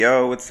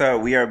Yo, what's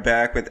up? We are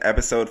back with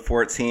episode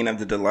 14 of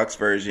the deluxe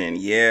version.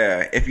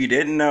 Yeah, if you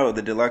didn't know,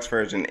 the deluxe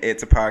version,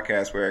 it's a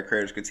podcast where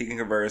creators critique and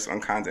converse on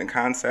content and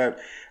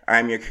concept.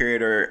 I'm your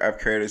curator of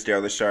creators,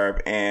 Gerald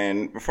Sharp.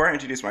 And before I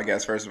introduce my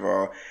guest, first of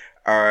all,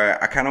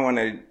 I kind of want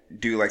to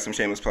do like some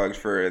shameless plugs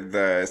for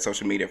the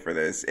social media for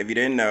this. If you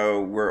didn't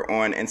know, we're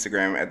on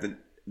Instagram at the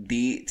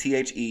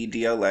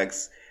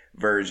THEDLX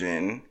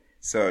version.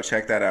 So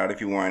check that out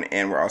if you want.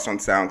 And we're also on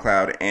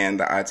SoundCloud and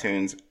the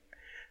iTunes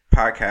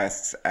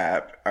podcasts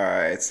app.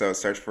 So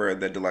search for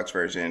the deluxe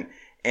version.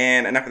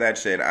 And enough of that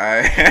shit.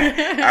 I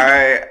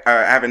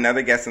have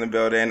another guest in the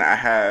building. I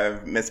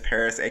have Miss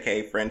Paris,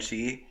 aka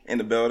Frenchie, in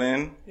the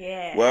building.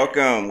 Yeah.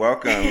 Welcome.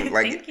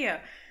 Thank you.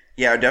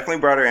 Yeah, I definitely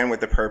brought her in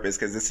with the purpose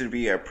because this should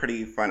be a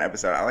pretty fun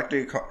episode.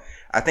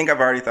 I think I've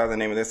already thought of the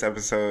name of this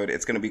episode.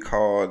 It's going to be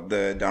called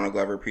the Donald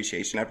Glover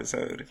Appreciation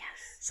episode.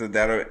 Yes. So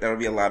that'll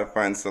be a lot of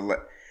fun. So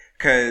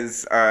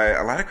because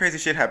a lot of crazy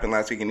shit happened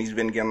last week, and he's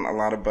been getting a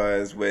lot of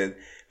buzz with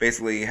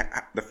basically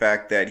the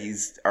fact that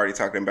he's already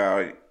talking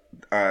about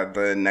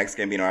the next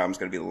Gambino album is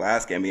going to be the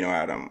last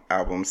Gambino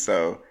album.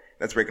 So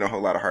that's breaking a whole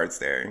lot of hearts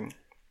there.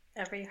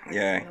 Every heart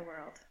in the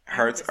world.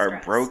 Hearts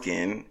are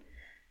broken.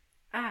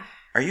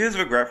 Are you as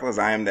regretful as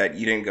I am that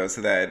you didn't go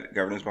to that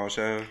Governor's Ball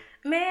show?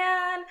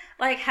 Man,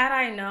 like, had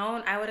I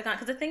known, I would have gone.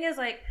 Because the thing is,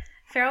 like,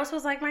 Pharoah's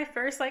was, like, my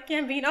first, like,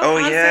 Gambino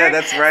concert. Oh, yeah,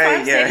 that's right. So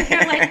I'm sitting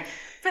here, like,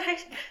 but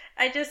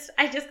I just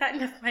got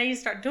enough money to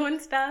start doing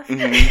stuff.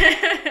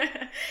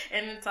 Mm-hmm.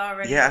 And it's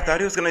already Yeah, I thought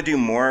he was going to do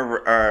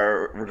more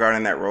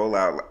regarding that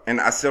rollout.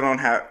 And I still don't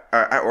have...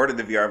 I ordered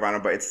the VR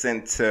vinyl, but it's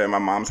sent to my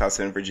mom's house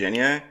in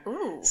Virginia.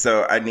 Ooh.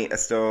 So I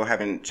still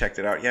haven't checked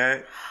it out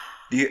yet.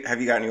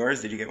 Have you gotten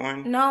yours? Did you get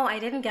one? No, I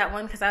didn't get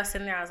one because I was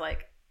sitting there. I was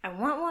like, I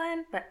want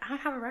one, but I don't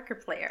have a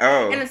record player.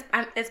 Oh. And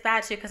it's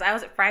bad, too, because I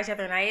was at Fry's the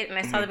other night, and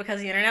I saw the Because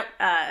of the Internet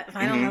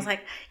vinyl, and I was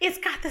like, it's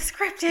got the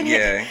script in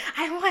it.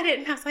 I want it.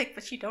 And I was like,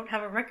 but you don't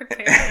have a record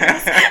player.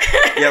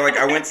 Yeah, like,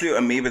 I went to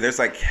Amoeba. There's,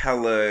 like,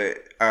 hella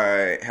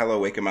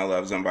Awaken My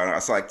Loves on vinyl. I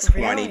saw, like,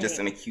 20 just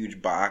in a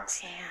huge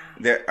box.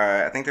 Damn.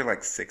 I think they're,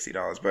 like,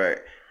 $60,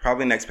 but...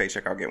 Probably next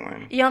paycheck I'll get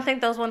one. You don't think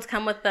those ones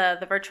come with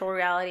the virtual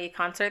reality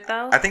concert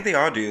though? I think they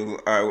all do.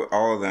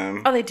 All of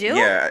them. Oh, they do?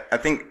 Yeah, I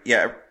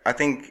don't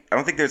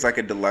think there's like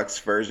a deluxe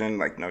version.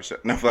 Like no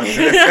plug to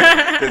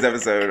this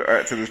episode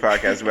or to this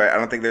podcast, but I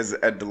don't think there's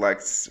a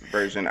deluxe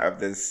version of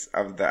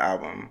the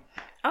album.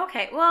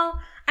 Okay, well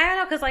I don't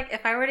know because like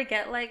if I were to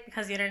get like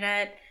Because the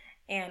Internet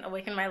and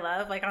Awaken My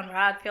Love, like on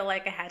Raw, I feel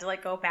like I had to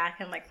like go back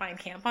and like find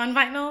Camp on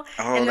vinyl.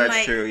 Oh, and that's then,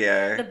 like, true.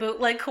 Yeah. The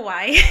bootleg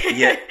Kauai.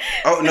 Yeah.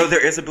 Oh no,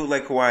 there is a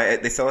bootleg Kauai.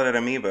 They sell it at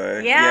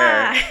Amoeba.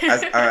 Yeah.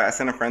 I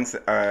sent a friend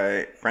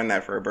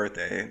that for her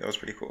birthday. That was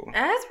pretty cool.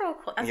 That's real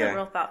cool. That's a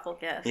real thoughtful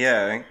gift.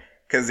 Yeah.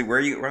 Because where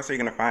else are you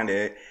gonna find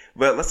it?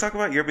 But let's talk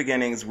about your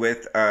beginnings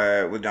with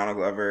Donald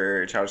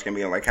Glover, Childish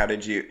Gambino. Like,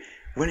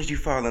 when did you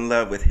fall in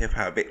love with hip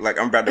hop? Like,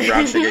 I'm about to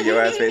brown sugar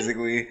your ass,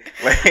 basically.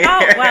 Like,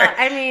 oh well,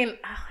 I mean,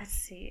 let's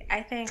see.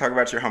 I think talk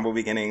about your humble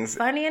beginnings.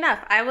 Funny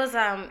enough, I was.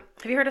 Have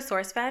you heard of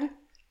SourceFed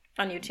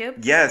on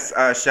YouTube? Yes.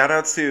 Shout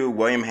out to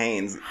William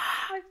Haynes.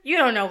 You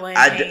don't know William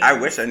Haynes. I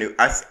wish I knew.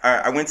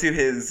 I went to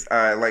his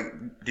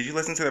Did you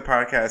listen to the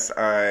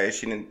podcast?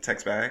 She didn't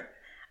text back.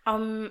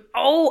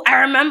 Oh, I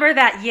remember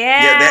that.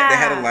 Yeah. Yeah, they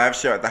had a live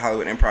show at the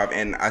Hollywood Improv,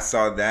 and I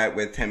saw that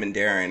with Tim and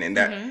Darren, and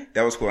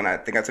that was cool. And I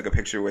think I took a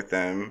picture with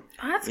them.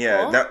 Oh, that's cool.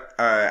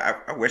 Yeah,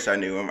 I wish I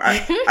knew him.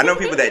 I know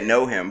people that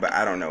know him, but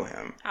I don't know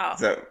him. Oh.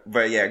 So,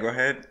 but yeah, go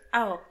ahead.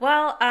 Oh,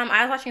 well,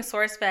 I was watching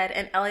SourceFed,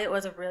 and Elliot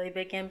was a really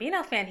big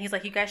Gambino fan. He's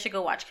like, you guys should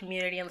go watch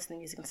Community and listen to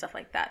music and stuff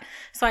like that.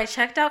 So I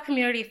checked out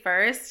Community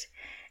first.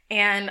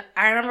 And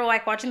I remember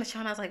like watching the show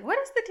and I was like, what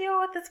is the deal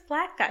with this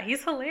black guy?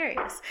 He's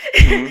hilarious.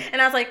 Mm-hmm.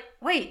 And I was like,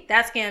 wait,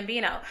 that's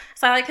Gambino.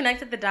 So I like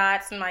connected the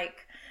dots and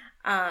like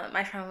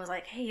my friend was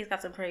like, hey, he's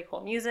got some pretty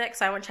cool music.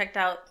 So I went and checked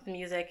out the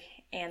music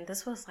and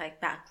this was like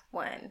back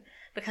when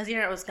Because the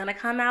Internet was going to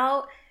come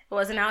out. It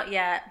wasn't out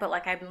yet, but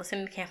like I've been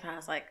listening to Camp and I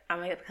was like, I'm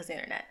going to get Because the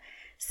Internet.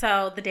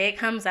 So the day it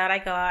comes out, I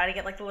go out, I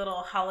get like the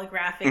little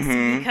holographic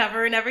CD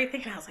cover and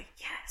everything. And I was like,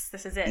 yes,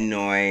 this is it.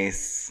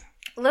 Nice.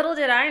 Little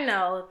did I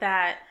know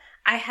that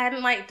I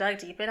hadn't like dug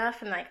deep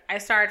enough, and like I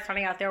started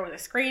finding out there was a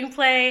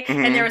screenplay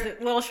and there was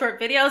little short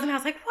videos, and I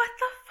was like, what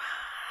the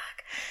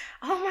fuck?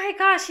 Oh my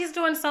gosh, he's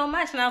doing so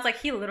much. And I was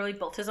like, he literally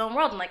built his own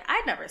world, and like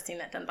I'd never seen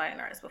that done by an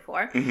artist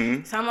before.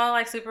 So I'm all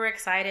like super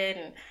excited,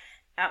 and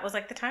that was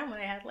like the time when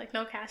I had like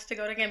no cash to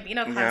go to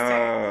Gambino concert.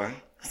 Yeah.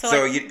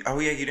 So like, you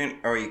didn't.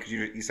 Oh yeah, because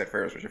you said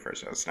Pharoah's was your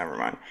first show. So never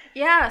mind.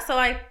 Yeah. So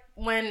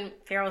when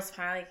Pharoah was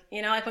finally,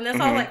 like when this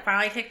all like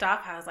finally kicked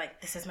off, I was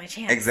like, this is my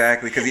chance.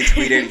 Exactly, because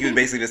he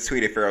basically just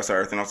tweeted Pharoah's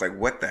Earth, and I was like,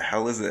 what the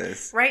hell is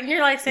this? Right, and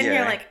you're like sitting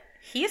here like,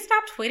 he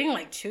stopped tweeting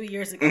like 2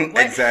 years ago.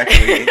 What?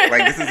 Exactly.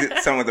 Like, this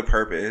is some of the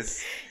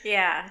purpose.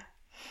 Yeah.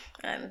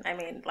 And I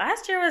mean,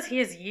 last year was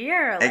his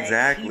year. Like,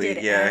 exactly. He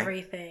did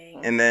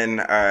everything. And then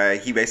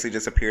he basically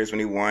just appears when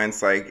he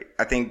wants. Like,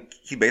 I think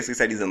he basically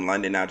said he's in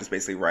London now, just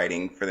basically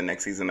writing for the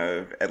next season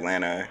of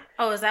Atlanta.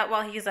 Oh, is that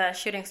while he's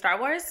shooting Star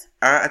Wars?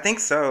 I think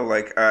so.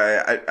 Like,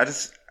 I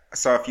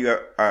saw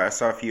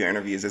a few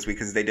interviews this week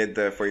because they did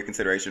the For Your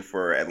Consideration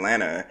for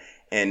Atlanta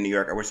and New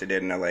York. I wish they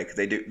did in LA because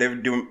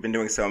been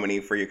doing so many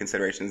For Your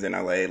Considerations in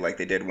LA. Like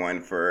they did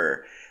one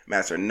for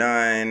Master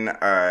None,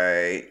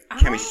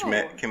 Kimmy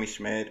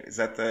Schmidt. Is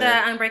that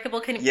the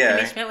Unbreakable Kimmy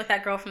Schmidt with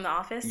that girl from The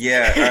Office?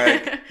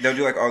 Yeah, they'll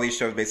do like all these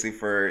shows basically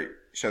for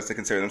shows to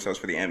consider themselves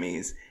for the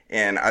Emmys,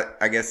 and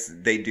I guess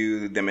they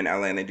do them in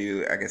LA, and they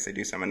do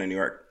some in New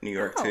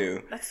York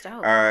too. That's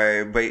dope.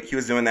 But he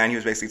was doing that, and he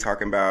was basically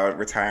talking about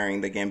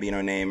retiring the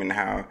Gambino name and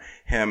how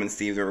him and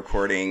Steve are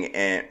recording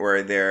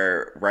or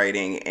they're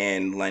writing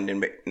in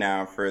London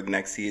now for the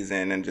next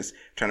season, and just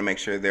trying to make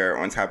sure they're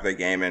on top of their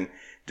game. And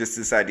just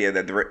this idea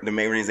that the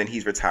main reason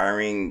he's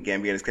retiring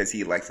Gambino is because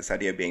he likes this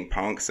idea of being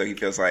punk. So he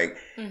feels like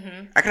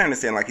I can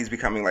understand like he's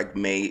becoming like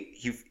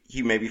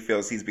he maybe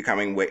feels he's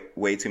becoming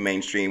way too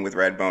mainstream with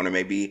Redbone, or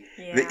maybe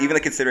even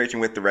the consideration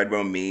with the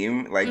Redbone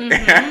meme. Like,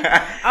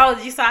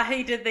 oh, you saw how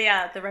he did the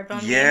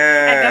Redbone meme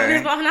at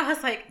Governor's Ball, and I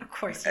was like, of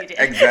course you did.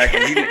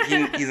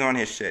 Exactly. He's on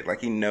his shit. Like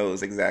he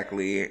knows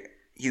exactly.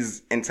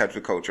 He's in touch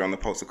with culture on the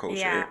postal culture.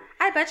 Yeah.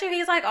 I bet you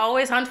he's like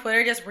always on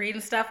Twitter just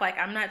reading stuff. Like,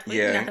 I'm not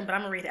tweeting nothing, but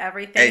I'm going to read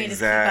everything and just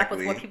keep up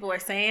with what people are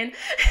saying.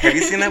 Have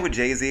you seen that with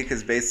Jay-Z?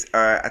 Because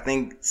I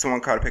think someone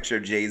caught a picture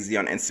of Jay-Z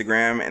on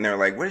Instagram and they're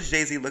like, what is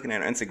Jay-Z looking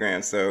at on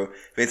Instagram? So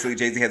basically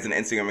Jay-Z has an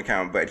Instagram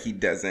account, but he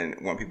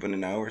doesn't want people to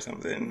know or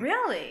something.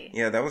 Really?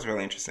 Yeah, that was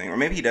really interesting. Or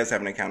maybe he does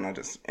have an account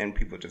and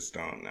people just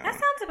don't know. That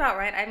sounds about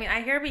right. I mean,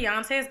 I hear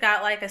Beyonce's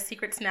got like a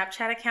secret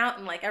Snapchat account,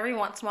 and like every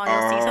once in a while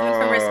you'll see something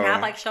from her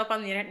Snap like show up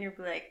on the internet and you'll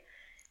be like,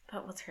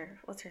 but what's her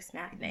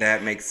Snap name?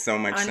 That makes so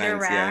much sense. Under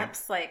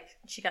wraps, like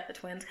she got the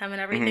twins coming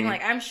and everything.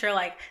 Like I'm sure,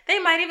 like they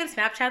might even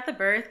Snapchat the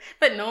birth,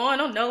 but no one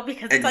will know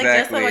because it's like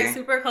just like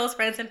super close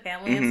friends and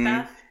family and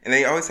stuff. And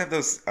they always have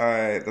those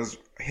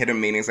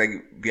hidden meanings. Like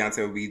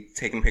Beyonce will be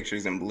taking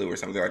pictures in blue or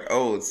something. Like,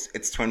 oh,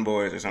 it's twin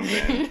boys or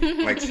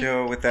something. Like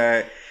chill with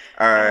that.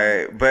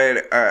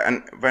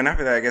 But enough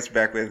of that. I guess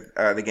back with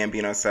the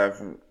Gambino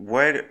stuff.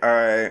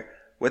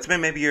 What's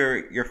been maybe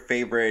your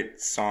favorite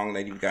song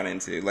that you've got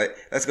into?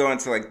 Let's go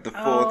into like the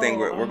full thing.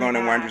 We're going to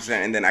 100%,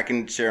 and then I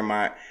can share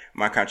my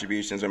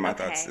contributions or my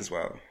thoughts as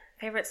well.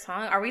 Favorite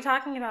song? Are we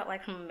talking about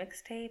like from a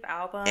mixtape,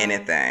 album?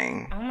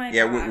 Anything. Oh my gosh.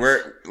 Yeah,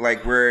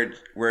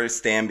 we're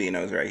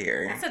Stambinos right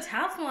here. That's a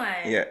tough one.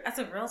 Yeah, that's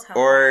a real tough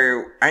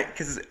one.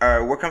 Because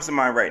what comes to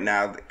mind right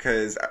now?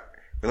 Because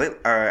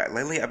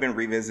lately I've been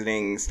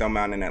revisiting Stone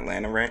Mountain in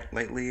Atlanta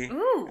lately.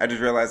 Ooh. I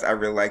just realized I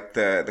really like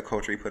the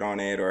culture he put on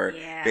it, or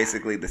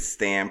basically the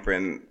stamp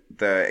and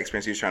the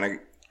experience he was trying to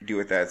do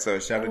with that. So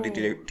shout out to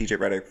DJ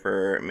Reddick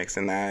for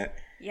mixing that.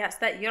 Yes,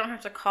 that You Don't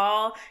Have to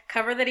Call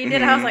cover that he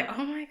did. I was like,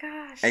 oh my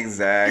gosh.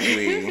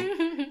 Exactly.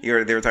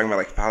 They were talking about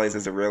like Follies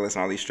is a Realist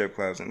and all these strip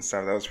clubs and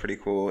stuff. That was pretty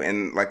cool.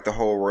 And like the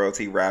whole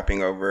royalty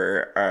rapping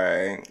over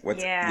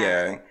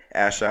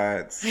ass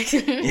shots.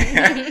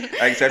 Yeah.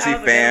 Like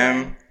especially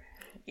Fam.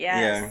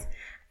 Yes.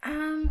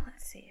 Yeah.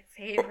 Let's see.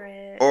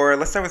 Favorite. Or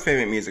let's start with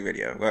favorite music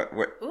video.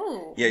 What?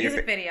 Ooh. Yeah,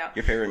 music video.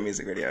 Your favorite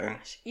music video.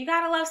 You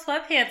gotta love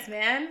Sweatpants,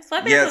 man.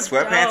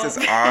 Sweatpants is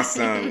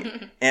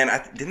awesome. And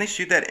didn't they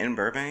shoot that in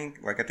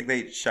Burbank? Like I think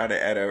they shot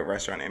it at a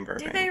restaurant in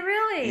Burbank. Did they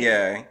really?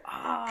 Yeah.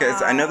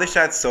 Because I know they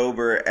shot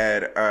sober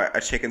at a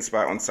chicken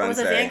spot on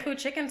Sunset. It was a Zanku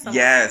chicken somewhere.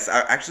 Yes,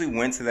 I actually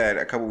went to that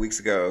a couple weeks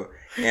ago,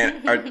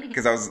 and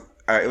because I was.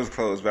 It was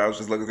closed, but I was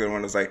just looking through the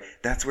window. I was like,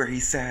 that's where he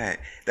sat.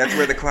 That's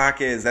where the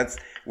clock is. That's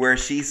where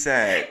she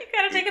sat. You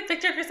gotta take a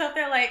picture of yourself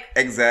there, like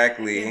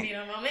exactly.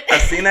 Moment.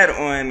 I've seen that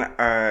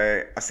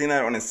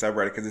on his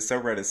subreddit because his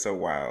subreddit is so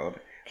wild.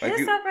 Like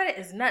his subreddit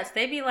is nuts.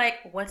 They be like,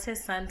 "What's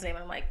his son's name?"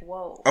 I'm like,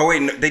 "Whoa." Oh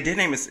wait, no, they did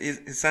name his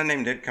son's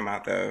name did come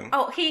out though.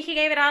 Oh, he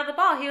gave it out of the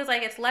ball. He was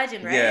like, "It's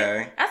Legend, right?"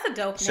 Yeah, that's a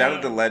dope name. Shout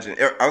out to Legend.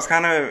 I was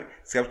kind of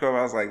skeptical.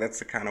 I was like, "That's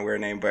a kind of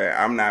weird name," but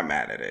I'm not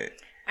mad at it.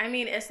 I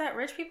mean, it's that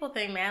rich people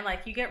thing, man.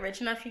 Like, you get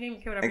rich enough, you can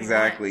get whatever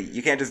exactly. you want.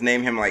 You can't just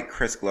name him like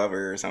Chris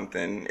Glover or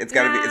something. It's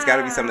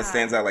gotta be something that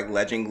stands out, like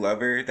Legend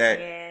Glover.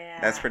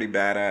 That's pretty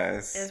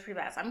badass. It's pretty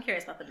badass. I'm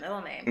curious about the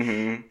middle name.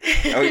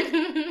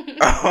 Mm-hmm.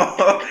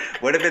 Oh,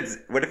 what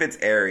if it's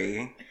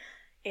Airy?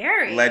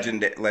 Airy.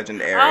 Legend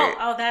Airy.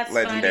 Oh, that's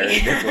legendary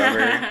funny. Dick Glover.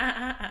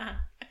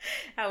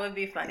 That would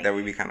be funny. That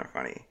would be kind of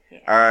funny.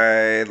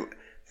 Yeah.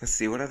 Let's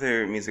see, what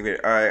other music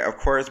video? Of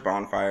course,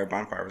 Bonfire.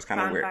 Bonfire was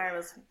kind of weird.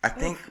 I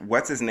think,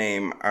 what's his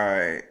name?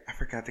 I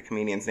forgot the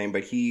comedian's name,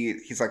 but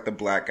he's like the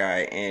black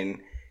guy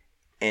in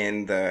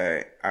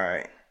the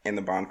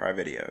Bonfire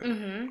video.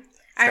 Mm-hmm.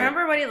 I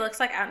remember what he looks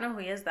like. I don't know who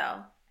he is, though.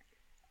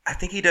 I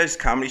think he does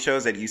comedy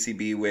shows at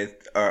UCB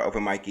with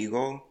Open Mike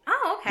Eagle.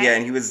 Oh, okay. Yeah,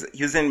 and he was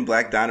in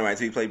Black Dynamite,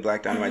 so he played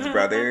Black Dynamite's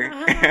brother.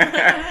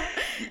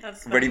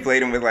 But he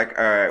played him with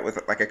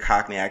a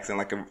Cockney accent,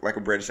 like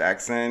a British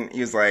accent.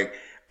 He was like,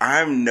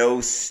 I'm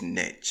no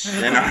snitch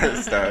and all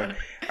that stuff.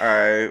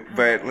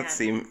 But let's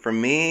see. For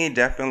me,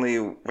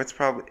 definitely,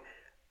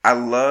 I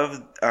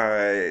love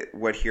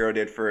what Hero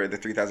did for the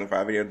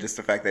 3005 video. Just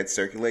the fact that it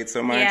circulates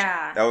so much.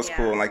 Yeah, that was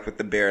cool. And like with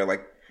the bear,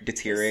 like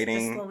deteriorating.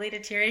 Just slowly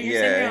deteriorating.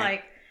 You're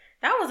like,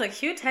 that was a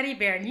cute teddy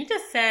bear, and you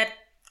just said,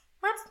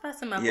 let's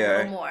mess him up a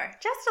little more.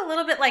 Just a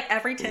little bit, like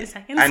every 10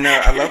 seconds. I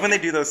know. I love when they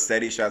do those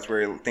steady shots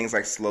where things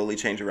like slowly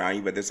change around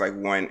you, but there's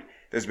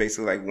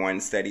basically like one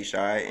steady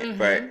shot.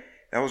 But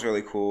that was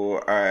really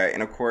cool.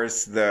 And of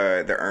course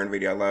the Earn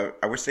video.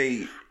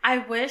 I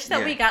wish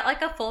that we got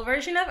like a full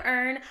version of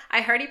Earn.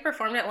 I heard he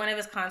performed at one of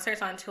his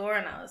concerts on tour,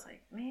 and I was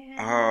like,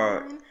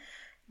 man.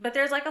 But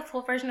there's like a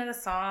full version of the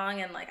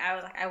song, and like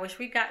I wish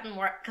we'd gotten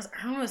more, because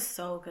Earn was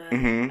so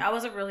good. That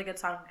was a really good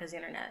song because the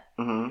internet.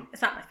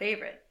 It's not my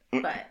favorite,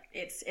 but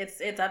it's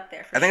up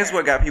there. I think it's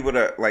what got people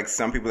to, like,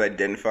 some people that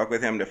didn't fuck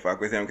with him to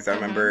fuck with him, because I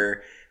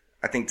remember,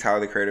 I think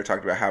Tyler the Creator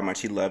talked about how much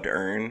he loved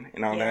Earn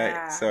and all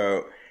that.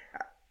 So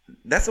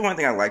that's the one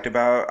thing I like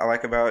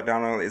about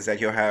Donald, is that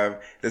he'll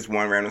have this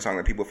one random song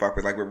that people fuck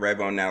with, like with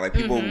Redbone now. Like,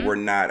 people were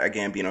not a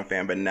Gambino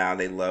fan, but now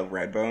they love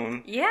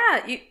Redbone.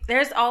 Yeah,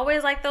 there's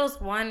always like those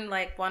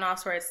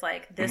one-offs where it's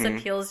like, this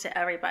appeals to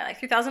everybody.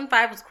 Like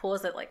 2005 was cool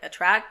as like a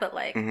track, but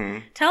like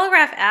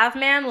Telegraph Ave,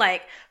 man,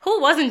 like who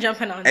wasn't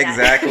jumping on that?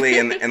 Exactly,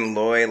 and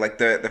Lloyd, like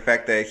the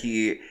fact that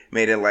he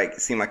made it like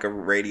seem like a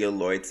Radio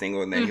Lloyd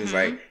single, and then he was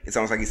like, it's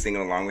almost like he's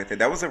singing along with it.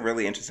 That was a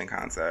really interesting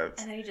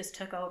concept. And then he just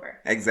took over.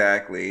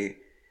 Exactly.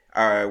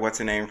 What's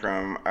her name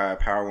from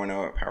Power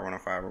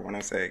 105 or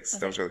 106?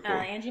 That was really cool.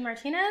 Angie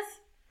Martinez?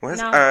 Was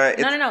no.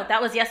 That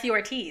was Yessie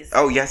Ortiz.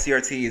 Oh, Yessie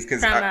Ortiz,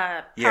 because from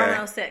Power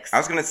 106. I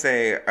was gonna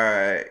say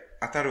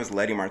I thought it was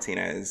Letty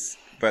Martinez,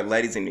 but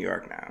Letty's in New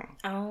York now.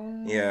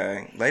 Oh.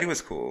 Yeah, Letty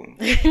was cool.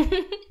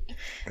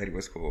 Letty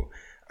was cool.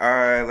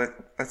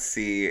 Let's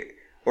see.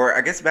 Or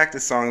I guess back to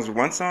songs.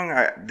 One song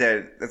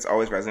that's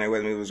always resonated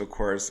with me was, of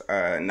course,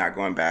 Not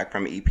Going Back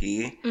from EP.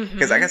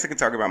 Because I guess I could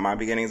talk about my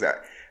beginnings.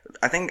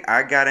 I think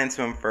I got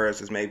into him first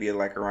was maybe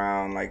like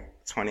around like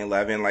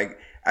 2011. Like,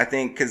 I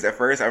think, because at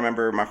first I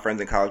remember my friends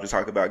in college would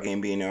talk about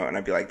Gambino, and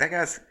I'd be like, that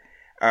guy's,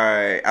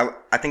 I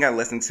think I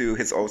listened to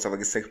his old stuff, like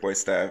his Six Boy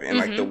stuff and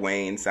like the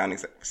Wayne sounding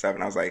stuff,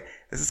 and I was like,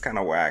 this is kind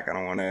of whack. I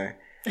don't want to.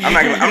 I'm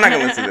not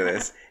gonna listen to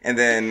this. And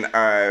then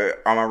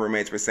all my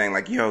roommates were saying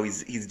like, yo,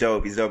 he's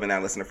dope, and I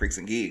listened to Freaks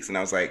and Geeks, and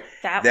I was like,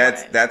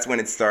 that's when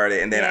it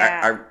started. And then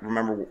I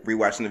remember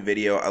rewatching the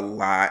video a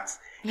lot.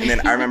 And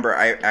then I remember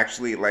I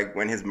actually, like,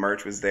 when his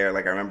merch was there,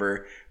 like, I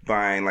remember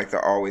buying like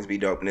the Always Be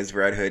Dope and his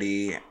red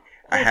hoodie.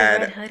 I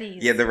had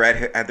the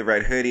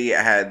red hoodie.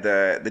 I had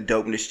the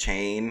Dopeness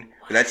chain.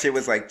 But that shit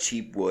was like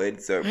cheap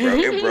wood, so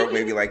it broke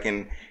maybe like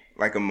in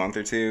like a month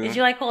or two. Did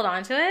you like hold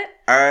on to it?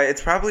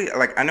 It's probably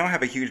like, I know I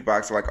have a huge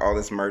box of like all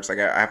this merch. Like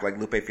I have like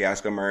Lupe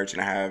Fiasco merch,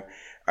 and I have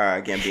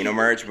Gambino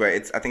merch, but I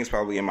think it's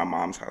probably in my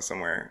mom's house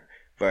somewhere.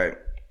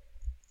 But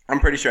I'm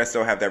pretty sure I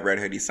still have that red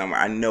hoodie somewhere.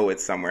 I know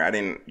it's somewhere. I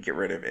didn't get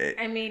rid of it.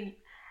 I mean,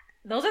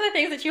 those are the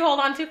things that you hold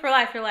on to for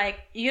life. You're like,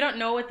 you don't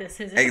know what this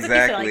is. This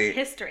exactly. is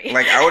a piece of, like, history.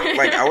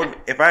 I would,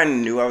 if I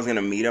knew I was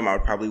gonna meet him, I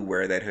would probably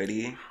wear that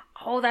hoodie.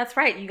 Oh, that's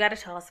right. You got to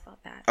tell us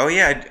about that. Oh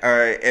yeah,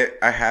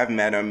 I have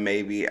met him.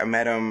 Maybe I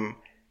met him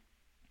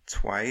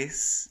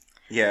twice.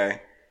 Yeah,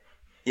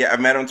 I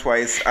met him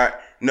twice.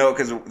 No,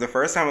 because the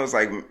first time it was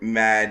like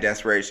mad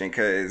desperation,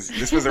 because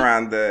this was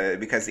around the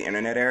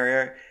internet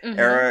era.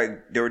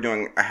 They were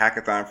doing a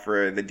hackathon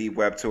for the Deep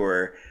Web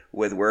Tour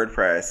with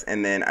WordPress,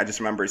 and then I just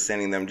remember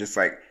sending them just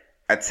like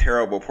a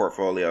terrible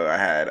portfolio I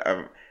had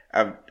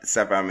of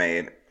stuff I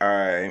made,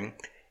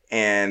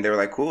 and they were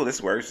like, "Cool,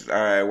 this works.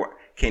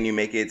 Can you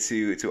make it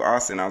to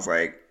Austin?" I was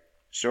like,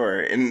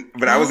 "Sure,"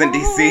 but I was in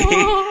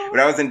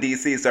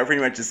DC, so I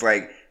pretty much just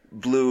like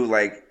blew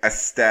like a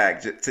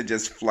stack to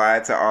just fly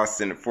to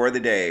Austin for the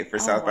day for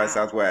South by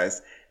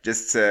Southwest,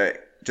 just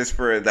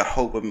for the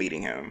hope of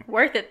meeting him.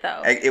 Worth it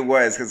though. It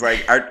was, because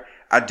like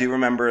I do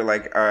remember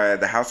like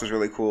the house was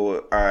really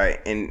cool,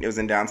 and it was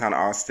in downtown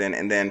Austin,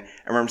 and then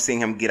I remember seeing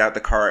him get out the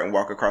car and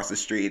walk across the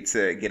street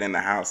to get in the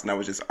house, and that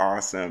was just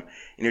awesome. And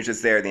he was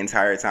just there the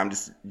entire time,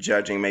 just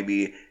judging,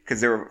 maybe because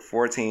there were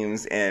 4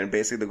 teams, and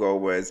basically the goal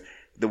was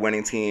the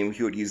winning team,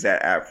 he would use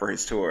that app for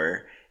his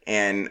tour.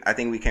 And I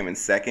think we came in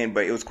second,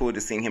 but it was cool to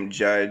seeing him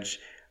judge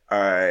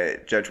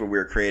what we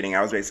were creating.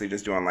 I was basically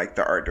just doing like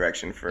the art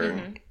direction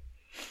for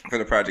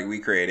the project we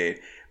created.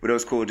 But it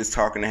was cool just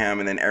talking to him,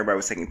 and then everybody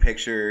was taking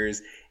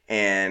pictures.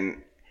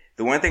 And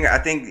the one thing I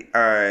think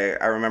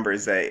I remember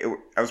is that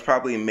I was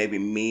probably maybe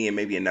me and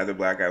maybe another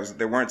black guy.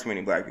 There weren't too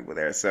many black people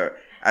there. So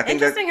I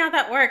think interesting how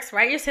that works,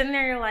 right? You're sitting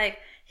there, you're like,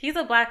 he's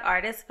a black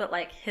artist, but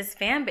like his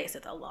fan base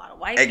is a lot of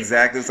white people.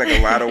 Exactly. It's like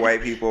a lot of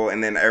white people,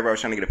 and then everybody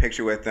was trying to get a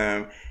picture with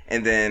them.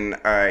 And then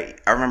I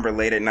remember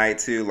late at night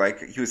too,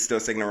 like he was still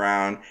sitting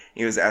around.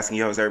 He was asking,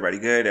 "Yo, is everybody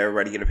good?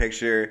 Everybody get a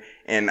picture?"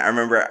 And I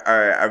remember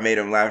I made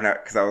him laugh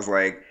because I was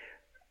like,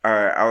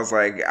 I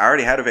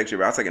already had a picture,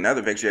 but I'll take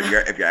another picture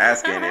if you're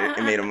asking.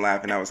 It made him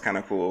laugh, and that was kind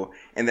of cool.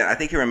 And then I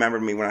think he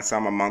remembered me when I saw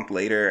him a month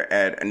later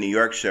at a New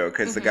York show,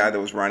 because the guy that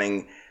was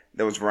running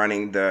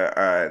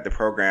the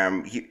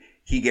program,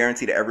 he he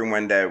guaranteed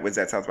everyone that was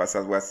at South by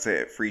Southwest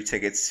free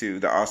tickets to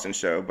the Austin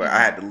show, but I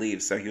had to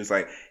leave. So he was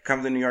like, come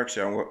to the New York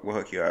show and we'll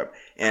hook you up.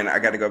 And I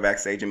got to go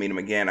backstage and meet him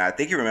again. I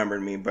think he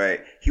remembered me,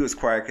 but he was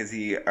quiet because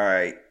he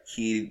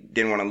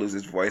didn't want to lose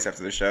his voice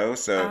after the show.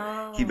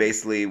 So he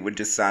basically would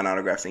just sign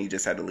autographs and he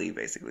just had to leave,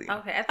 basically.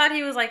 Okay. I thought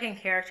he was like in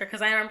character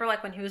because I remember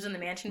like when he was in the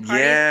mansion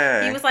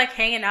party, he was like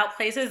hanging out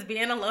places,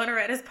 being a loner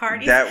at his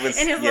parties. That was,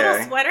 and his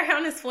little sweater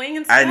on his swing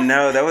and stuff. I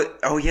know. That was,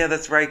 oh yeah,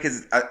 that's right.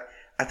 Because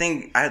I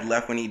think I had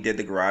left when he did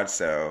the garage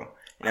sale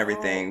and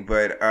everything.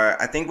 But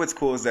I think what's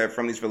cool is that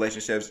from these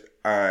relationships,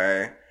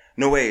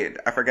 no, wait,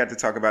 I forgot to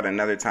talk about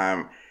another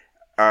time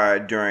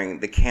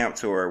during the camp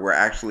tour where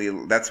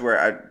actually that's where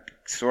I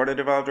sort of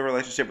developed a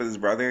relationship with his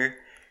brother.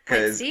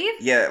 Wait, Steve?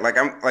 Yeah,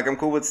 I'm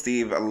cool with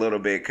Steve a little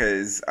bit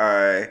because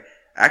I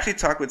actually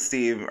talked with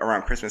Steve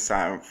around Christmas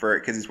time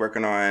because he's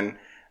working on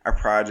a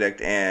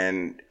project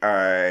and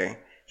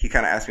he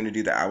kind of asked me to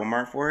do the album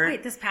art for it.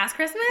 Wait, this past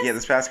Christmas? Yeah,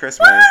 this past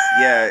Christmas. What?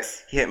 Yeah,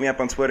 he hit me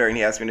up on Twitter and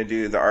he asked me to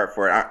do the art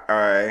for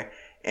it.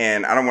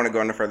 And I don't want to go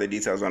into further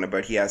details on it,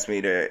 but he asked me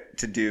to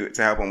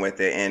help him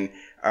with it, and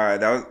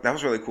that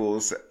was really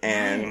cool.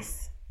 And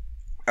nice.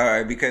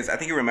 Because I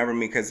think he remembered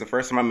me because the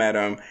first time I met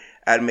him,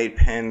 I'd made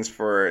pens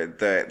for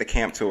the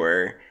camp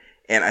tour,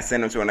 and I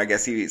sent them to him. And I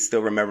guess he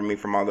still remembered me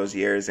from all those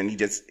years, and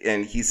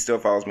he still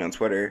follows me on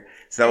Twitter.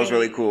 So that was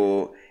really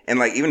cool. And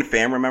like even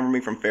Fam remembered me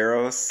from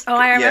Pharaohs. Oh,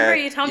 I remember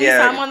you told me you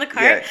saw him on the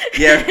cart.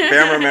 Yeah,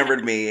 Fam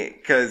remembered me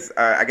because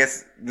I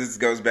guess this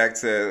goes back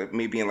to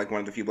me being like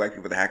one of the few black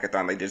people at the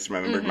hackathon. They just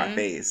remembered my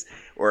face,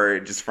 or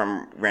just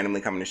from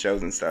randomly coming to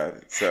shows and stuff.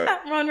 So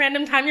one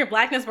random time, your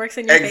blackness works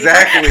in your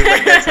exactly favor.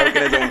 Like that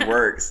tokenism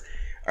works.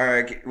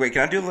 Wait,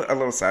 can I do a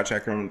little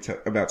sidetrack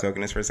about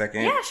tokenism for a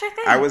second? Yeah, sure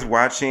thing. I was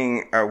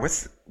watching.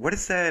 What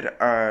is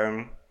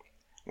that?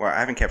 Well, I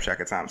haven't kept track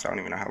of time, so I don't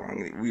even know how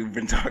long we've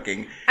been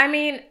talking. I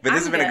mean, but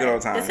this has been a good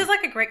old time. This is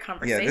like a great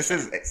conversation. Yeah, this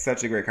is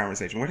such a great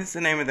conversation. What is the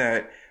name of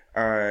that?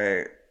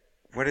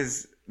 What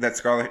is that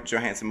Scarlett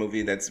Johansson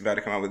movie that's about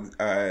to come out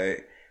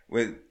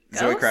with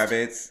Zoe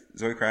Kravitz?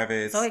 Zoe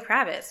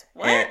Kravitz.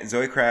 What? And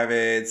Zoe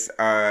Kravitz.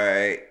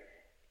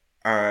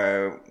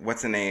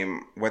 What's the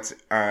name? What's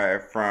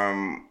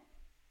from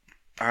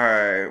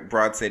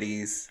Broad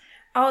Cities?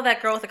 Oh,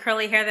 that girl with the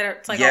curly hair that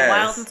it's like all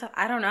wild and stuff.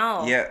 I don't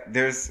know. Yeah,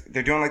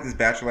 they're doing like this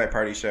bachelorette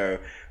party show,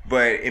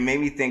 but it made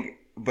me think.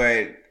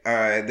 But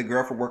the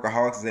girl from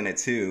Workaholics is in it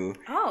too.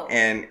 Oh,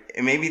 and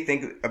it made me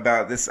think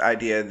about this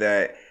idea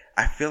that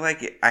I feel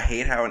like I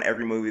hate how in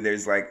every movie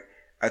there's like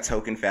a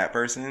token fat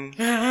person,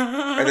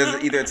 or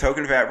there's either a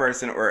token fat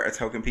person or a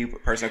token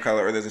person of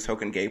color, or there's a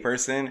token gay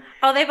person.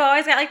 Oh, they've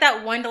always got like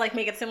that one to like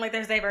make it seem like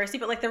there's diversity,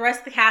 but like the rest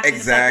of the cast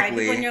is just like white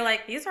people, and you're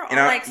like, these are all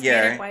like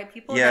standard white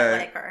people that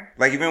like her.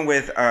 Like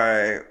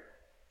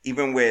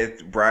even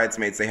with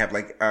Bridesmaids, they have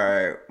like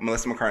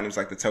Melissa McCarthy's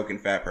like the token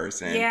fat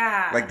person.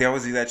 Yeah, like they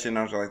always do that shit, and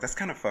I was like, that's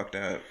kind of fucked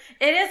up.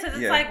 It is.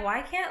 It's like,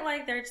 why can't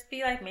like there just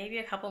be like maybe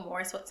a couple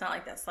more, so it's not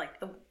like that's like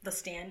the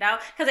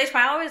standout? Because they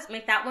try to always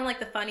make that one like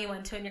the funny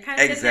one too, and you're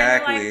kind of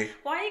exactly like,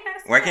 why you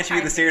gotta? Why can't she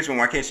be the serious one?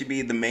 Why can't she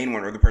be the main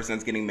one or the person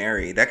that's getting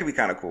married? That could be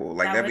kind of cool.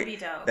 Like that'd be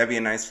dope. That'd be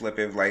a nice flip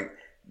if like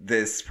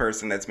this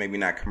person that's maybe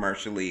not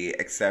commercially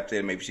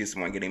accepted, maybe she's the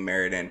one getting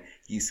married, and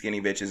you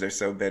skinny bitches are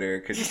so bitter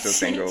because you're still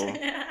single.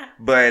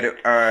 But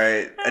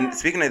and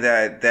speaking of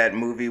that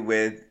movie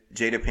with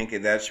Jada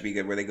Pinkett, that should be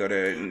good, where they go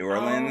to New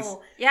Orleans.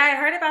 Oh, yeah, I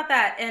heard about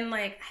that, and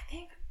like I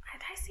think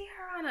did I see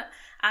her on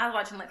I was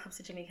watching like clips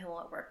of Jimmy Kimmel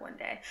at work one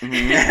day,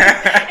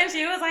 and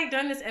she was like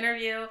doing this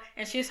interview,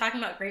 and she was talking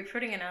about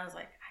grapefruiting, and I was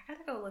like, I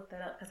gotta go look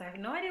that up because I have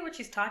no idea what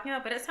she's talking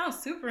about, but it sounds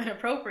super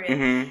inappropriate.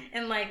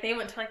 And like they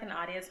went to like an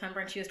audience member,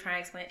 and she was trying to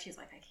explain it. She's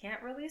like, I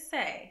can't really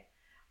say,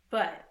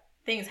 but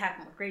things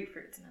happen with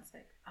grapefruits, and I was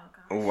like, oh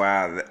gosh.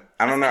 Wow,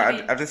 I don't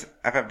know.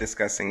 I've had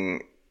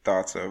disgusting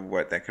thoughts of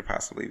what that could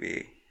possibly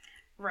be.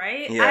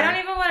 Right? Yeah. I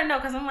don't even want to know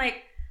because I'm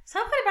like,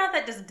 something about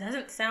that just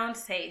doesn't sound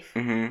safe.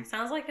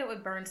 Sounds like it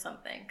would burn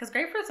something because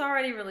grapefruit's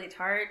already really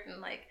tart,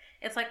 and like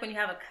it's like when you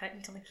have a cut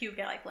until like you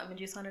get like lemon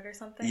juice on it or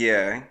something.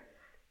 Yeah.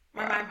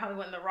 My mind probably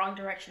went in the wrong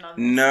direction on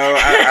this. No,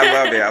 I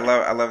love it.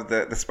 I love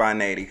the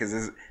spontaneity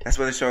because that's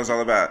what the show is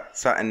all about.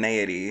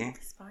 Spontaneity.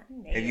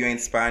 If you ain't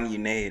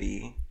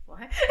spontaneity.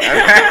 What?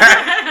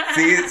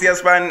 see how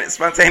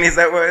spontaneous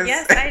that was?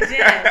 Yes,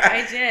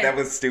 I did. That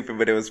was stupid,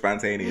 but it was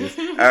spontaneous.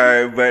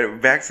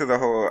 But back to the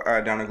whole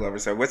Donald Glover.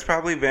 So what's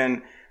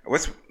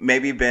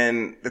maybe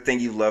been the thing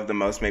you love the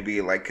most?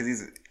 Maybe like because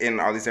he's in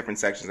all these different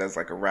sections as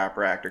like a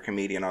rapper, actor,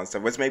 comedian, all that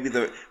stuff. What's maybe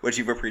what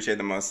you've appreciated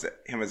the most?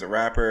 Him as a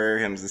rapper,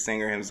 him as a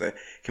singer, him as a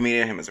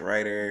comedian, him as a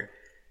writer.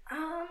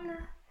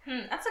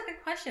 That's a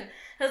good question.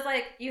 Because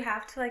like you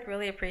have to like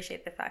really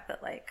appreciate the fact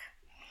that like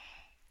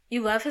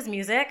you love his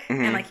music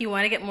and like you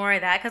want to get more of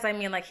that because I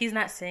mean like he's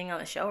not singing on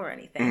the show or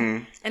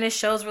anything, and his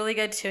show's really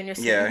good too. And you're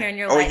sitting here and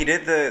you're like, he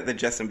did the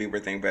Justin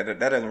Bieber thing, but that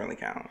doesn't really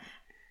count.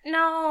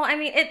 No, I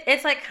mean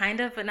it's like kind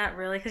of, but not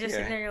really because you're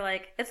sitting there. You're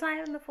like, it's not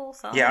even the full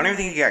song. Yeah, I don't even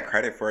think he got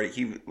credit for it.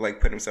 He like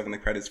put himself in the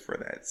credits for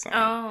that song.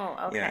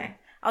 Oh, okay. Yeah.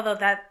 Although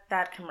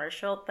that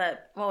commercial,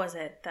 what was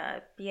it?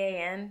 The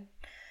BAN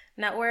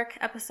Network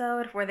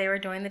episode where they were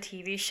doing the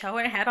TV show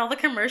and it had all the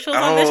commercials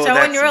on the show,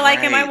 and you were like,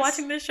 "Am I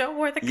watching the show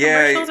or the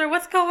commercials or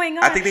what's going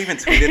on?" I think they even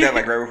tweeted that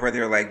like right before they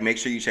were like, "Make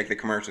sure you check the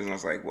commercials," and I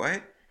was like,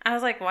 "What?" I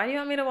was like, "Why do you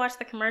want me to watch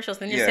the commercials?"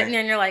 Then you're sitting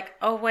there and you're like,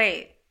 "Oh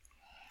wait."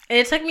 And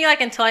it took me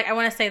like until like I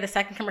want to say the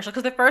second commercial,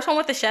 because the first one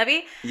with the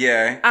Chevy,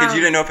 because you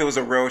didn't know if it was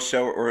a real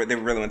show or they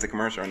really went to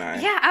commercial or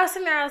not. Yeah, I was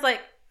sitting there, I was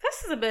like,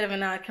 "This is a bit of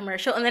an odd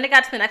commercial," and then it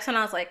got to the next one,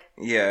 I was like,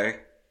 "Yeah,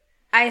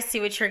 I see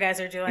what you guys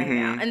are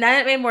doing now," and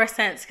then it made more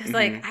sense because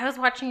like I was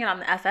watching it on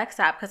the FX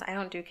app because I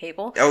don't do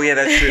cable. Oh yeah,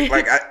 that's true.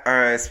 Like,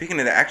 speaking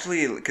of that,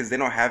 actually, because they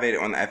don't have it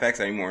on the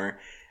FX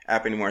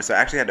app anymore, so I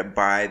actually had to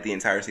buy the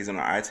entire season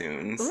on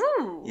iTunes.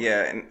 Ooh,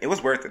 yeah, and it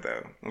was worth it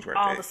though. It was worth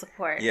all it. the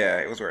support. Yeah,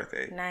 it was worth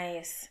it.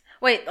 Nice.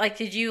 Wait, like,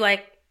 did you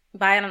like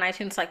buy it on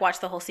iTunes to like watch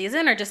the whole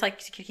season, or just like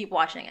to keep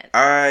watching it?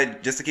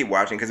 Just to keep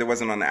watching because it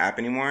wasn't on the app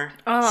anymore.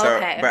 Oh, so,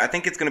 okay. But I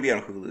think it's gonna be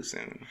on Hulu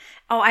soon.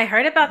 Oh, I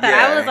heard about that.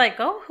 Yeah. I was like,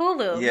 go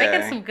Hulu,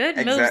 making some good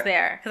moves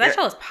there because that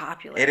show is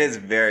popular. It is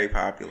very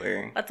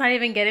popular. Let's not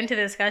even get into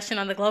the discussion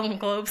on the Golden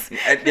Globes.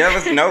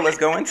 Let's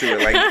go into it,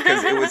 like,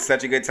 because it was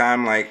such a good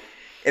time. Like,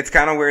 it's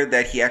kind of weird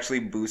that he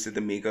actually boosted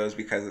the Migos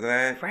because of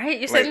that. Right?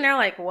 You're sitting there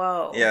like,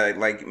 whoa. Yeah,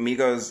 like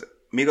Migos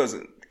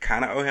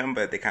kind of owe him,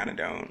 but they kind of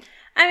don't.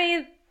 I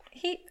mean,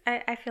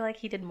 I feel like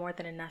he did more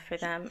than enough for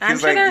them. I'm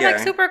sure they're like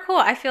super cool.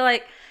 I feel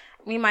like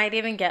we might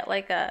even get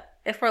like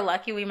if we're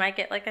lucky, we might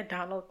get like a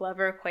Donald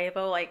Glover,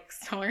 Quavo like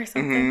song or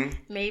something,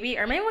 maybe,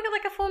 or maybe we'll get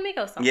like a full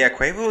Migos song. Yeah,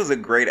 Quavo was a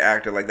great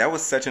actor. Like that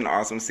was such an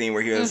awesome scene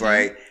where he was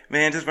like,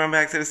 "Man, just run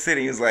back to the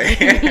city." He was like,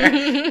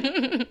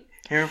 "Here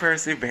in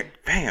person,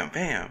 bam,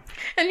 bam."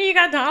 And you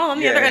got Donald on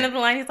the other end of the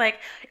line. He's like,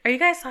 "Are you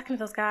guys talking to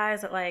those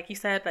guys that like you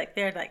said like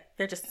they're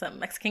just some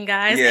Mexican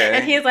guys?" Yeah.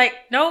 And he's like,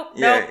 "Nope,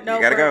 nope,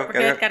 gotta go, we're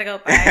good, gotta go."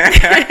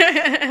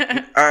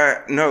 Bye.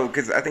 No,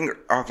 because I think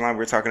offline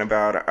we're talking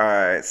about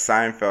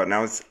Seinfeld, and I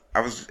was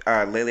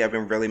lately I've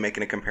been really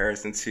making a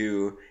comparison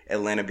to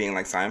Atlanta being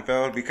like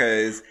Seinfeld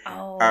because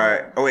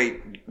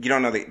wait, you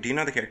don't know do you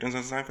know the characters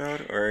on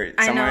Seinfeld or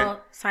I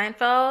know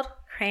Seinfeld,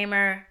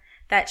 Kramer,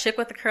 that chick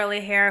with the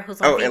curly hair who's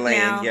on Elaine,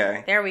 now.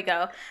 Yeah, there we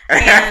go,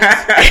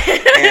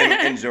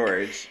 and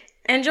George.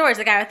 And George,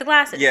 the guy with the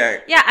glasses.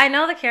 Yeah. I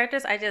know the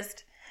characters. I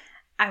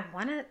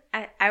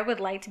would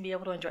like to be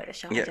able to enjoy the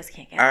show. I just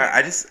can't get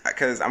it.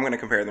 Because I'm going to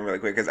compare them really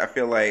quick because I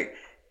feel like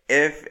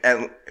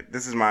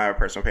this is my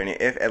personal opinion,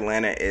 if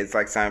Atlanta is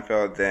like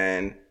Seinfeld,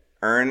 then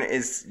Earn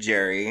is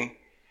Jerry.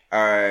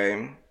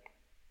 I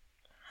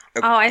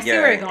see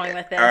where you're going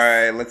with this.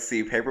 Let's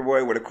see.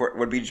 Paperboy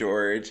would be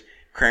George.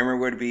 Kramer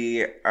would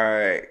be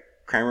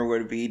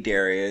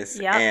Darius.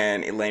 Yep.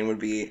 And Elaine would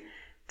be,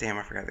 damn,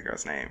 I forgot the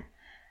girl's name.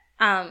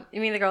 You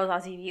mean the girl with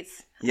Zazie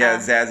Beetz? Yeah,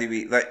 Zazie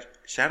Beetz. Like,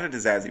 shout out to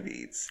Zazie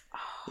Beetz.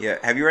 Yeah.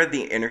 Have you read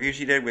the interview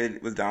she did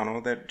with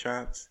Donald that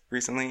dropped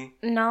recently?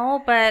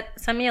 No, but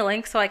send me a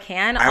link so I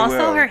can. I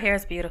will. Her hair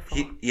is beautiful.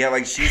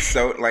 Like she's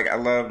so, like, I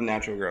love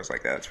natural girls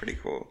like that. It's pretty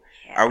cool.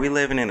 Yeah. Are we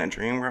living in a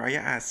dream world?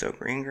 Yeah, so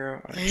green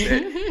girl. Oh,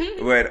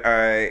 shit. But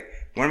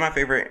one of my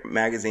favorite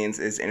magazines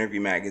is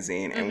Interview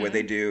Magazine. And what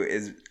they do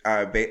is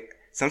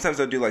sometimes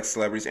they'll do like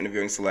celebrities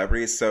interviewing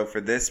celebrities. So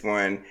for this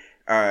one,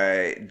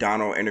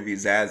 Donald interviewed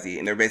Zazie,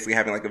 and they're basically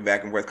having like a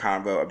back and forth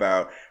convo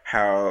about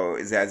how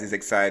Zazie's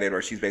excited,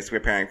 or she's basically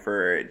preparing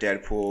for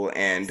Deadpool,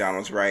 and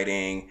Donald's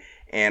writing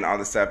and all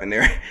this stuff. And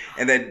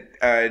then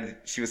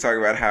she was talking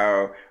about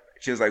how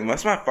she was like,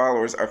 most of my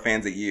followers are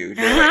fans of you.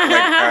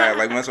 They're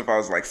like most of my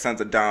followers are like sons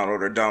of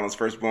Donald, or Donald's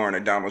firstborn, or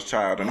Donald's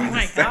child, and all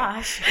this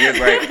stuff. He was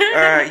like,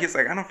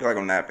 I don't feel like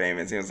I'm that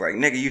famous. He was like,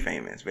 nigga, you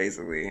famous,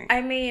 basically.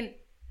 I mean,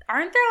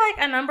 aren't there like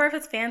a number of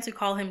his fans who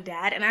call him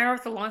dad? And I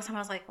remember for the longest time I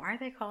was like, why are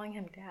they calling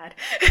him dad?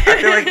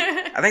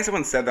 I think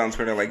someone said that on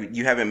Twitter, like,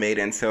 you haven't made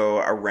it until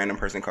a random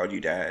person called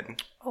you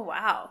dad. Oh,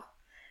 wow.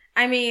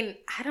 I mean,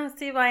 I don't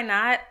see why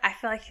not. I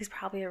feel like he's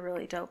probably a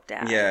really dope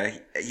dad. Yeah,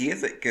 he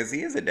is, because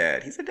he is a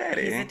dad. He's a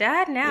daddy. He's a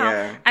dad now.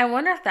 Yeah. I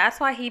wonder if that's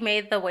why he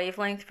made the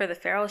wavelength for the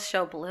Pharaohs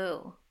show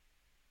blue.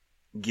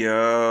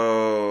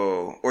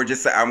 Yo, or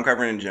just the album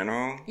cover in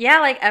general. Yeah,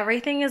 like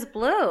everything is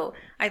blue.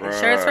 Like the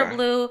shirts are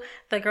blue.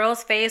 The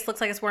girl's face looks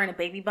like it's wearing a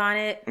baby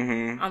bonnet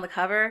on the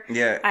cover.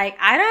 Yeah, like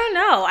I don't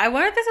know. I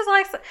wonder if this is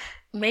like,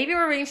 maybe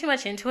we're reading too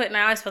much into it. And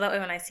I always feel that way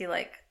when I see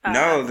like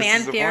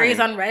fan theories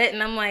on Reddit,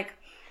 and I'm like,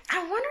 I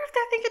wonder if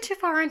they're thinking too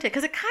far into it,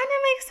 because it kind of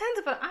makes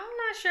sense, but I'm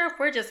not sure if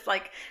we're just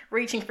like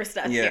reaching for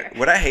stuff here.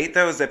 What I hate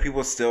though is that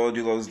people still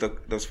do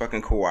those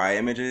fucking kawaii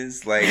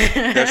images. Like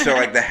they'll show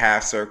like the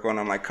half circle, and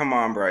I'm like, come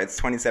on, bro, it's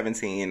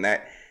 2017.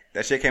 That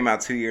shit came out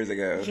 2 years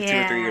ago, 2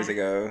 or 3 years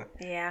ago.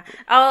 Yeah.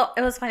 Oh,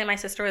 it was funny. My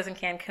sister was in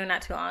Cancun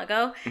not too long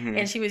ago,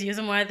 and she was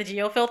using one of the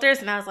geo filters,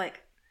 and I was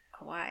like,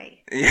 kawaii.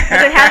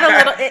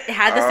 Yeah. It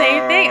had the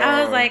same thing.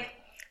 I was like,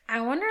 I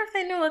wonder if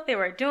they knew what they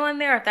were doing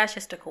there, or if that's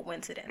just a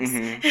coincidence.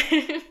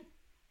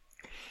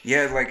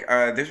 Yeah, like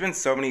there's been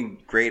so many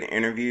great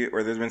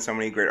there's been so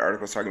many great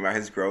articles talking about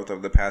his growth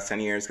over the past 10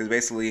 years. Because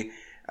basically,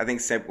 I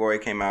think Simp Boy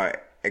came out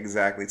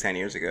exactly 10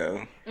 years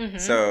ago.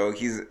 So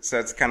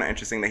it's kind of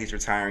interesting that he's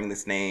retiring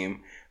this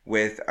name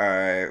with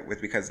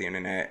Because of the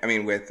Internet. I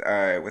mean, with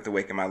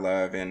Awaken My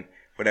Love and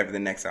whatever the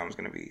next album's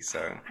gonna be.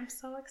 So I'm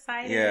so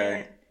excited.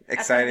 yeah,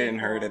 excited and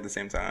hurt at the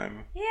same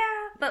time. Yeah,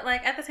 but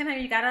like at the same time,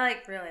 you gotta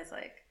like realize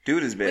like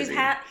dude is busy.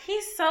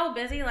 He's so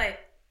busy. Like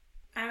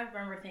I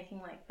remember thinking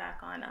like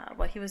back on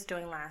what he was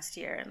doing last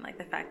year, and like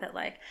the fact that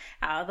like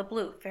out of the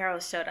blue,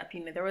 Pharaohs showed up.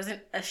 You knew there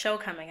wasn't a show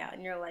coming out,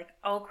 and you're like,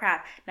 oh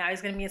crap! Now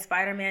he's gonna be in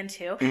Spider-Man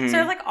 2. Mm-hmm. So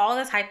there's like all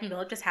this hype and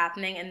build just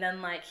happening, and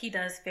then like he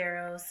does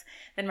Pharaohs.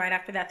 Then right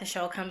after that, the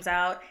show comes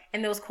out,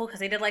 and it was cool because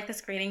they did like the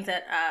screenings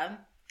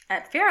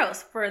at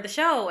Pharaohs for the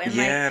show, and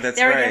like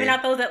they were giving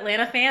out those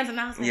Atlanta fans, and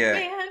I was like,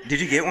 man, did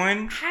you get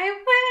one? I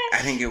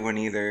wish. I didn't get one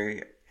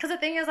either. Because the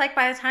thing is, like,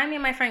 by the time me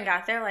and my friend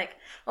got there, like,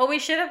 what we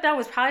should have done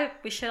was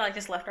we should have, like,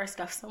 just left our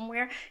stuff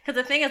somewhere.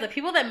 Because the thing is, the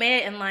people that made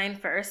it in line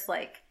first,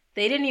 like,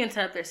 they didn't even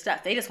set up their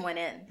stuff. They just went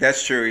in.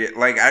 That's true.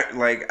 Like,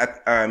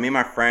 me and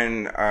my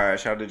friend,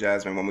 shout out to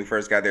Jasmine, when we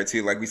first got there,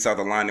 too, like, we saw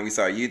the line and we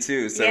saw you,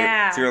 too. So,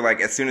 so we were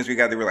like, as soon as we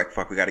got there, we were like,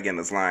 fuck, we got to get in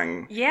this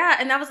line. Yeah,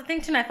 and that was the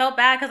thing, too. And I felt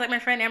bad because, like, my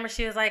friend Amber,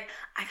 she was like,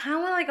 I kind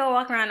of want to, like, go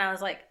walk around. And I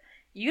was like,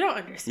 you don't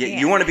understand. Yeah,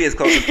 you want to be as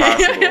close as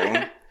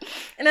possible.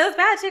 And it was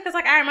bad too, because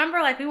like I remember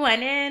like we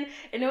went in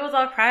and it was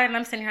all crowded, and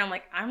I'm sitting here, I'm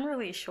like, I'm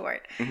really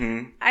short.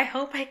 Mm-hmm. I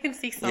hope I can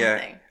see something.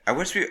 Yeah. I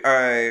wish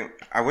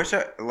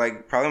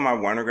like probably my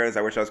one regret is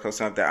I wish I was close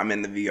enough that I'm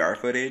in the VR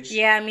footage.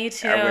 Yeah, me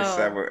too. I wish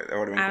that would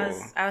have been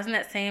cool. I was in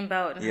that same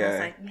boat, and I was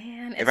like,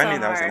 man, it's if I knew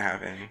so that was hard. gonna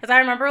happen. Because I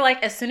remember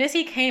like as soon as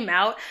he came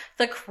out,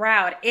 the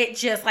crowd it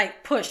just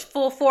like pushed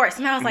full force,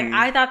 and I was like,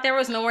 I thought there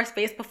was no more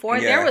space before.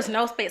 Yeah. There was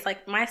no space.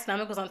 Like my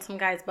stomach was on some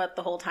guy's butt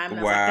the whole time, and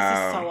I was like,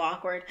 this is so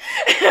awkward.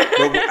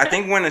 But I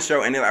think when the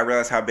show ended, I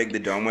realized how big the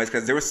dome was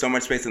because there was so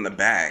much space in the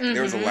back.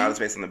 There was a lot of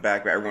space in the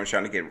back, but everyone was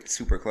trying to get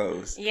super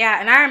close.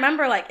 Yeah, and I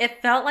remember like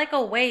it felt like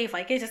a wave,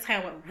 like it just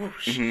kind of went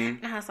whoosh,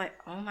 and I was like,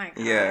 oh my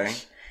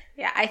gosh.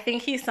 Yeah, I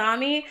think he saw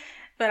me,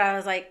 but I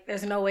was like,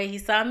 there's no way he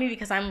saw me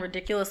because I'm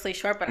ridiculously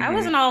short. But I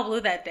wasn't all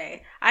blue that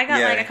day. I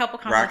got like a couple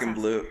compliments. Rocking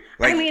blue.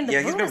 Like, I mean,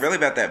 he's been really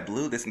about that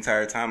blue this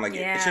entire time. Like,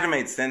 it should have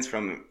made sense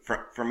from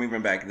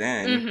even back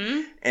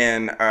then.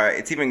 And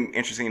it's even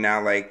interesting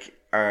now. Like,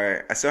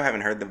 I still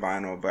haven't heard the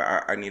vinyl, but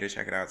I need to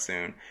check it out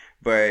soon.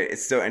 But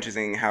it's still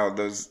interesting how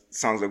those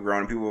songs have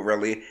grown. People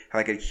really had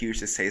like a huge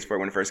distaste for it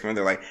when it first came in.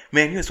 They're like,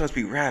 man, you were supposed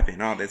to be rapping,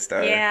 all that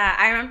stuff. Yeah,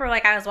 I remember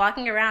like I was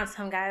walking around,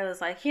 some guy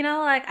was like, you know,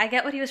 like I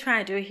get what he was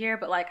trying to do here,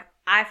 but like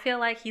I feel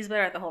like he's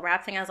better at the whole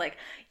rap thing. I was like,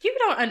 you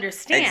don't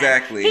understand.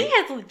 Exactly. He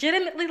has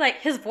legitimately like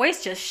his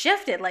voice just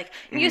shifted. Like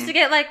you used to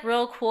get like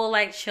real cool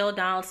like Chill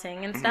Donald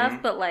sing and stuff,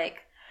 but like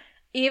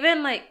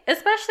even like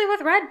especially with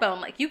Redbone,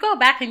 like you go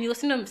back and you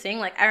listen to him sing.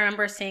 Like I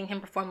remember seeing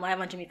him perform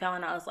live on Jimmy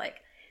Fallon. I was like,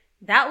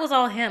 that was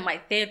all him.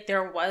 Like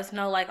there was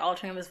no like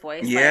altering of his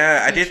voice.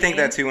 Yeah, like, I did think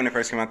that too when it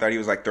first came out. I thought he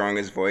was like throwing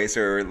his voice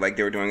or like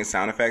they were doing his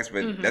sound effects,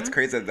 but that's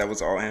crazy that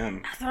was all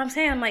him. That's what I'm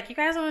saying. I'm like, you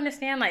guys don't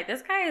understand. Like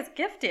this guy is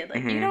gifted.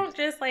 Like you don't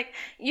just like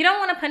you don't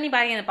want to put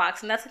anybody in a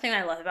box, and that's the thing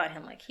I love about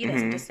him. Like he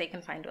doesn't just stay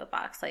confined to a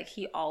box. Like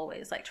he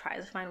always like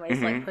tries to find ways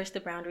to like push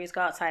the boundaries,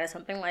 go outside of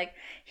something. Like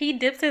he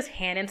dips his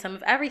hand in some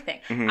of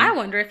everything. I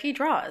wonder if he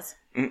draws.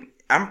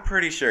 I'm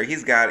pretty sure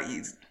he's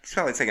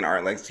probably taking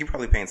art. Like he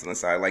probably paints on the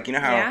side. Like you know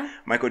how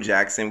Michael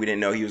Jackson, we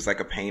didn't know he was like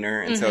a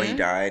painter until he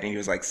died, and he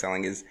was like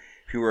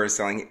people were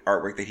selling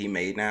artwork that he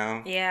made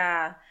now.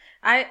 Yeah.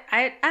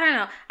 I don't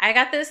know. I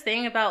got this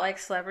thing about like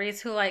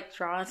celebrities who like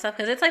draw and stuff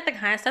because it's like the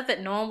kind of stuff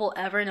that no one will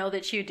ever know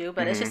that you do,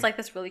 but it's just like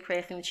this really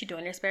creative thing that you do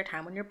in your spare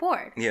time when you're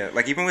bored. Yeah,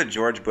 like even with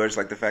George Bush,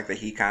 like the fact that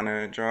he kind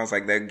of draws,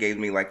 like that gave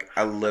me like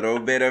a little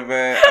bit of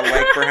a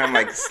like for him,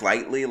 like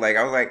slightly. Like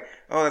I was like,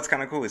 oh, that's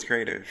kind of cool. It's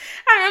creative.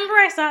 I remember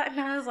I saw it and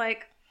I was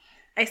like,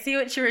 I see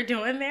what you were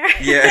doing there.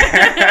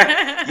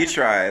 Yeah. You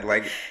tried.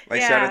 Like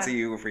shout out to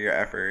you for your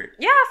effort.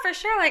 Yeah, for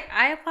sure. Like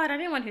I applaud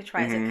anyone who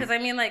tries it because I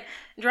mean like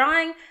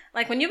drawing,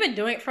 like when you've been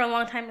doing it for a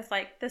long time, it's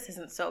like this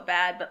isn't so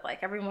bad, but like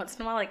every once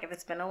in a while, like if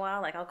it's been a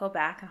while, like I'll go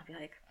back and I'll be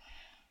like,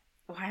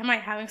 why am I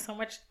having so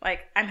much,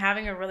 like I'm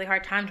having a really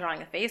hard time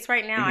drawing a face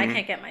right now. I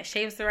can't get my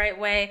shapes the right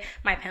way.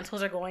 My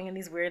pencils are going in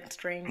these weird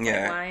strings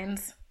and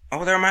lines.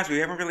 Oh, that reminds me.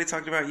 We haven't really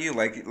talked about you.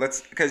 Like,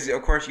 because of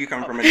course you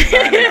come from a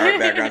design and art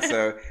background.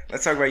 So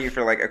let's talk about you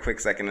for like a quick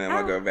second, and then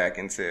we'll go back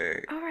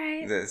into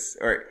this.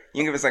 Or you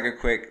can give us like a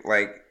quick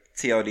like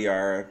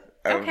TLDR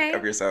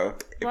of yourself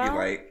if you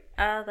like.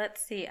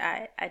 Let's see.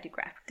 I do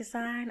graphic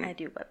design. I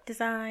do web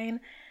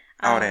design.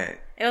 All that.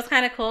 It was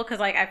kind of cool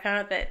because like I found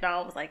out that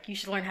Donald was like, you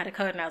should learn how to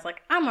code, and I was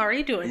like, I'm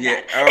already doing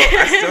that. Oh,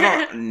 I still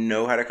don't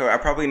know how to code.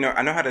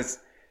 I know how to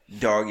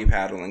doggy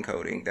paddle and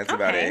coding. That's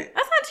about it.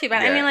 That's not too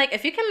bad. I mean, like,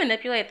 if you can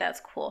manipulate, that's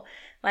cool.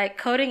 Like,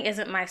 coding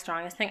isn't my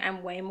strongest thing.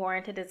 I'm way more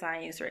into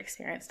design, user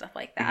experience, stuff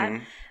like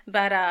that.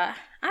 But I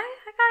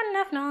got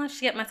enough knowledge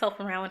to get myself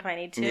around if I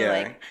need to. Yeah.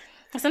 Like,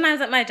 sometimes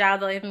at my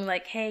job, they'll even be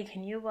like, hey,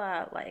 can you,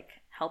 like,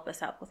 help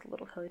us out with a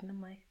little code? And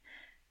I'm like,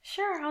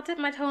 sure, I'll dip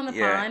my toe in the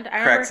pond.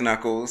 Cracks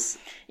knuckles.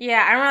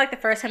 Yeah, I remember, like, the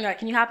first time they're like,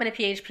 can you hop into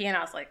PHP? And I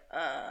was like,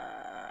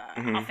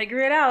 I'll figure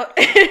it out.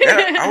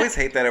 I always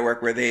hate that at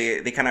work where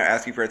they kind of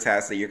ask you for a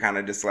task that you're kind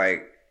of just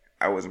like,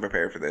 I wasn't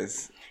prepared for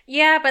this.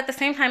 Yeah, but at the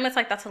same time, it's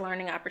like that's a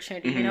learning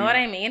opportunity. Mm-hmm. You know what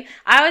I mean?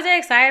 I was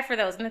excited for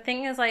those. And the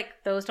thing is,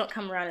 like, those don't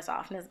come around as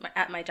often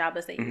at my job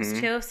as they used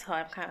to. So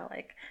I'm kind of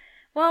like,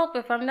 well,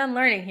 if I'm done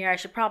learning here, I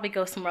should probably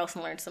go somewhere else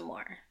and learn some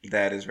more.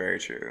 That is very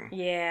true.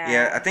 Yeah.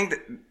 Yeah, I think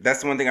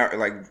that's the one thing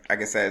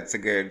like I said, it's a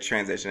good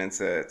transition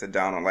into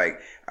Donald. Like,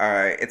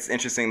 it's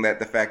interesting that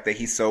the fact that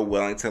he's so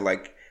willing to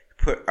like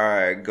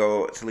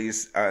go to leave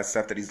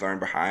stuff that he's learned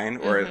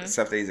behind or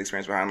stuff that he's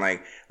experienced behind,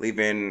 like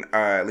leaving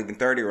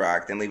 30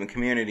 Rock, then leaving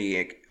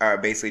Community,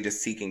 basically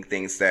just seeking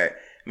things that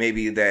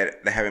maybe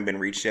that haven't been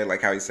reached yet,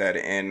 like how he said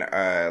in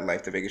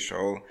Life the Biggest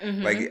Troll.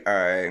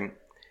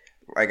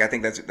 Like I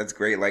think that's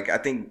great. Like I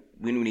think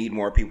we need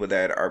more people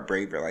that are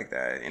braver like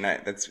that, and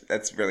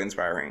that's really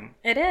inspiring.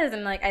 It is,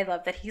 and like I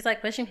love that he's like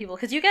pushing people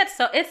because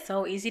it's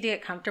so easy to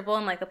get comfortable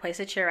in like the place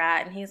that you're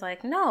at, and he's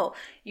like, no,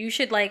 you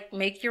should like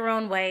make your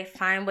own way,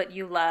 find what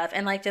you love,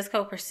 and like just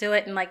go pursue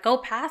it, and like go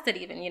past it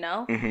even, you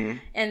know.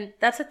 And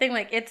that's the thing,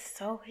 like it's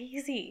so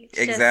easy.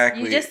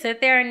 Exactly. You just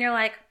sit there and you're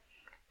like,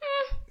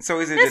 it's so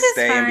easy to just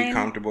stay fine. and be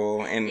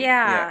comfortable, and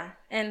yeah.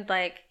 And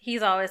like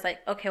he's always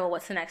like, okay, well,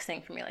 what's the next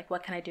thing for me? Like,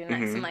 what can I do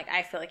next? And like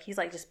I feel like he's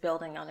like just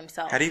building on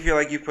himself. How do you feel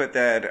like you put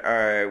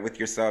that with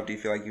yourself? Do you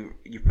feel like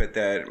you put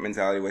that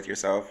mentality with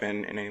yourself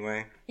in any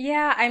way?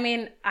 Yeah, I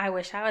mean, I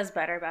wish I was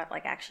better about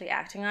like actually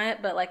acting on it,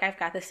 but like I've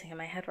got this thing in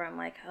my head where I'm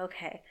like,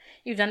 okay,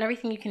 you've done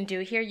everything you can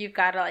do here. You've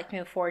got to like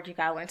move forward. You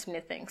got to learn some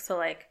new things. So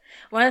like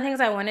one of the things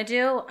I want to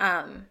do,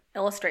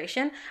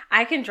 illustration.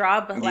 I can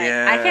draw, but like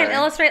I can't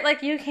illustrate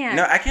like you can.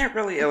 No, I can't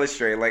really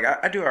illustrate. Like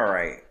I do all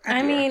right.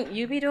 I mean,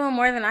 you be doing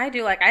more than I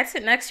do. Like I'd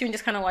sit next to you and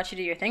just kind of watch you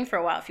do your thing for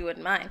a while if you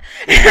wouldn't mind.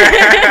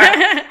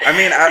 I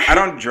mean, I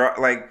don't draw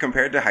like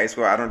compared to high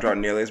school. I don't draw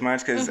nearly as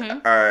much because,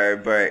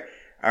 but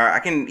I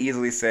can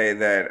easily say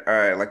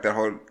that like the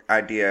whole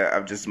idea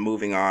of just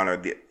moving on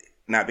or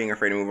not being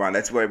afraid to move on.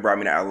 That's what brought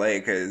me to LA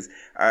because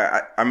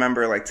I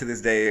remember like to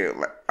this day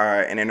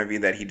an interview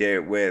that he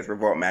did with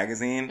Revolt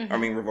Magazine. I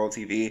mean Revolt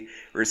TV. We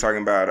were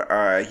talking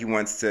about he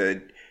wants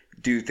to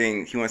do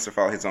things. He wants to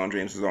follow his own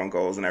dreams, his own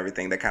goals, and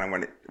everything. That kind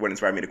of what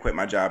inspired me to quit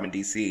my job in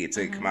DC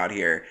to come out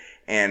here.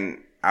 And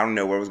I don't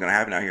know what was going to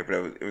happen out here, but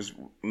it was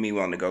me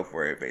willing to go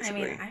for it,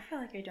 basically. I mean, I feel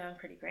like you're doing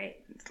pretty great.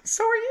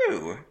 So are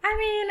you. I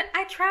mean,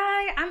 I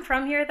try. I'm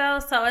from here, though,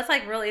 so it's,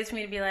 like, really easy for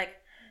me to be like,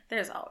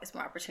 there's always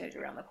more opportunity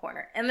around the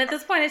corner. And at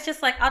this point, it's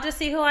just, like, I'll just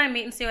see who I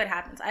meet and see what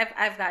happens.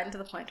 I've gotten to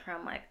the point where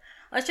I'm like,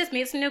 let's just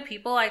meet some new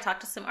people. I talk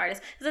to some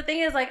artists. Because the thing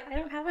is, like, I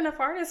don't have enough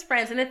artist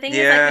friends. And the thing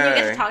is, like, when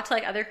you get to talk to,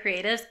 like, other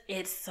creatives,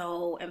 it's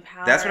so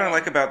empowering. That's what I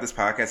like about this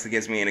podcast. It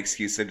gives me an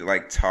excuse to,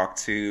 like, talk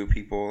to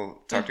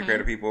people, to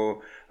creative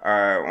people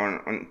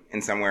on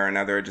in some way or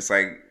another. Just,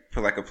 like,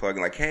 put, like, a plug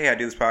and, like, hey, I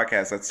do this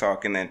podcast. Let's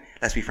talk. And then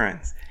let's be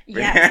friends.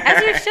 Yes,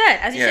 as you should.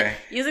 As you should.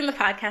 Using the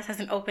podcast as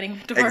an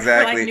opening door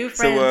for, like, new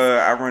friends. So,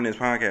 I run this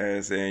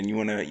podcast, and you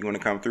wanna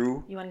come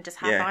through? You wanna just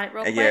hop on it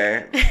real quick?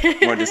 Yeah.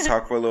 You wanna just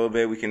talk for a little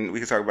bit? We can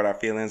talk about our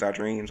feelings, our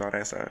dreams, all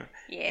that stuff.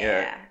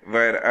 Yeah.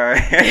 But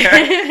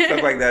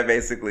stuff like that,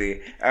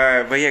 basically.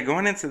 But yeah,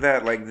 going into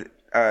that, like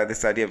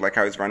this idea of like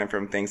how he's running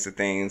from things to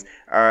things.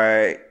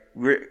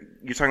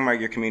 You're talking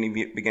about your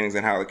community beginnings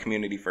and how the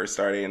community first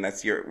started, and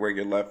that's where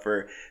your love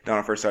for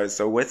Donald first started.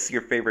 So, what's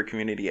your favorite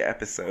community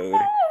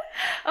episode?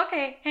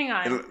 Okay, hang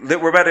on.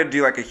 We're about to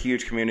do like a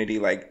huge community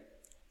like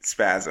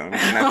spasm,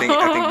 and I think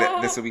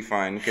that this will be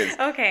fun because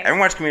I haven't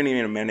watched Community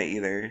in a minute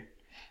either.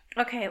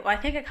 Okay, well, I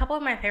think a couple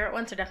of my favorite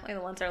ones are definitely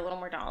the ones that are a little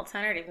more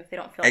Donald-centered, even if they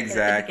don't feel like it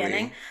at the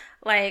beginning.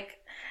 Like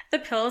the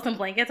Pillows and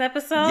Blankets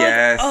episode.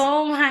 Yes.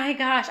 Oh my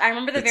gosh. I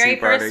remember the very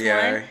first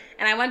one.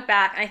 And I went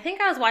back. And I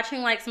think I was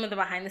watching like some of the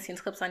behind the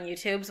scenes clips on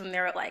YouTube when they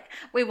were like,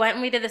 we went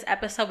and we did this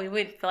episode. We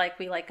would feel like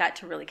we like got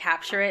to really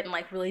capture it and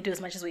like really do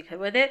as much as we could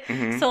with it.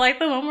 So like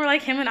the one where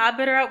like him and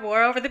Abed are at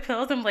war over the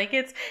pillows and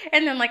blankets.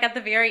 And then like at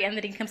the very end,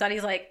 the Dean comes out.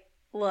 He's like,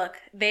 look,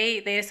 they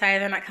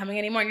decided they're not coming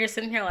anymore. And you're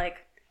sitting here like,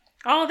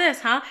 all this,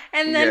 huh?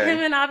 And then him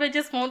and Abed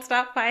just won't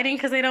stop fighting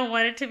because they don't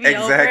want it to be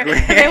over.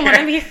 They want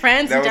to be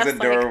friends. That was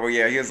adorable.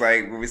 Like, he was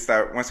like,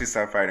 once we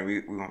stop fighting, we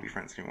won't be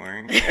friends anymore.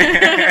 And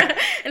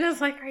I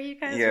was like, are you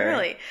guys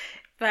really?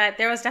 But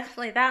there was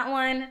definitely that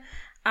one.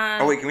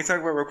 Oh wait, can we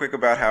talk about real quick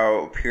about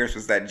how Pierce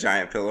was that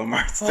giant pillow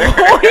monster?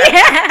 Oh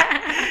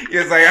yeah. He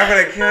was like, I'm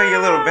gonna kill you,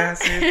 little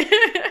bastard.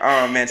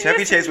 Oh man,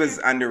 Chevy Chase was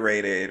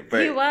underrated,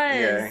 but he was.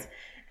 Yeah.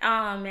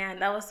 Oh man,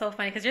 that was so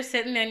funny because you're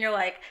sitting there and you're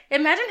like,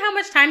 imagine how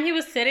much time he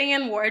was sitting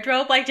in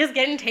wardrobe, like just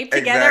getting taped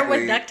together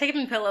with duct tape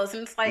and pillows,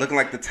 and it's like looking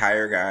like the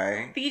tire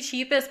guy. The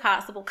cheapest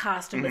possible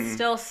costume, but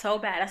still so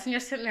badass. And you're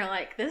sitting there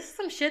like, this is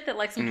some shit that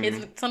like some kids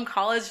in some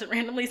college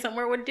randomly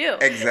somewhere would do.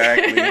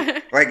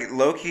 Exactly. Like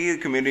low key,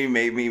 community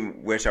made me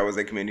wish I was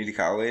at community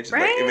college.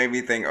 Right? Like it made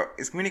me think,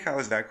 is community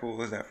college that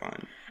cool? Is that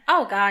fun?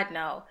 Oh God,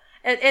 no.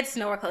 It's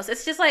nowhere close.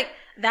 It's just like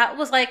that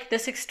was like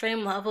this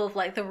extreme level of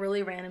like the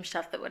really random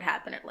stuff that would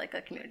happen at like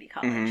a community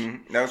college.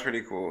 Mm-hmm. That was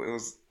pretty cool. It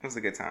was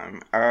a good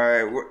time.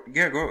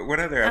 What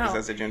other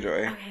episodes did you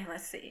enjoy? Okay,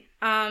 let's see.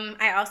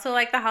 I also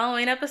like the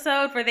Halloween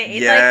episode where they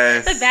ate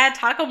Yes. like the bad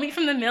taco meat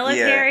from the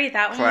military. Yeah,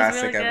 that one classic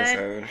was really good.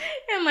 episode.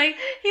 And like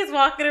he's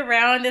walking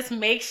around this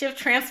makeshift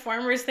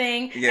Transformers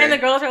thing, Yeah. and the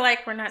girls are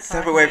like, "We're not Step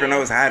talking away to from you."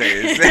 those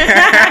hiders.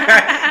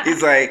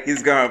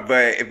 he's going,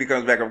 but if he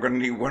comes back, I'm going to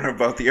need one or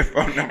both of your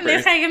phone And they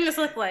numbers. kind of give him this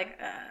look like,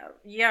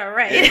 yeah,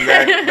 right.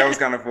 Exactly. That was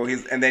kind of cool.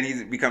 And then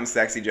he becomes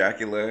sexy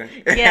Dracula.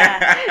 Yeah.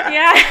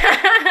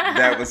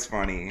 That was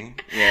funny.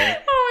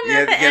 Yeah. Oh, and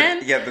then at the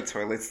end, he had the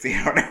toilet seat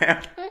on him.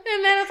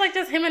 and then it's like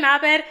just him and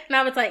Abed, and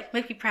Abed's like,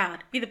 "Make me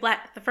proud, be the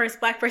first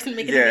black person to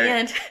make it to the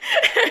end."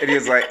 And he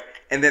was like,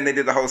 and then they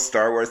did the whole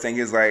Star Wars thing.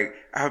 He was like,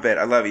 "Abed,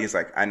 I love you." He's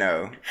like, "I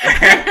know." He's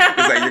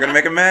like, "You're gonna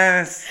make a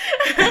mess."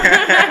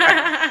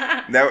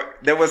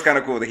 That was kind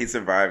of cool that he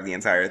survived the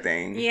entire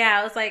thing.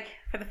 Yeah, it was like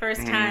for the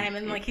first time,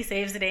 and like he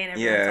saves the day, and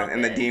everyone's all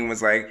and the good. dean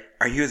was like,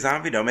 "Are you a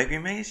zombie? Don't make me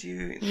mace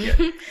you." Yeah.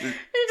 He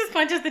just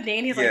punches the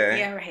dean. He's like,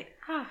 "Yeah, right."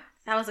 Oh,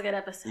 that was a good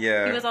episode.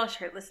 Yeah. He was all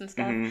shirtless and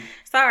stuff.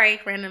 Sorry,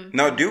 random.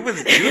 No, dude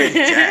is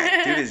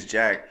jacked. Dude is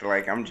jacked.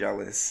 Like, I'm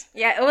jealous.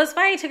 Yeah, it was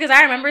funny too because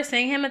I remember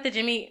seeing him at the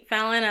Jimmy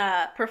Fallon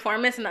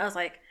performance, and I was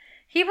like,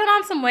 he put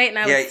on some weight, and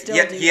I would still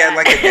do he that. had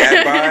like a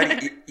dad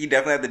bod. He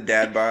definitely had the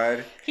dad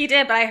bod. He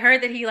did, but I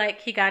heard that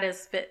he got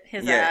his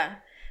Yeah.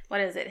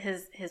 what is it?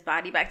 His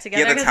body back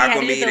together. He had the 'cause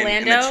taco he had to do meat the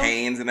and the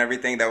chains and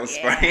everything. That was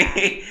funny.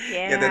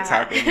 Yeah. He had the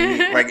taco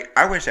meat. Like,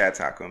 I wish I had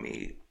taco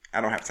meat.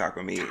 I don't have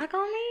taco meat.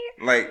 Taco meat?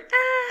 Like,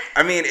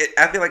 I mean,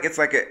 I feel like it's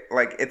like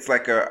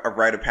a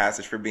rite of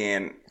passage for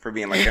being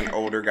like an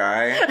older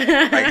guy,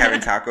 like having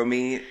taco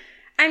meat.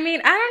 I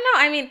mean, I don't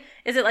know. I mean,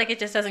 is it like it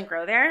just doesn't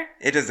grow there?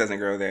 It just doesn't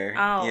grow there.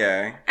 Oh.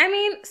 Yeah. I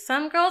mean,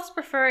 some girls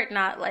prefer it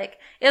not like,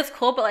 it's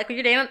cool, but like when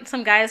you're dating on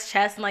some guy's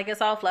chest and like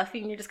it's all fluffy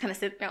and you're just kind of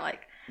sitting there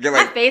like, You're my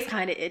like, face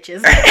kind of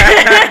itches. I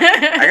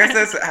guess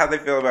that's how they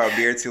feel about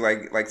beer too.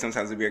 Like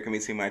sometimes the beer can be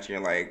too much, and you're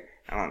like,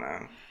 I don't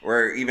know.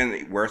 Or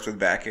even worse with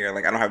back hair.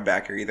 Like, I don't have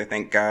back hair either,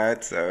 thank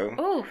God. So,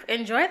 Oof,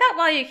 enjoy that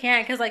while you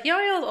can, because like you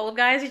know those old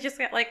guys, you just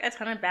get like a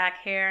ton of back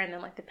hair and then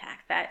like the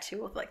back fat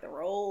too with like the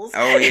rolls.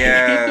 oh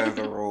yeah,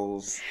 the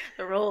rolls.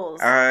 The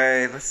rolls. All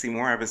right, let's see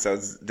more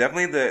episodes.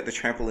 Definitely the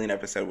trampoline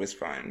episode was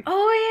fun.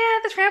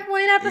 Oh yeah, the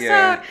trampoline episode.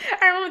 Yeah.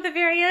 I remember at the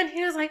very end,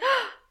 he was like,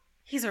 oh,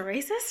 he's a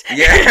racist?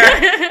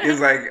 Yeah, he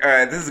was like,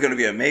 this is gonna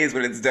be a maze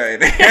when it's done.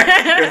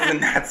 It was a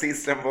Nazi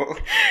symbol.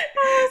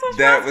 Oh,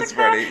 That was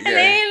funny. And Yeah.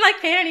 they didn't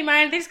like pay any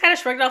mind. They just kind of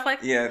shrugged off like,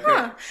 Yeah,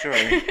 huh. sure.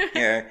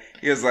 Yeah,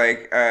 he was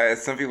like,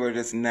 some people are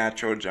just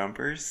natural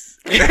jumpers.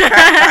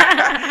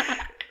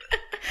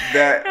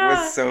 That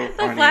was so The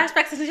funny.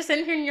 flashbacks and just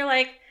sitting here and you're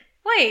like,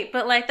 wait,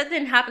 but like that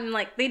didn't happen.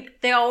 Like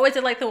they always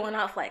did like the one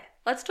off like,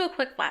 let's do a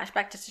quick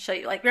flashback just to show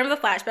you. Like, remember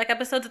the flashback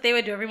episodes that they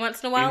would do every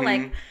once in a while?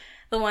 Mm-hmm. Like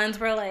the ones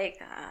where like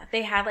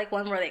they had like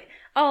one where like,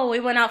 oh, we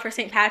went out for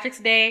St. Patrick's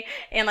Day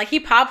and like he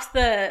pops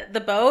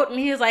the boat and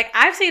he was like,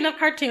 I've seen enough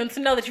cartoons to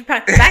know that you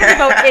pack the back of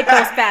the boat, it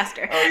goes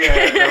faster. Oh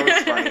yeah, that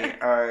was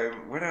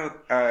funny. What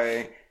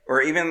else?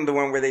 Or even the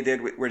one where they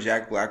did where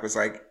Jack Black was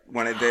like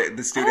one of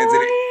the students,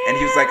 and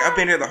he was like, "I've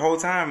been here the whole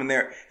time," and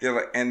they're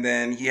like, and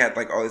then he had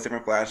like all these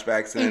different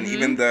flashbacks, and then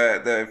even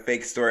the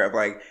fake story of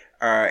like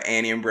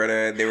Annie and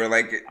Britta, they were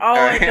like,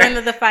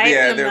 during the fight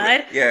in the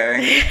mud. Yeah,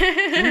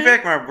 you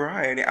back my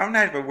bride. I'm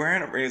not even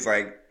wearing it. He was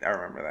like, I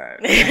remember that.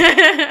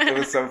 It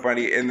was so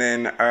funny. And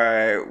then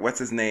what's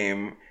his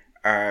name?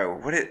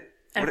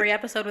 Every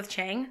episode with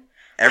Chang.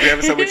 Every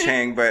episode with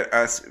Chang, but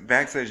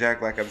back to the Jack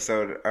Black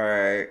episode.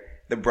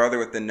 The brother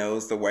with the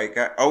nose, the white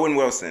guy, Owen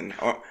Wilson.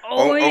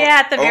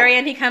 At the very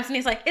end, he comes and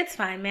he's like, "It's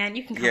fine, man.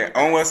 You can come." Yeah, with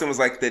Owen us." Wilson was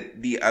like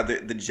the other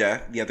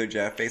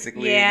Jeff,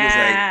 basically. Yeah. He was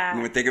like,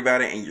 "We would think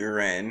about it, and you're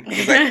in."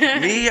 He's like,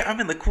 "Me, I'm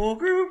in the cool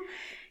group."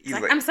 He's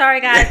like, I'm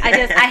sorry, guys.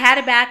 I had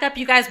a backup.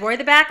 You guys were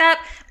the backup,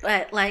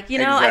 but like, I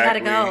gotta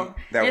go.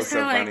 That And was it's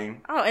so kinda like, funny.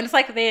 oh, and it's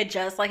like they had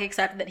just like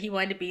accepted that he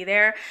wanted to be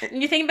there.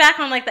 And you think back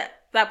on like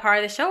that part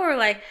of the show where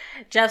like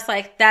Jeff's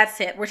like,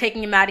 that's it, we're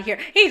taking him out of here.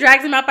 He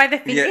drags him out by the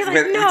feet. Yeah, He's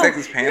like, no, he takes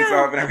his pants no.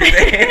 off and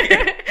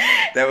everything.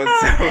 That was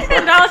so funny.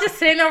 And Doll's just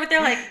sitting over there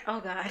like, oh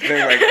god.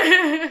 They're like,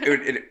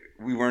 it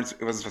wasn't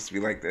supposed to be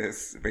like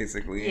this,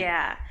 basically.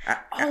 Yeah.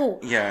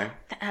 Yeah.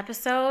 The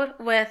episode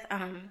with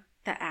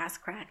the ass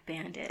crack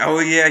bandit. Oh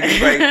yeah,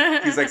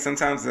 he's like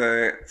sometimes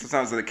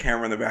the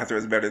camera in the bathroom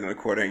is better than the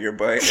quarter in your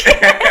butt.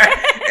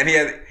 And he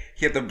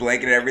had the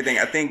blanket and everything.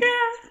 I think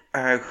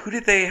who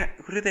did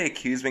they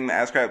accuse being the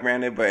ass crack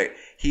bandit? But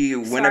he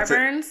went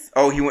Starburns?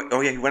 he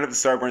went up to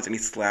Starburns and he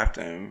slapped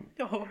him.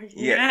 Oh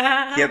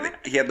Yeah.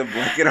 He had the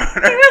blanket on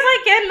her. He was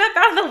like getting up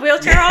out of the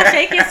wheelchair, all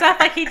shaky and stuff.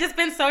 Like he'd just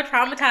been so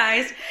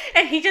traumatized,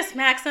 and he just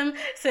smacks him,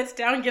 sits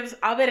down, gives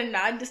Abed a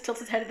nod, and just tilts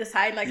his head to the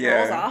side and like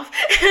rolls off.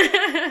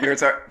 We were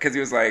talking because he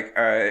was like,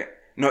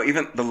 no,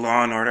 even the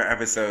Law and Order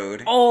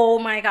episode. Oh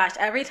my gosh!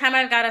 Every time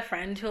I've got a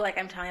friend who like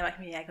I'm telling you about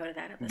me, I go to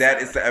that episode.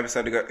 That is the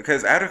episode to go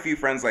because I had a few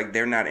friends like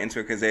they're not into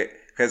it because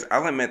because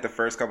I'll admit the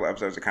first couple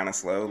episodes are kind of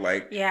slow.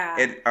 Like, Yeah.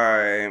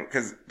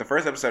 because the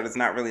first episode is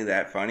not really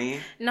that funny.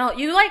 No,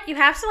 you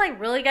have to like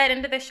really get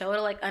into the show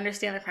to like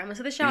understand the premise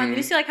of the show, and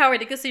you see like how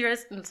ridiculous it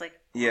is, and it's like,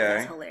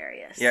 that's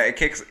hilarious. Yeah, it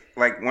kicks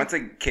like once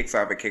it kicks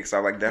off.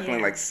 Like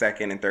definitely like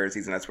second and third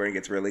season. That's where it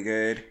gets really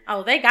good.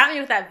 Oh, they got me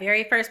with that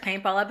very first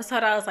paintball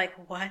episode. I was like,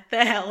 what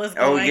the hell is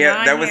going on? Oh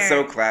yeah, that was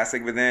so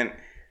classic. But then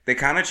they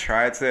kind of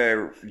tried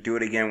to do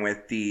it again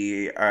with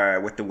the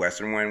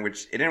Western one,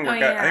 which it didn't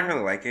work out. I didn't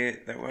really like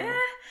it that well.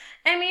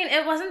 I mean,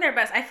 it wasn't their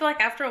best. I feel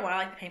like after a while,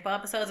 like the paintball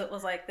episodes, it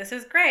was like, this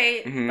is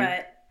great,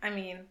 but I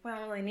mean, we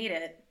don't really need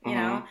it, you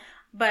know?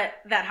 But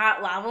that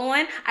hot lava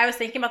one, I was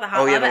thinking about the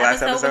hot lava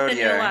episode with the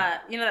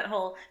new, you know, that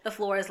whole, the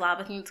floor is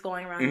lava thing that's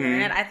going around the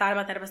internet. I thought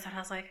about that episode. I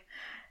was like,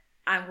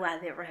 I'm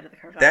glad they were ahead of the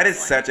curve. That is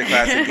such a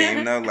classic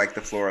game, though, like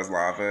the floor is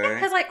lava.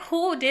 Because, like,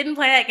 who didn't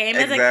play that game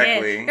as a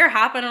kid? You're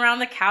hopping around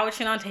the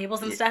couch and on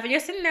tables and stuff, and you're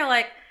sitting there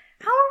like,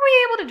 how are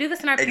we able to do this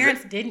and our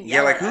parents didn't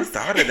yell at us? Who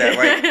thought of that?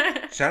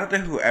 Like, shout out to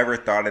whoever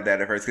thought of that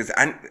at first, because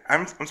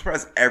I'm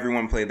surprised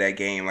everyone played that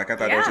game. Like, I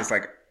thought it was just,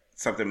 like,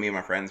 something me and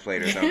my friends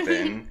played or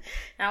something.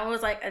 That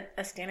was like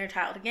a standard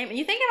childhood game. And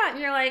you think about it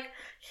and you're like,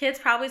 kids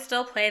probably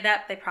still play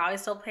that. They probably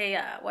still play,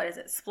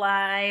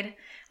 Splide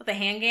with the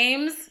hand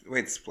games.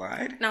 Wait,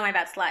 Splide? No, my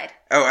bad, Slide.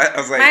 Oh, I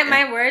was like...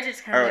 My words are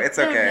just kind of like... it's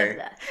okay.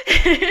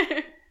 Blah,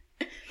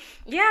 blah.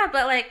 Yeah,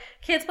 but like,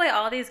 kids play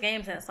all these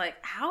games and it's like,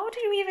 how do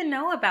you even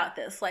know about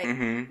this? Like,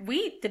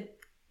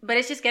 but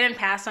it's just getting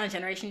passed on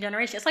generation to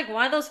generation. It's like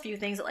one of those few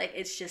things that like,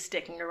 it's just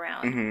sticking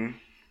around.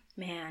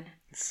 Man.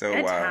 So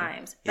good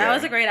times. That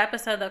was a great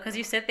episode though, because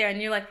you sit there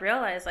and you like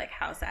realize like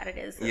how sad it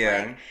is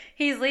that, like,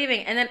 he's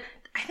leaving. And then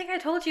I think I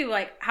told you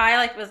like how I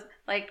like was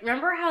like,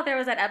 remember how there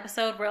was that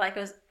episode where like it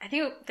was, I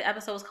think the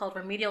episode was called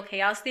Remedial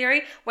Chaos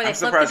Theory, where they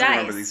flipped the dice.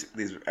 I'm surprised you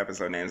remember these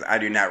episode names. I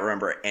do not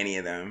remember any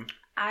of them.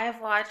 I've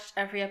watched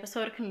every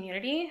episode of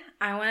Community.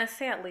 I want to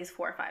say at least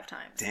 4 or 5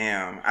 times.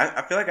 Damn,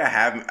 I feel like I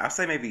have. I'll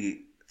say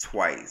maybe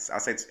twice. I'll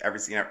say every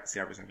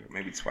episode,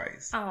 maybe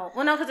twice. Oh,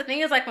 well, no, because the thing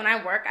is, like, when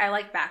I work, I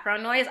like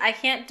background noise. I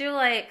can't do,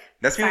 like,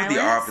 that's me with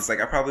The Office.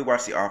 Like, I probably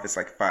watched The Office,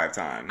 like, 5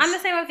 times. I'm the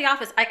same with The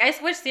Office. Like, I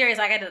switch series.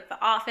 Like, I did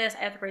The Office.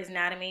 I have Grey's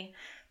Anatomy.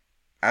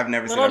 I've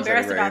never seen. A little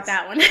embarrassed about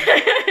that one.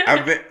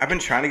 I've been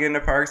trying to get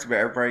into Parks, but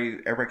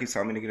everybody keeps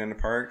telling me to get into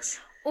Parks.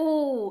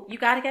 Oh, you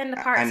got to get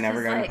into Parks. I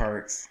never got into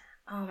Parks.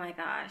 Oh my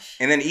gosh.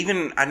 And then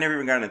I never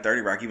even got into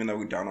 30 Rock, even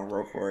though Donald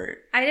wrote for it.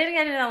 I didn't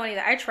get into that one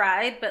either. I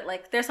tried, but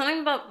like there's something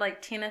about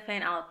like Tina Fey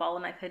and Alec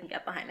Baldwin I couldn't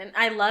get behind. And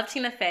I love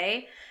Tina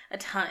Fey a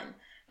ton.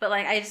 But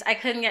like I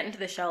couldn't get into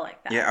the show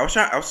like that. Yeah, I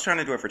was trying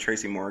to do it for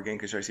Tracy Morgan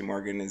because Tracy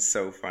Morgan is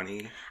so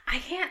funny. I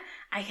can't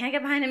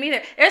get behind him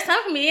either. There's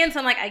some comedians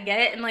I'm like, I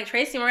get it, and like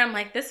Tracy Morgan, I'm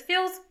like, this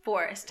feels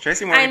forced.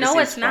 Tracy Morgan, I know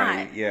it's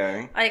funny. not.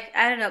 Yeah. Like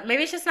I don't know,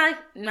 maybe it's just not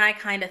my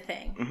kind of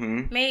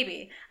thing.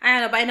 Maybe I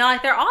don't know, but I know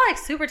like they're all like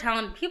super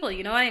talented people.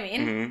 You know what I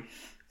mean?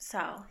 So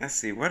let's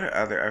see, what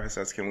other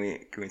episodes can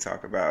we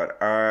talk about?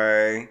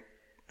 There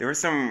were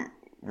some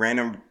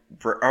random.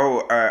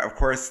 Of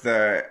course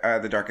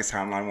the Darkest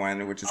Timeline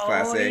one, which is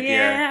classic.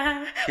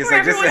 Yeah. He's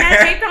like,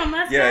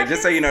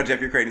 just so you know,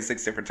 Jeff, you're creating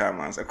 6 different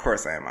timelines. Of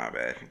course I am, my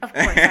bad. Of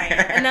course I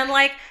am. And then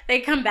like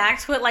they come back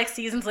to it like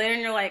seasons later,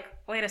 and you're like,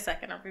 wait a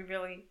second, are we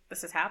really?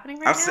 This is happening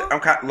right now?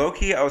 I'm low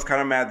key. I was kind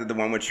of mad that the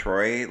one with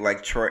Troy,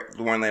 the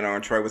one later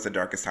on Troy, was the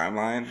Darkest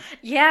Timeline.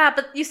 Yeah,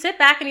 but you sit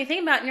back and you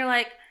think about it, and you're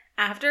like,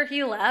 after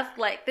he left,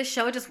 like, the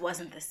show just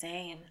wasn't the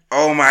same.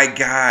 Oh my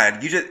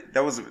God.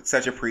 That was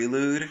such a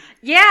prelude.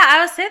 Yeah, I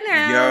was sitting there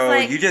and I was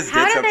like, you just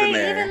did something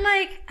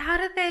there. How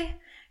did they,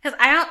 because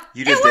I don't,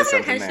 you just it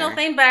wasn't an intentional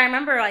thing, but I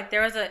remember, like,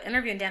 there was an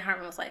interview and Dan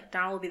Harmon was like,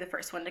 Donald will be the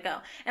first one to go.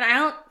 And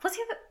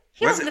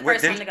he wasn't the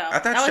first one to go. I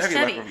thought that was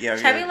Chevy.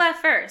 Chevy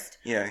left first.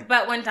 Yeah.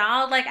 But when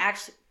Donald, like,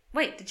 actually,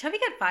 wait, did Chevy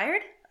get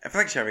fired? I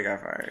feel like Chevy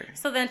got fired.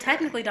 So then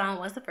technically Donald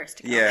was the first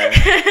to go.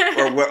 Yeah.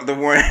 Or what the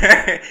one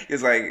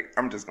is like,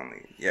 I'm just gonna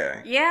leave.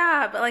 Yeah.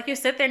 Yeah, but like you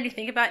sit there and you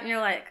think about it and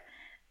you're like,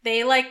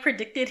 they like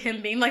predicted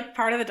him being like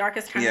part of the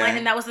Darkest Timeline,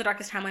 and that was the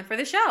Darkest Timeline for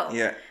the show.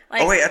 Yeah.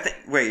 Like,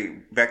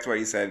 back to what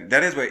you said.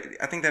 I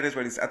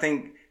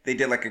think they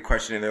did like a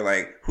question and they're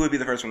like, who would be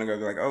the first one to go?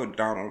 They're like, oh,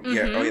 Donald.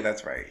 Yeah. Oh yeah,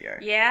 that's right. Yeah.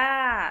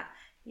 Yeah.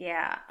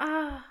 Yeah.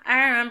 Oh,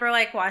 I remember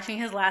like watching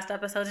his last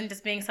episodes and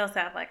just being so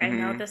sad. Like, I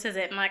know this is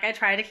it. And like, I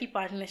tried to keep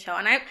watching the show.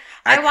 And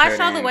I watched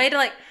all the way to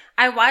like,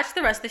 I watched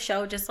the rest of the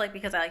show just like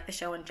because I like the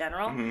show in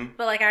general.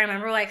 But like, I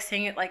remember like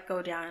seeing it like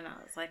go down and I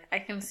was like, I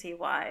can see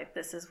why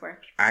this is where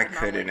I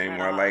couldn't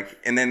anymore. Like,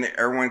 and then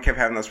everyone kept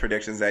having those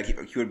predictions that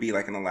he would be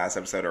like in the last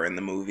episode or in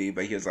the movie.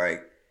 But he was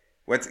like,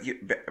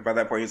 by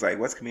that point, he was like,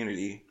 what's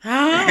Community?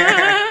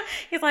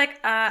 He's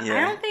like, I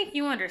don't think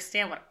you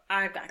understand what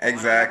I've got going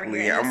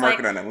exactly. on. I'm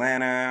working on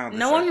Atlanta.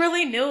 No one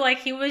really knew. Like,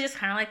 he was just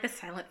kind of like the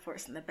silent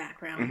force in the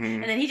background.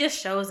 And then he just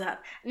shows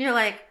up. And you're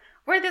like,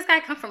 where'd this guy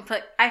come from?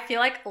 But I feel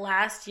like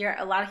last year,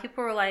 a lot of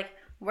people were like,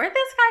 where'd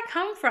this guy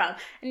come from?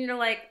 And you're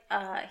like,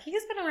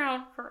 he's been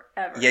around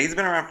forever. Yeah, he's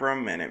been around for a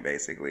minute,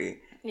 basically.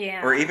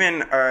 Yeah. Or even,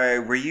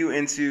 were you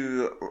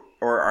into,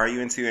 or are you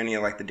into any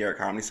of like the Derek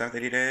comedy stuff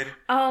that he did?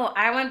 Oh,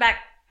 I went back.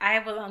 I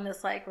was on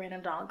this like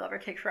random Donald Glover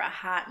kick for a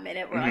hot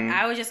minute where like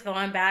I was just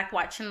going back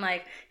watching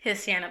like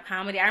his stand-up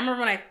comedy. I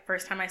remember when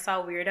first time I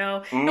saw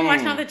Weirdo and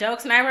watching all the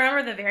jokes, and I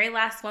remember the very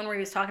last one where he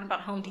was talking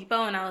about Home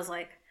Depot, and I was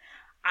like,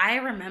 I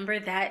remember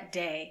that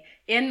day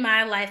in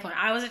my life when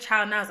I was a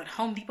child and I was at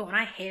Home Depot and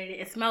I hated it.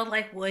 It smelled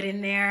like wood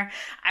in there.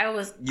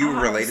 You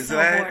related to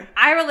that? Bored.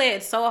 I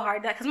related so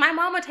hard to that because my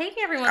mom would take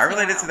me every once in a while.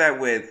 I related to that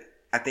with,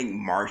 I think,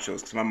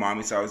 Marshalls, because my mom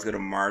used to always go to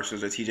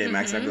Marshalls or TJ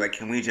Maxx, and I'd be like,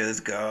 can we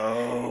just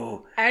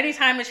go?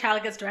 Anytime a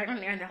child gets dragged in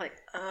there, and they're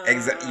like,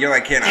 You're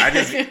like, can I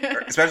just,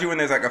 especially when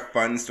there's like a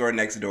fun store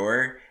next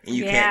door, and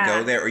you can't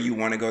go there, or you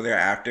want to go there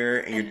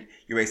after, and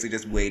you're basically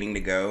just waiting to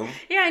go.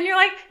 Yeah, and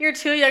you're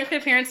too young for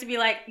the parents to be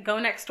like, go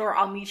next door,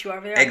 I'll meet you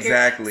over there. Like,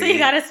 exactly. So you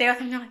gotta stay with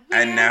them. You're like, yeah.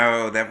 I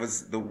know, that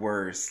was the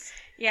worst.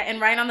 Yeah, and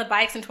riding on the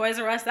bikes in Toys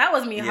R Us, that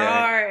was me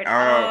hard.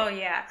 Oh,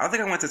 yeah. I don't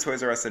think I went to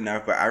Toys R Us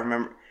enough, but I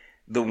remember...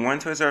 The one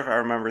Toys R Us I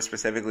remember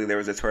specifically, there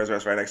was a Toys R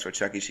Us right next to a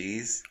Chuck E.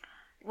 Cheese.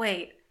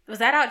 Wait, was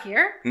that out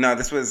here? No,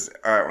 this was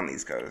on the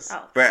East Coast.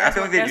 Oh, but I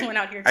feel like they do. One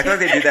out here too. I feel like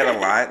they do that a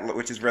lot,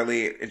 which is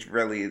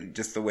really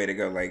just the way to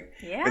go. Like,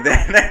 yeah. But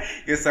then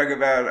he was talking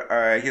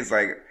about he's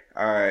like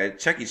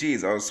Chuck E.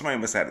 Cheese. Oh, somebody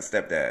must have had a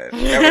stepdad.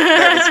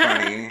 That was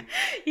funny.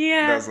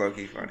 Yeah, that was low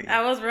key funny.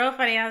 That was real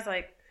funny. I was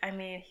like, I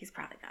mean, he's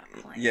probably got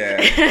a point. Yeah,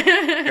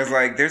 because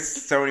like there's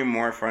so many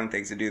more fun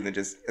things to do than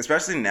just,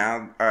 especially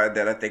now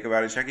that I think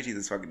about it, Chuck E. Cheese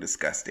is fucking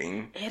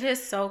disgusting. It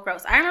is so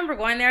gross. I remember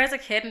going there as a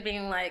kid and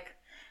being like,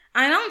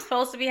 I know I'm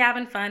supposed to be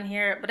having fun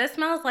here, but it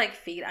smells like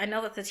feet. I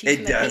know that the cheese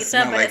and the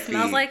pizza, but it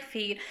smells like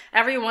feet.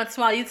 Every once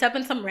in a while, you'd step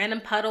in some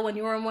random puddle when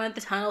you were in one of the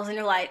tunnels, and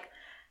you're like,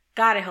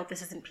 God, I hope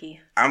this isn't pee.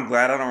 I'm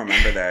glad I don't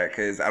remember that,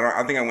 because I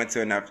don't think I went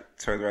to enough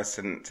Toys R Us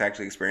to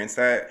actually experience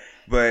that.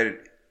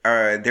 But on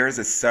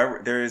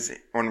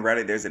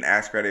Reddit, there's an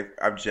Ask Reddit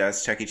of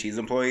just Chuck E. Cheese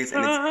employees,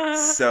 and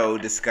it's so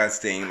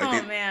disgusting.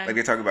 Like like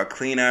they talk about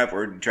cleanup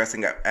or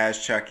dressing up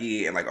as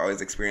Chucky and like all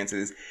these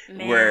experiences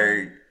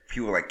where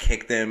people like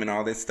kick them and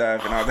all this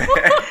stuff and all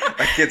that.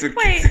 Like kids would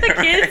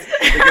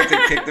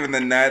kick them in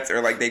the nuts,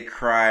 or like they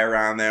cry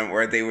around them,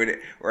 or I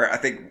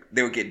think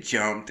they would get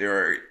jumped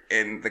or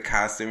in the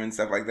costume and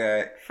stuff like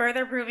that.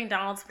 Further proving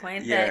Donald's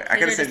point that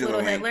kids are just little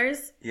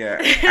Hitlers. Yeah,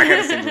 I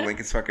gotta send you the link.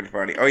 It's fucking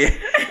funny. Oh yeah,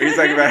 he's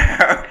talking about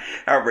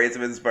how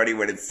racism is funny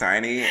when it's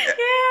tiny. Yeah,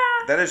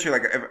 that is true.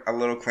 Like if a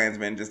little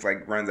Klansman just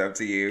like runs up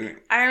to you.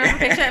 I remember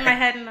picturing it in my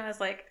head, and I was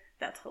like,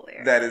 "That's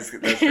hilarious." That's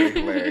pretty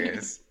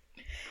hilarious.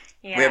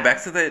 Yeah.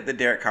 Back to the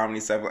Derek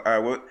comedy stuff.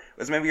 What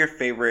was maybe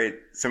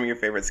some of your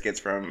favorite skits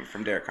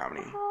from Derek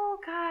comedy? Oh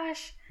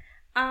gosh,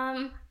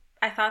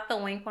 I thought the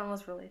Wink one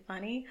was really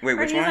funny. Wait,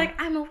 which one? He's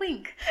like, I'm a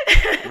Wink.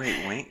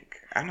 Wait, Wink?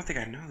 I don't think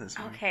I know this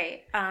one.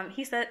 Okay.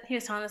 He said he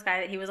was telling this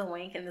guy that he was a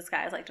Wink, and this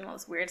guy was like doing all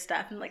this weird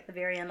stuff, and like the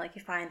very end, like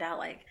you find out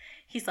like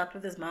he slept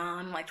with his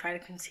mom, like tried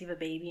to conceive a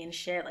baby and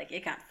shit. Like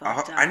it got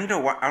fucked up. I need to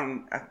watch. I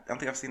don't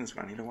think I've seen this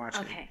one. I need to watch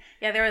it. Okay.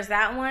 Yeah, there was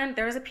that one.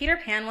 There was a Peter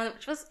Pan one,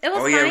 which was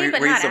funny, but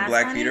where not he's a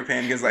black funny. Peter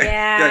Pan. He was like,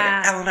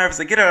 Alan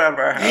Iverson, get out of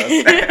our house.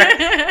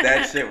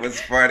 That shit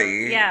was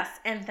funny. Yes,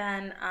 and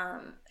then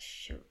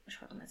shoot, which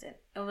one was it?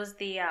 It was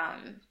the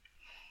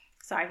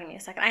Sorry, give me a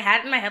second. I had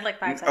it in my head like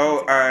 5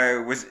 seconds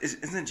ago.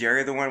 Isn't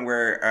Jerry the one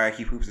where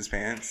he poops his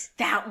pants?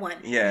 That one.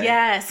 Yeah.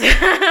 Yes.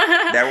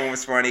 That one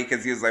was funny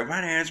because he was like, my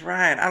name's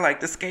Ryan. I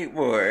like to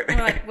skateboard. And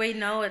we're like, wait,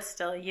 no, it's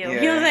still you. Yeah.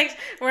 He was like,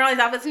 we're all these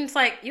outfits, and it's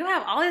like, you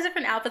have all these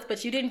different outfits,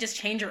 but you didn't just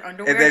change your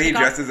underwear. And then he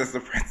dresses as the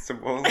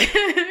principal.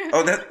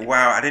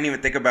 Wow, I didn't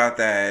even think about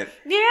that.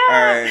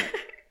 Yeah.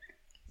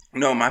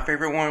 No, my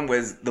favorite one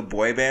was the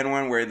boy band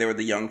one where they were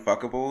the young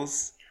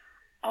fuckables.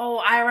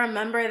 Oh, I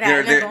remember that.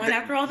 And they're going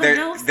after all the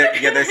notes.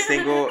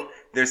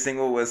 Their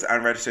single was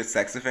Unregistered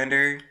Sex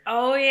Offender.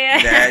 Oh,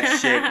 yeah. That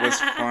shit was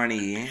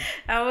funny.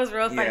 That was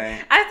real funny.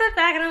 Yeah. I stepped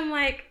back and I'm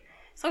like,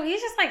 so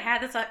he's just like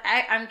had this.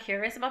 I'm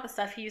curious about the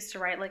stuff he used to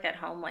write like at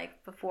home,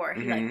 like before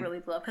he like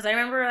really blew up. Because I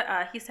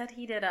remember he said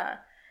he did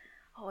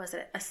what was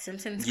it? A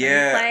Simpsons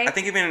screenplay? I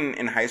think even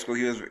in high school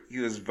he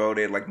was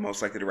voted like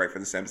most likely to write for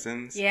The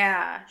Simpsons.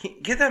 Yeah.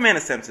 Give that man a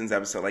Simpsons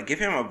episode. Like give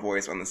him a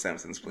voice on The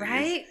Simpsons, please.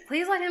 Right?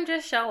 Please let him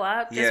just show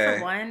up just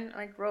for one,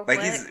 like real quick.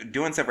 Like he's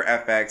doing stuff for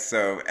FX,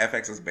 so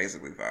FX is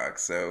basically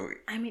Fox. So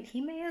I mean,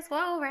 he may as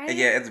well, right?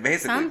 Yeah, it's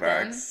basically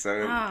Fox. So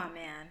oh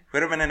man.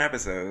 Put him in an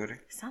episode.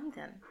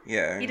 Something.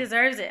 Yeah. He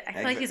deserves it. I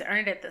feel like he's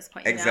earned it at this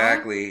point.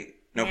 Exactly.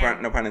 No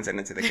pun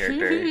intended to the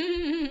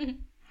character.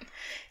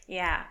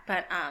 Yeah,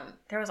 but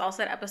there was also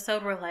that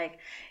episode where like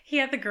he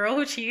had the girl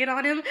who cheated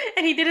on him,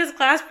 and he did his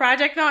class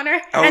project on her.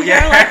 Oh, and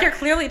yeah. they're like, "You're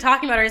clearly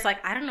talking about her." He's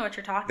like, "I don't know what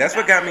you're talking That's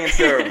about." That's what got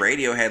me into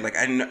Radiohead. Like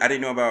I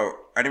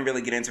didn't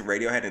really get into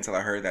Radiohead until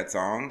I heard that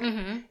song.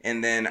 Mm-hmm.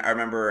 And then I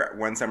remember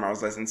one summer I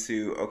was listening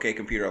to OK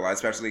Computer a lot,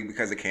 especially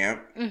because of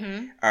camp.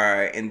 Mm-hmm.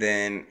 And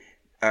then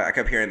I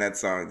kept hearing that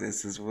song.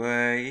 This is what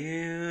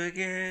you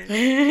get.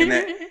 And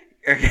that.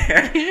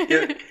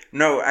 Okay.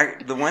 No,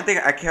 the one thing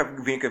I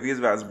kept being confused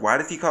about is why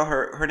does he call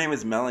her name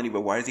is Melanie,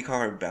 but why does he call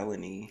her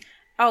Bellany?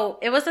 Oh,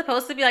 it was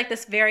supposed to be like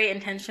this very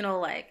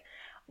intentional, like,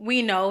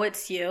 we know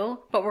it's you,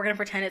 but we're going to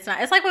pretend it's not.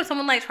 It's like when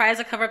someone like tries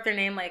to cover up their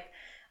name, like,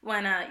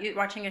 when you're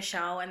watching a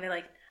show and they're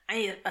like, I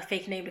need a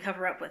fake name to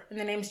cover up with, and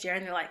the name's Jerry,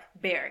 and they're like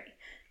Barry.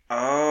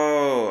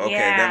 Oh, okay,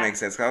 Yeah. that makes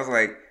sense. I was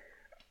like,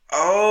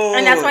 oh,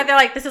 and that's why they're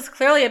like, this is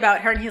clearly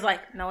about her, and he's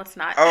like, no, it's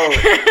not.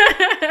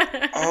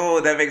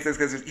 Oh, that makes sense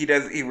because he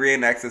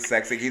reenacts the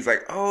sex. He's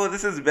like, oh,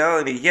 this is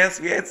Melanie.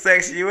 Yes, we had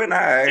sex, you and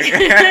I.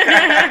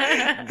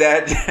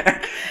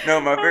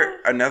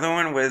 Another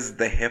one was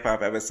the hip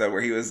hop episode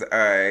where he was,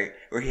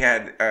 where he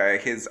had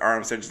his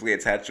arm surgically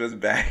attached to his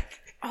back.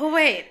 Oh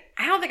wait,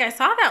 I don't think I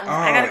saw that one.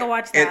 I gotta go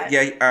watch that.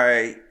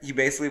 He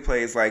basically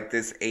plays like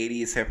this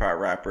 '80s hip hop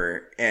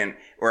rapper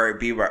or a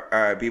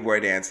b-boy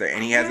dancer,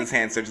 and he has his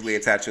hand surgically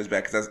attached to his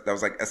back because that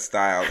was like a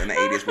style in the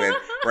 '80s with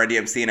Run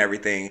DMC and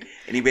everything.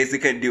 And he basically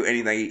couldn't do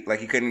anything, like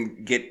he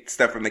couldn't get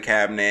stuff from the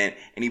cabinet,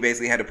 and he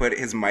basically had to put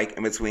his mic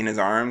in between his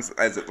arms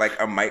as like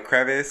a mic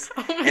crevice.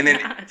 And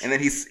then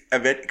he's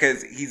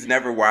because he's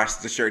never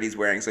washed the shirt he's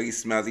wearing, so he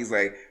smells. He's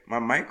like, my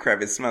mic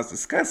crevice smells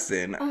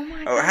disgusting. Oh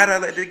my god! How did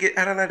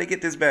I let it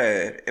get this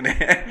bad?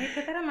 Let me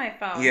put that on my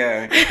phone.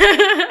 Yeah.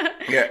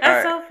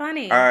 That's so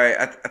funny. All right,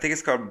 I think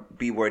it's called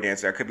B-Boy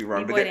Dancer. I could be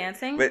wrong. B-Boy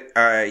Dancing? But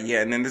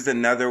and then there's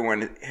another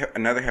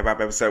hip-hop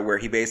episode where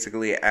he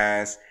basically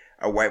asks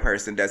a white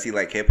person, does he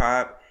like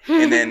hip-hop?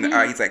 And then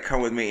he's like,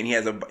 come with me. And he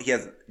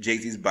has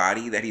Jay-Z's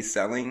body that he's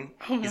selling.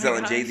 He's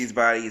selling Jay-Z's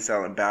body. He's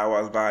selling Bow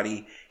Wow's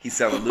body. He's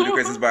selling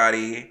Ludacris's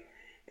body.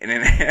 And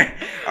then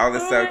all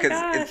this stuff.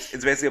 Because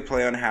it's basically a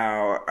play on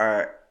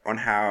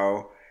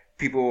how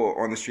people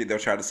on the street, they'll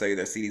try to sell you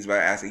their CDs by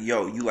asking,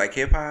 yo, you like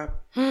hip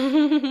hop?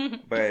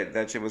 But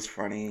that shit was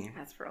funny.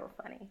 That's real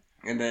funny.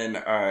 And then,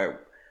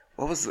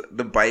 what was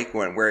the bike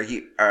one where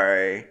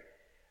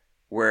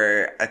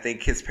I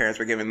think his parents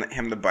were giving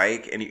him the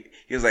bike and he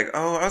was like,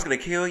 oh, I was going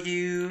to kill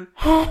you.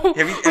 Have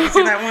you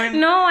seen that one?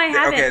 No, I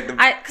haven't.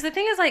 Okay. Because the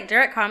thing is, like,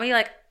 Derek Comedy,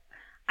 like,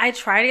 I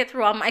tried to get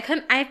through all of them. I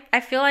couldn't,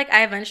 I feel like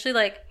I eventually,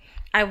 like,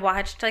 I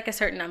watched, like, a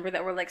certain number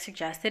that were, like,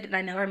 suggested and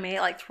I never made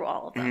it, like, through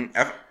all of them.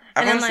 Mm-hmm.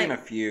 I've only seen a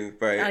few,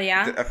 but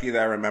a few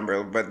that I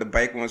remember. But the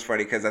bike one was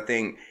funny because I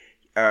think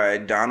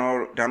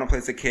Donald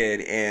plays the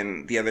kid,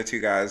 and the other two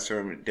guys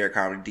from Derek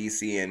Comedy,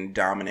 DC and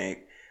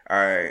Dominic.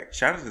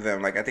 Shout out to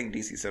them. Like I think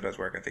DC still does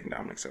work. I think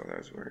Dominic still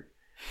does work.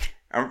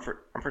 I'm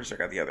pretty sure I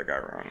got the other guy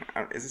wrong.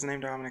 Is his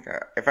name Dominic?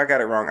 If I got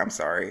it wrong, I'm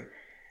sorry.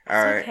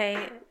 It's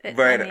okay.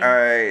 But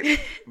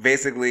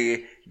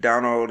basically,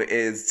 Donald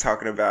is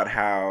talking about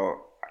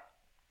how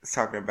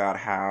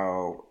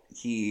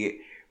he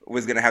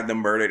was gonna have them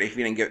murdered if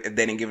they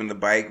didn't give him the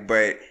bike,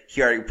 but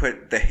he already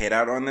put the hit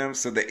out on them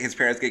so that his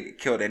parents get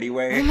killed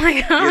anyway. Oh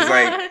my god! He was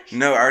like,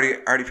 "No, I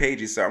already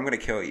paid you, so I'm gonna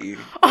kill you."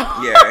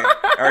 Yeah,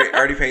 I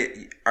already paid.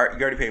 You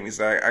already paid me,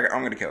 so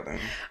I'm gonna kill them.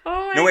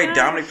 Oh my no, wait, gosh.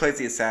 Dominic plays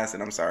the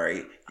assassin. I'm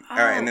sorry,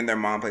 and then their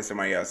mom plays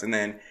somebody else. And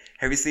then,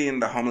 have you seen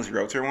the homeless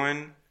realtor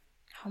one?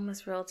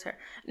 Homeless realtor.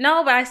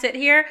 No, but I sit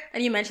here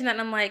and you mentioned that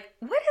and I'm like,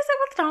 what is it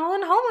with Donald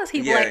and homeless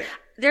people? Yeah. Like,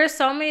 there's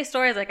so many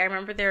stories. Like, I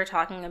remember they were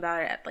talking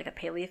about it at like a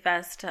Paley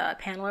Fest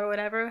panel or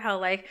whatever, how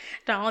like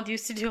Donald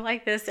used to do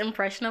like this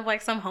impression of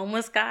like some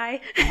homeless guy.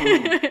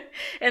 Mm-hmm.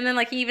 And then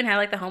like he even had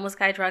like the homeless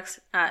guy jokes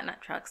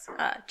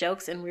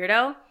in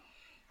Weirdo.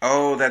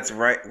 Oh, that's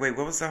right. Wait,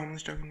 what was the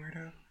homeless joke in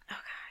Weirdo? Oh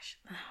gosh,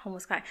 the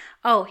homeless guy.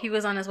 Oh, he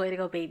was on his way to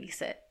go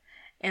babysit.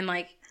 And,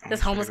 like,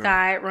 this homeless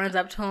guy runs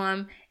up to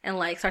him and,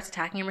 like, starts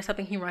attacking him or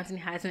something. He runs and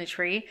he hides in a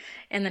tree.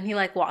 And then he,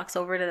 like, walks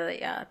over to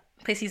the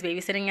place he's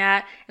babysitting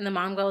at. And the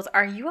mom goes,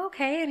 are you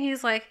okay? And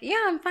he's like,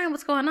 yeah, I'm fine.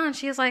 What's going on?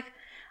 She's like,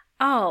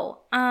 oh,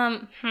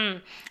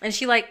 And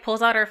she, like,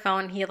 pulls out her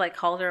phone. He had, like,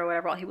 called her or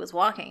whatever while he was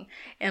walking.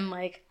 And,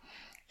 like,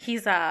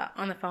 he's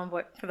on the phone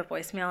for the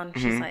voicemail. And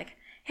she's like,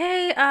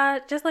 hey,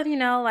 just letting you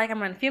know, like, I'm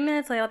running a few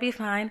minutes late. I'll be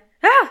fine.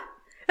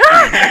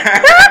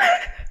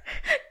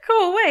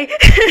 Go away.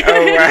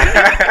 Oh,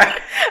 wow.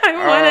 I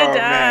want to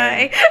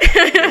die.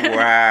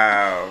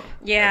 Wow.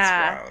 Yeah.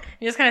 That's wild.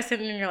 You're just kind of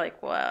sitting there and you're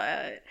like,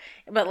 what?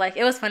 But, like,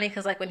 it was funny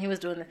because, like, when he was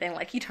doing the thing,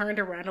 like, he turned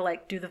around to,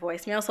 like, do the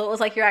voicemail. So it was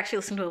like you're actually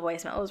listening to a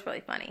voicemail. It was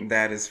really funny.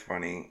 That is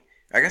funny.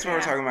 I guess when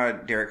we're talking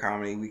about Derek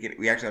Comedy,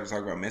 we actually have to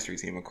talk about Mystery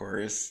Team, of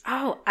course.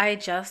 Oh, I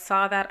just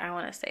saw that, I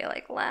want to say,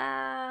 like,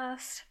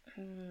 last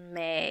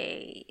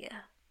May.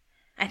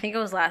 I think it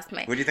was last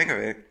May. What do you think of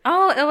it?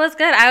 Oh, it was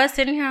good. I was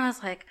sitting here, I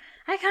was like,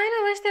 I kind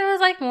of wish there was,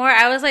 like, more.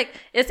 I was like,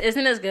 it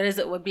isn't as good as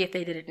it would be if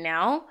they did it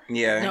now.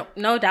 Yeah.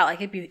 No doubt, like,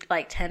 it'd be,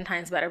 like, 10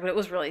 times better, but it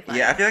was really fun.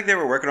 Yeah, I feel like they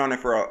were working on it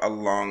for a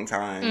long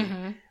time.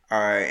 Mm-hmm.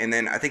 And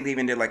then I think they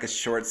even did, like, a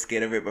short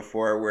skit of it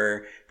before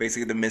where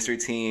basically the Mystery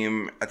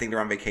Team, I think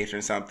they're on vacation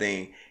or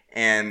something,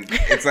 and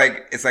it's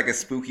like a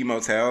spooky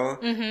motel,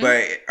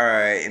 but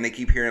and they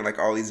keep hearing, like,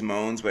 all these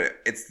moans, but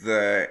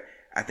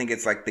I think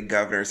it's like the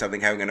governor or something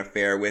having an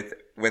affair with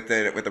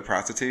the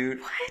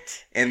prostitute.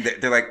 What? And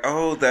they're like,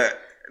 oh,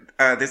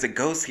 there's a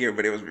ghost here,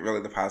 but it was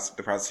really the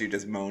prostitute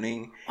just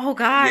moaning. Oh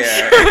gosh.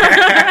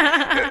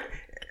 Yeah.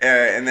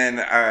 And then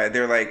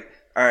they're like,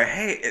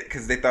 hey,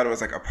 because they thought it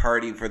was like a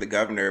party for the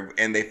governor,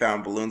 and they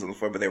found balloons on the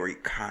floor, but they were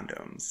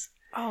condoms.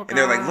 Oh gosh. And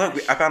they're like,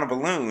 look, I found a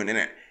balloon,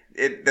 and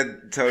it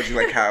that tells you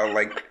like how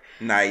like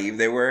naive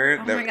they were.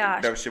 Oh my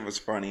gosh. That shit was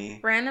funny.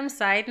 Random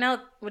side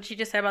note, what you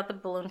just said about the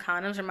balloon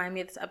condoms remind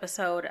me of this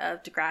episode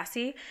of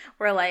Degrassi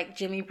where like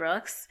Jimmy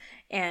Brooks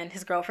and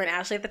his girlfriend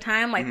Ashley at the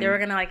time, like they were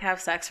gonna like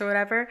have sex or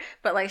whatever,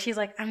 but like she's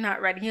like, I'm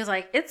not ready. He was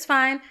like, it's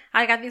fine,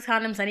 I got these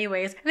condoms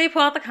anyways. And they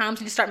pull out the condoms and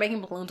just start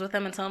making balloons with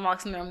them, and someone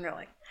walks in the room and they're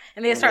like,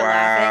 and they start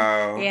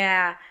laughing.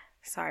 Yeah.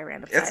 Sorry,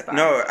 random sidebar.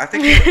 No, I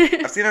think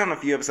I've seen it on a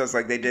few episodes.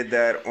 Like they did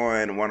that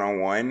on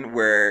 101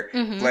 where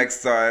Flex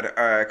thought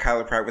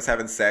Kyla Pratt was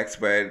having sex,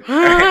 but he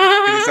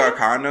saw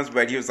condoms.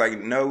 But he was like,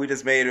 "No, we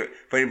just made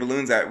funny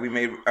balloons out. We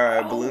made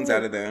balloons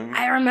out of them."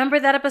 I remember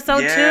that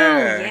episode too.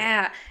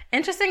 Yeah,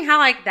 interesting how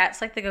like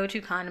that's like the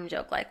go-to condom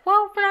joke. Like,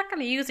 well, we're not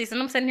going to use these,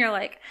 and I'm sitting here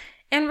like,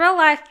 in real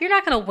life, you're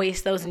not going to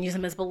waste those and use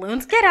them as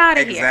balloons. Get out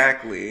of here.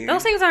 Exactly.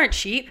 Those things aren't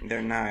cheap.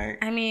 They're not.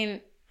 I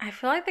mean, I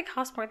feel like they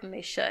cost more than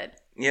they should.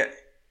 Yeah.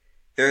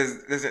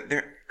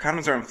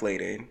 Condoms are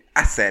inflated.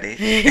 I said it.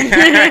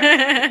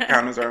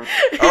 Condoms are.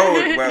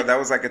 Oh, well, that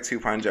was like a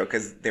 2-pun joke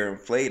because they're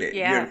inflated.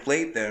 Yeah. You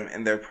inflate them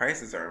and their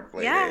prices are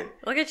inflated. Yeah,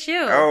 look at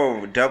you.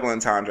 Oh, double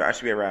entendre. I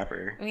should be a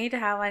rapper. We need to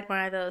have like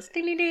one of those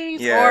ding ding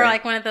dings, or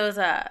like one of those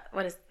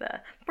what is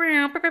the?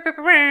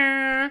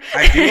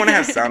 I do want to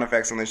have sound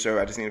effects on the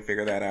show. I just need to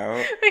figure that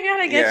out. We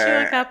gotta get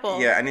you a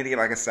couple. Yeah, I need to get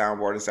like a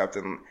soundboard or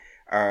something.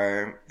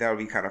 That would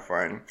be kind of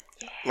fun.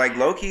 Yeah. Like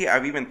low key,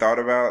 I've even thought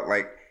about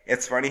like.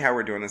 It's funny how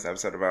we're doing this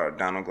episode about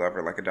Donald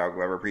Glover, like a Donald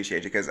Glover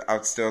appreciation, because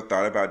I've still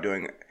thought about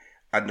doing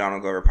a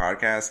Donald Glover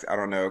podcast. I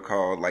don't know,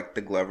 called like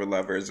the Glover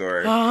Lovers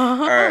or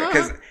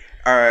because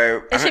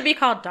it should be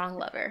called Dong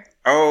Lover.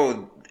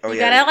 Oh, you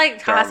gotta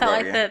like toss out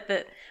like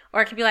the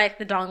or it could be like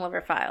the Dong Lover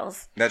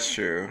Files. That's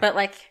true. But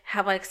like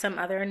have like some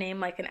other name,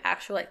 like an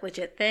actual like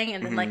legit thing,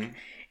 and then like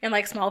in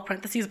like small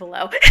parentheses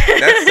below.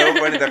 That's so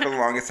funny that for the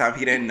longest time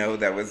he didn't know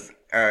that was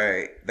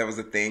a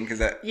thing because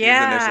his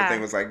initial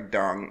thing was like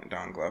Dong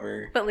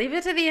Glover. But leave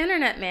it to the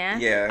internet, man.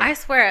 Yeah, I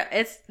swear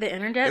it's the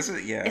internet.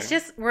 It's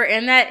just we're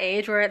in that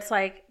age where it's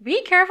like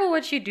be careful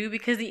what you do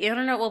because the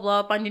internet will blow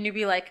up on you and you'll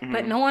be like,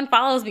 but no one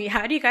follows me.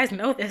 How do you guys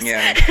know this?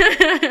 Yeah,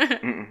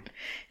 and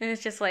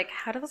it's just like,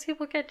 how do those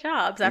people get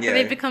jobs after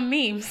they become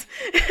memes?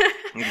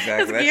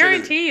 Exactly. I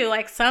guarantee you,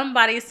 like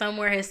somebody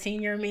somewhere has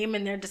seen your meme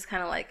and they're just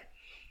kind of like,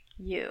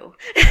 you.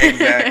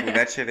 Exactly.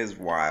 That shit is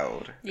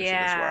wild. That shit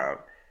is wild.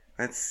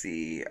 Let's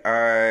see.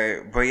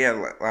 But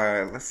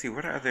yeah, let's see.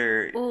 What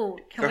other... Ooh,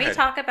 can we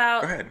talk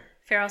about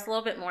Pharos a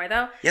little bit more,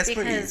 though? Yes,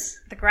 because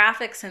please. The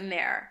graphics in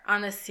there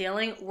on the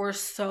ceiling were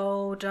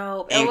so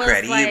dope.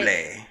 Incredible. It was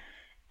like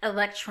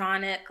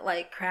electronic,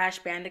 like Crash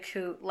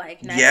Bandicoot,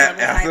 like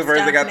that's the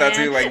first thing I thought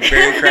too, like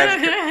very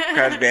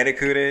Crash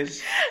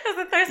Bandicoot-ish. That's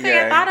the first thing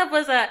I thought of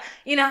was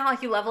you know how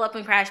like you level up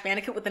in Crash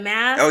Bandicoot with the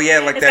mask? Oh yeah,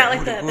 like it's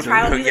that. Got, like the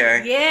tribal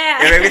music.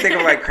 Yeah. It made me think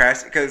of like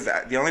Crash because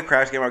the only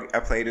Crash game I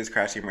played was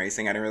Crash Team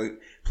Racing. I didn't really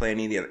play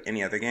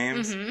any other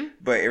games,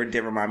 but it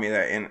did remind me of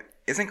that. And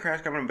isn't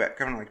Crash coming like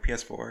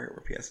PS4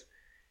 or PS?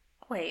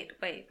 Wait.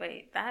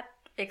 That.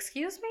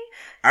 Excuse me?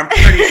 I'm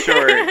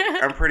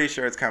pretty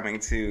sure it's coming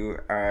to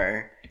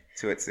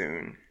it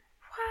soon.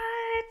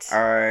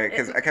 What?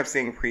 Because I kept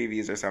seeing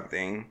previews or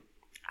something.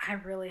 I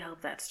really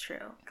hope that's true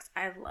because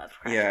I love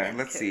Crash Bandicoot.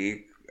 Let's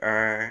see.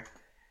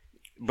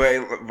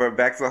 But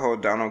back to the whole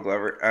Donald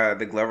Glover,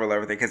 the Glover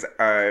Lover thing. Because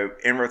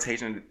in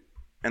rotation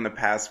in the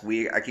past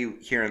week, I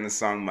keep hearing the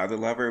song "Mother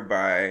Lover"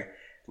 by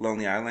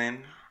Lonely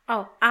Island.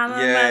 Oh, I'm a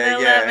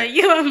mother lover.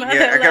 You a mother lover.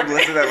 Yeah, I kept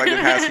listening to that like the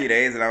past few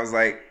days, and I was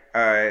like,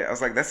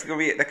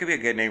 that could be a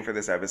good name for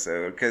this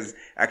episode because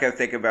I kept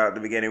thinking about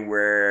the beginning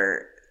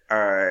where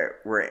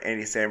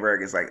Andy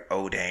Samberg is like,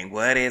 oh dang,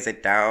 what is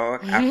it,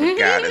 dog? I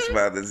forgot it's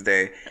Mother's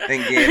Day.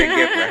 Then get a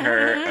gift for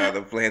her.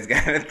 The plans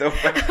got it though.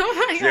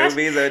 Oh my gosh. She'll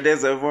be so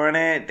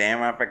disappointed.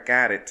 Damn, I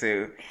forgot it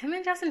too. Him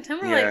and Justin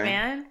Timberlake,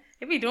 man,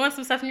 they be doing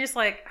some stuff and you're just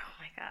like, oh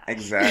my gosh.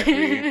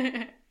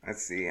 Exactly.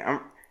 Let's see.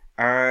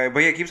 But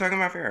yeah, keep talking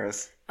about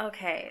Pharos.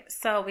 Okay,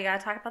 so we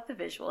gotta talk about the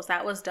visuals.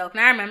 That was dope.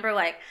 And I remember,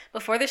 like,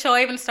 before the show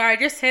even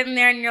started, you're sitting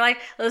there and you're like,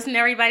 listening to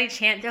everybody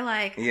chant. They're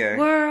like,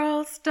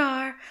 World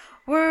Star,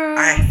 World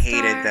Star. I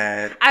hated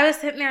that. I was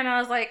sitting there and I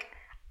was like,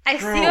 I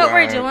see what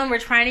we're doing. We're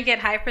trying to get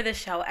hype for the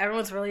show.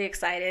 Everyone's really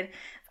excited.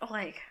 But,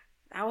 like,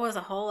 that was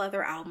a whole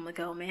other album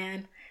ago,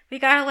 man. We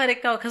gotta let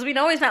it go because we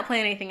know he's not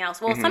playing anything else.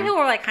 Well, some people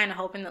were like kind of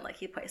hoping that like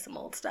he'd play some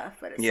old stuff,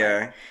 but it's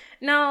like,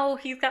 no,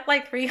 he's got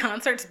like 3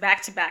 concerts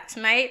back to back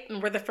tonight,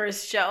 and we're the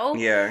first show.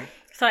 Yeah.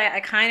 So I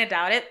kind of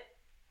doubt it.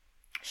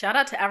 Shout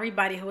out to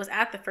everybody who was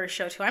at the first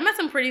show too. I met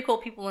some pretty cool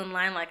people in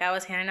line. Like I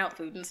was handing out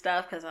food and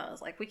stuff because I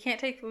was like, we can't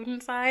take food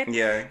inside.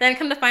 Yeah. Then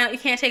come to find out you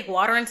can't take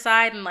water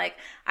inside, and like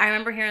I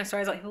remember hearing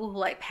stories about people who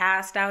like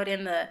passed out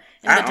in the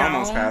dome.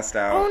 Almost passed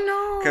out. Oh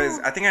no. Because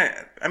I think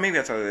I maybe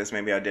I told you this,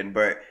 maybe I didn't,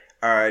 but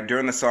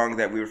during the song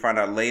that we would find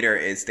out later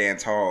is Stand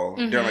Tall,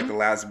 during like the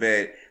last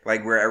bit,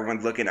 like where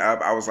everyone's looking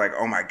up, I was like,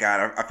 oh my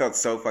God, I felt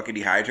so fucking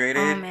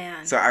dehydrated. Oh,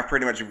 man. So I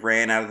pretty much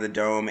ran out of the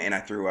dome and I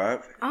threw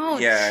up. Oh,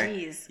 yeah.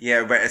 jeez.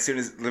 Yeah, but as soon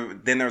as,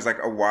 then there was like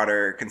a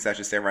water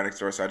concession stand right next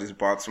door, so I just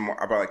bought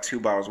I bought like 2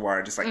 bottles of water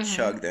and just like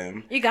chugged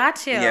them. You got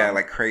to. Yeah,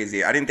 like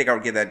crazy. I didn't think I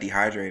would get that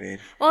dehydrated.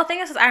 Well, the thing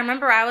is, I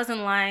remember I was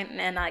in line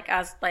and like I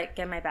was like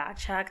getting my bag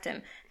checked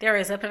and there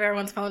was up of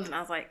everyone's phones and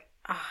I was like,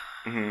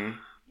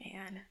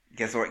 man.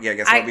 Guess what? Yeah,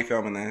 I'll be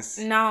filming this.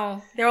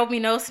 No, there will be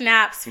no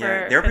snaps for.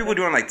 Yeah, there are people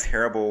doing like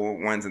terrible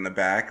ones in the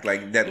back,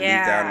 like that leaked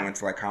out and went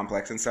to like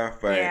Complex and stuff.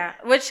 But yeah,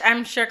 which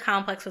I'm sure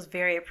Complex was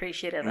very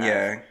appreciative of.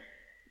 Yeah.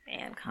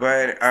 Man,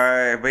 but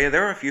yeah,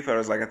 there were a few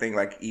photos. Like I think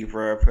like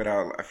Ibra put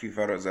out a few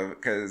photos of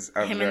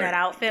him in that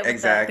outfit with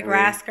exactly the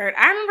grass skirt.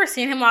 I remember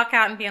seeing him walk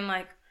out and being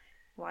like,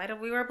 "Why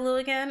did we wear blue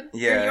again?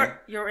 Yeah,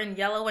 you're in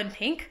yellow and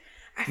pink."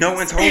 No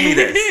one told me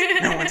this.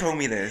 No one told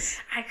me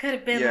this. I could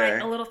have been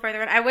like a little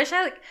further in. I wish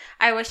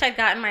I'd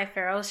gotten my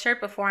Pharaoh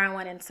shirt before I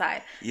went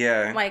inside.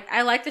 Yeah. Like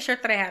I like the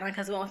shirt that I had on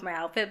because it went with my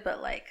outfit,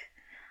 but like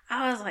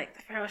I was like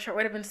the Pharaoh shirt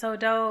would have been so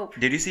dope.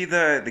 Did you see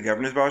the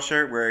Governor's Ball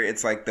shirt where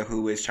it's like the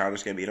Who is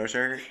Childish Gambino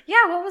shirt?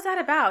 Yeah. What was that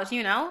about? Do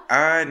you know?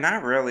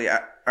 Not really.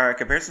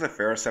 Compared to the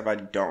Pharaoh stuff, I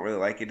don't really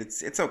like it.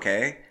 It's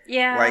okay.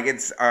 Yeah. Like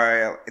it's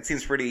it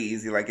seems pretty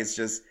easy. Like it's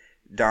just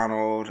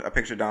a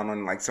picture of Donald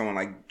and like someone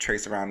like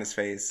traced around his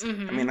face. I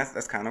mean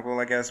that's kind of cool,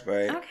 I guess,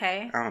 but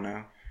okay. I don't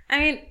know. I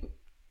mean,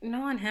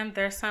 knowing him,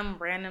 there's some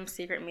random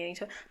secret meaning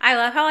to it. I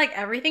love how like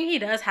everything he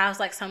does has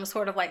like some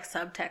sort of like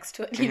subtext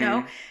to it, you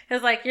know?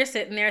 Because like you're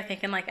sitting there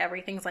thinking like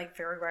everything's like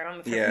very right on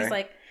the tip. He's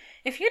like,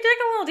 if you dig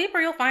a little deeper,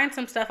 you'll find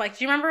some stuff. Like,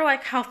 do you remember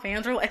like how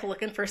fans were like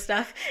looking for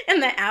stuff in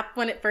the app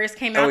when it first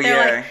came out?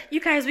 They're like, you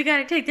guys, we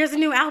gotta dig. There's a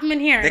new album in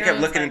here. They kept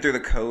looking through the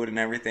code and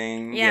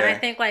everything. Yeah, and I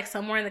think like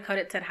somewhere in the code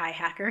it said "Hi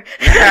Hacker."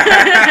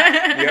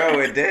 Yo,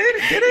 it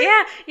did? Did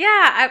it?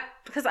 Yeah.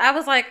 Because I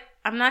was like,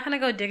 I'm not gonna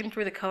go digging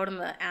through the code in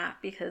the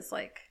app because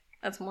like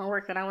that's more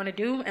work than I want to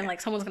do, and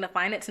like someone's gonna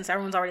find it since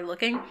everyone's already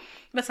looking.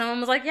 But someone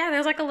was like, "Yeah,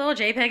 there's like a little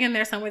JPEG in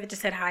there somewhere that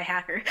just said Hi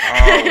Hacker."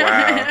 Oh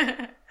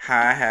wow,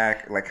 Hi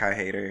Hack, like Hi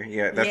Hater.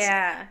 Yeah,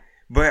 that's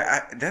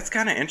But that's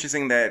kind of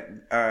interesting that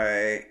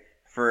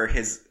for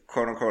his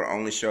quote unquote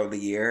only show of the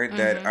year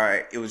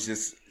that it was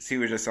just he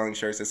was just selling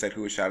shirts that said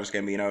Who was Childish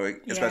Gambino,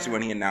 especially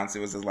when he announced it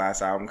was his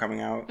last album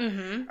coming out.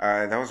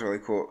 That was really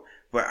cool.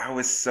 But I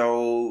was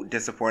so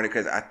disappointed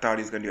because I thought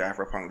he was gonna do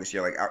Afropunk this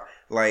year.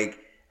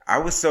 I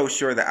was so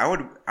sure that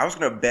I was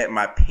gonna bet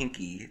my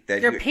pinky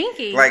that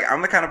pinky. Like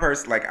I'm the kind of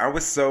person like I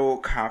was so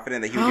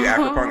confident that he would do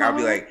Afropunk. I'll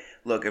be like,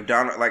 look, if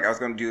Donald I was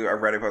gonna do a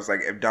Reddit post like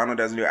if Donald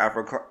doesn't do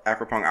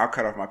Afropunk, I'll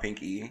cut off my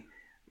pinky.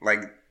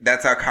 Like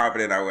that's how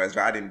confident I was,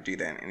 but I didn't do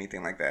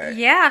anything like that.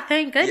 Yeah,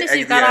 thank goodness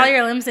you've got all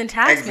your limbs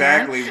intact.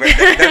 Exactly, man.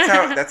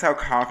 But that's how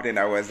confident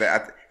I was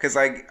because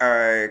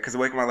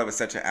Awaken My Love is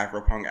such an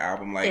Afropunk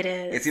album. Like it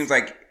is. It seems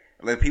like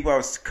the people I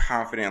was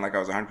confident, like I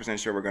was 100%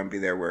 sure were going to be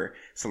there were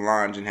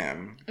Solange and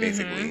him,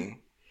 basically.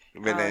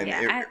 But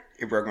then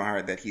it broke my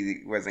heart that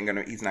he's not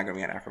gonna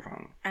be an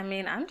Afropunk. I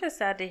mean, I'm just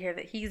sad to hear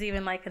that he's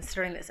even like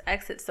considering this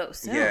exit so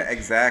soon. Yeah,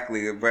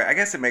 exactly. But I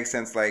guess it makes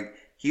sense. Like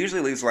he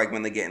usually leaves like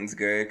when the getting's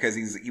good because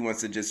he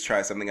wants to just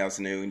try something else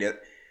new. And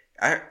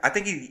I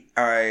think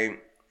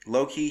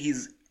low key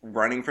he's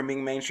running from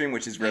being mainstream,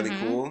 which is really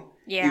cool.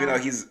 Yeah, even though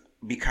he's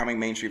becoming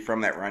mainstream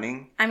from that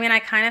running. I mean, I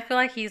kind of feel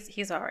like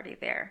he's already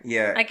there.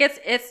 Yeah, like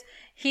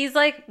he's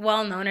like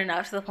well known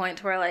enough to the point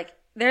to where like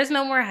there's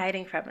no more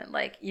hiding from it.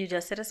 Like you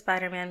just did a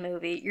Spider-Man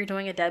movie, you're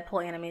doing a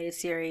Deadpool animated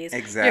series.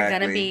 Exactly, you're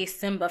gonna be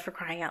Simba for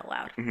crying out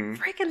loud.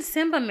 Freaking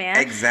Simba, man!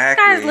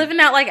 Exactly, this guy's living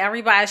out like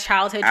everybody's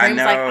childhood dreams.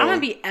 Like I'm gonna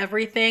be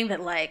everything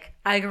that like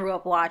I grew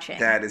up watching.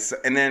 That is,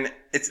 and then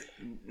it's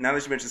now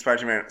that you mentioned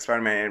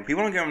Spider-Man,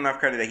 people don't give him enough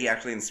credit that he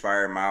actually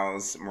inspired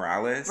Miles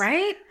Morales.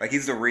 Right? Like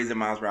he's the reason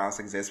Miles Morales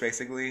exists,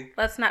 basically.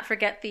 Let's not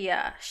forget the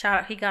shout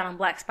out he got on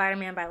Black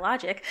Spider-Man by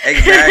Logic.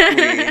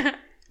 Exactly.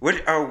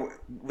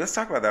 Let's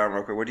talk about that one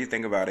real quick. What do you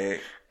think about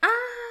it?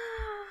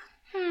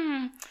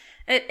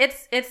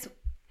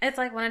 It's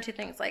like one or two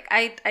things. Like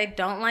I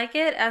don't like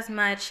it as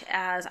much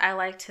as I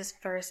liked his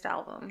first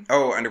album.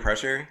 Oh, Under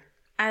Pressure?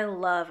 I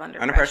love Under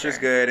Pressure. Under Pressure is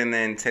good, and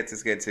then Tits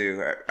is good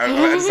too. I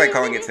just like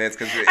calling it Tits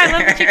because I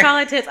love that you call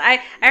it Tits. I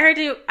heard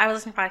you. I was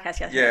listening to a podcast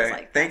yesterday. Yeah, I was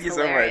like, thank you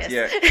hilarious.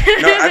 so much.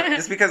 Yeah, no,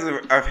 just because of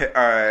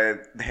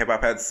the Hip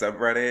Hop Heads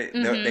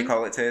subreddit, they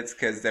call it Tits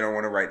because they don't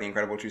want to write the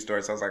Incredible True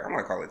Story. So I was like, I'm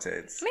gonna call it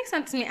Tits. Makes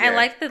sense to me. Yeah. I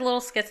like the little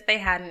skits that they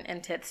had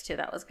in Tits too.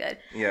 That was good.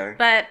 Yeah,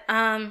 but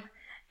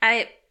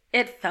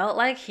it felt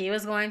like he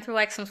was going through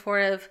like some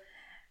sort of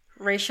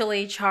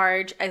racially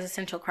charged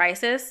existential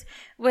crisis,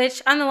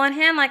 which on the one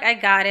hand, like I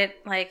got it,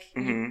 like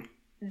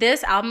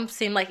this album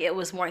seemed like it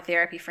was more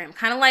therapy for him,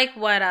 kind of like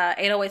what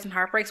 808s and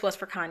Heartbreaks was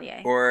for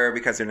Kanye, or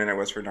Because the Internet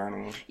was for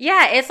Donald.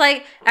 Yeah, it's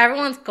like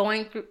everyone's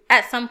going through,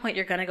 at some point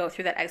you're gonna go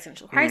through that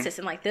existential crisis,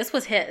 and like this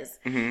was his.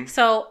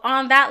 So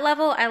on that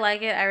level, I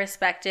like it, I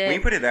respect it. When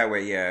you put it that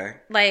way, yeah,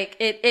 like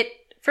it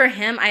for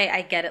him,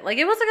 I get it. Like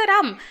it was a good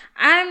album.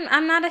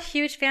 I'm not a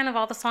huge fan of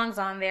all the songs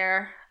on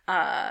there.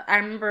 I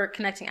remember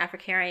connecting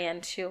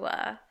Africarian to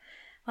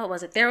what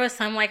was it? There was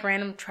some like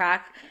random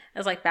track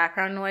as like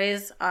background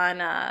noise on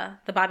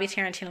the Bobby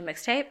Tarantino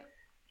mixtape.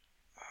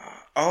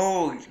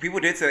 Oh, people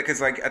did say that because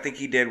like I think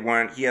he did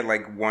one. He had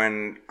like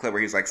one clip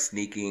where he was like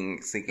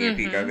sneaking a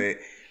peek of it.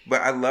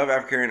 But I love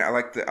African. I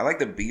like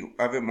the beat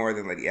of it more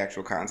than like the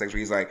actual context where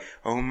he's like,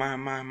 "Oh my."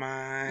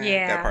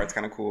 Yeah, that part's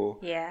kind of cool.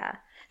 Yeah,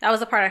 that was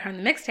the part I heard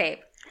in the mixtape.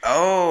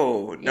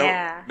 Oh no,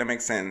 yeah. That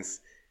makes sense.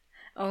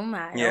 Oh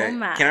my.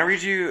 Can I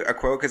read you a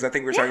quote? Because I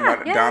think we're talking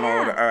about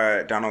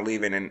Donald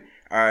leaving, and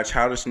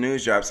Childish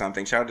News dropped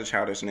something. Shout out to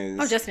Childish News.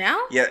 Oh, just now?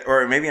 Yeah,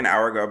 or maybe an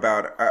hour ago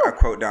about a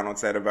quote Donald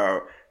said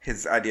about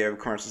his idea of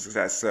commercial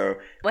success. So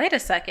wait a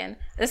second.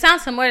 This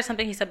sounds similar to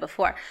something he said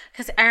before.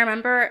 Because I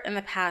remember in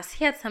the past,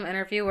 he had some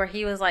interview where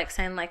he was like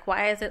saying like,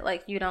 why is it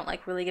like you don't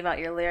like really give out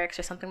your lyrics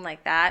or something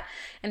like that?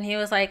 And he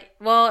was like,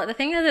 well, the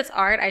thing is it's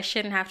art. I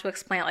shouldn't have to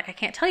explain it. Like I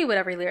can't tell you what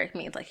every lyric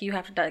means. Like you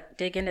have to like,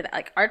 dig into that.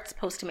 Like art's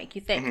supposed to make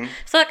you think.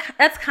 So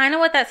that's kind of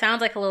what that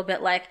sounds like a little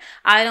bit like.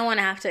 I don't want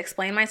to have to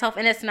explain myself.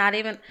 And it's not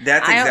even.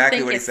 That's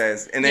exactly what he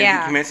says. And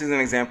then he mentions an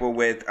example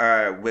with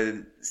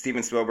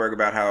Steven Spielberg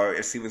about how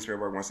if Steven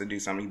Spielberg wants to do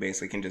something, he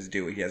basically can just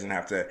do it. He doesn't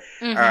have to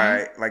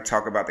like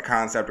talk about the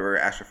concept or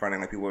ask for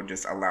funding. Like people would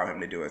just allow him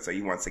to do it. So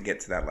he wants to get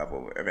to that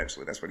level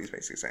eventually. That's what he's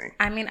basically saying.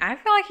 I mean, I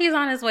feel like he's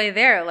on his way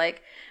there.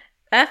 Like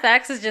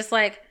FX is just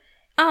like,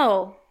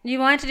 oh, you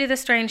wanted to do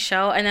this strange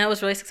show, and then it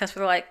was really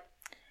successful. They're like,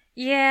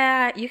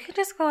 yeah, you can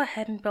just go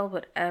ahead and build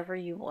whatever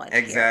you want.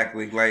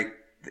 Exactly. Here. Like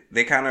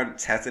they kind of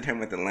tested him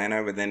with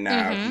Atlanta, but then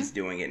now he's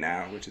doing it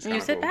now, which is kind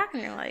of cool. You sit back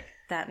and you're like,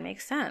 that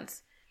makes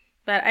sense.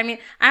 But I mean,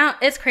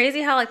 it's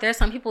crazy how like there's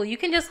some people you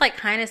can just like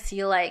kind of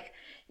see like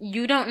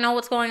you don't know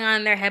what's going on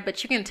in their head,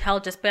 but you can tell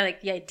just by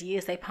like the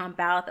ideas they pump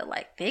out that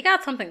like they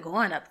got something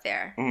going up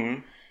there.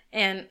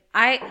 And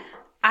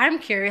I'm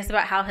curious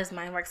about how his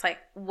mind works. Like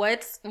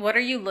what are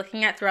you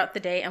looking at throughout the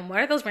day, and what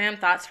are those random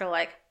thoughts for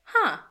like,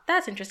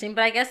 that's interesting.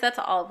 But I guess that's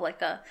all of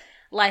like a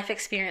life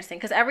experience thing,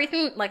 because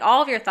everything like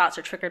all of your thoughts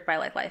are triggered by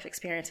like life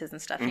experiences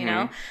and stuff, you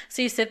know.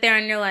 So you sit there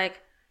and you're like,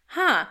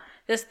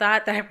 this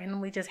thought that I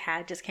randomly just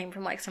had just came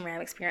from like some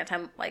random experience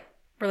I'm like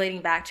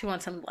relating back to on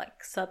some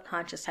like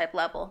subconscious type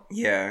level.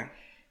 Yeah.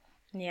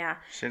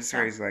 Shit's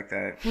crazy like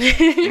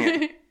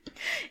that.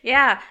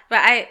 Yeah,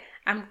 but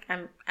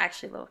I'm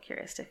actually a little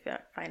curious to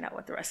find out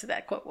what the rest of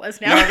that quote was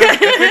now. No, that's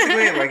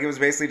basically it. Like it was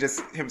basically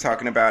just him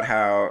talking about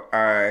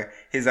how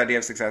his idea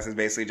of success is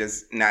basically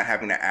just not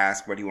having to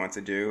ask what he wants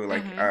to do.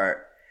 Like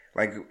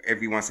like if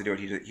he wants to do it,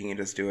 he can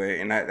just do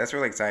it, and that's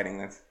really exciting.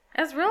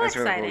 That's really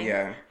exciting. Really cool,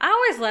 yeah. I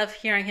always love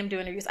hearing him do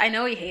interviews. I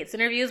know he hates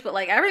interviews, but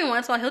like every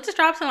once in a while, he'll just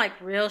drop some like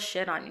real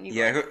shit on you.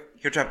 Yeah,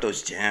 he'll drop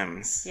those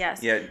gems.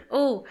 Yes. Yeah.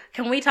 Oh,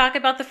 can we talk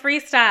about the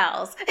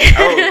freestyles?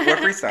 Oh, what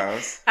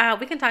freestyles?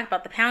 We can talk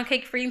about the pound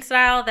cake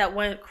freestyle that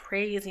went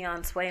crazy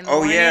on Sway in the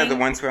Morning. Oh yeah, the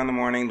one Sway in the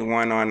Morning, the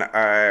one on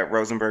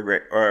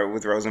Rosenberg or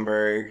with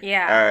Rosenberg.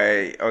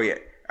 Yeah. Oh yeah.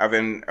 I've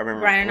been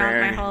running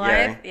on my whole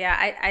life. Yeah,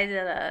 I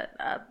did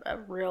a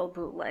real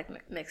bootleg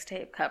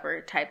mixtape cover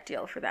type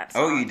deal for that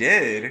song. Oh, you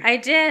did? I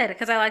did,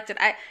 because I liked it.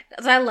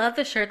 I love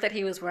the shirt that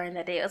he was wearing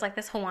that day. It was like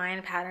this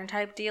Hawaiian pattern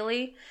type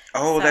dealie.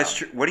 Oh, so, that's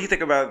true. What do you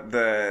think about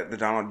the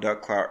Donald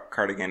Duck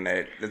cardigan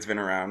that's been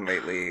around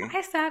lately?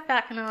 I sat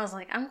back and I was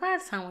like, I'm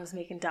glad someone's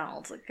making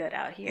Donald's look good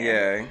out here.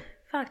 Yeah.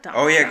 Fuck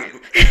Donald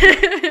Trump.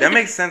 That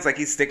makes sense. Like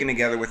he's sticking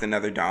together with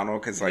another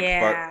Donald because like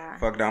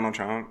fuck Donald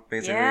Trump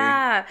basically.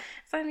 Yeah,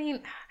 so I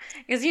mean,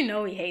 because you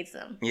know he hates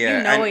him.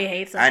 Yeah, he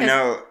hates him. I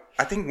know.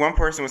 I think one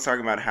person was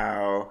talking about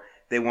how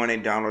they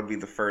wanted Donald to be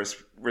the first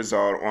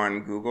result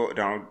on Google.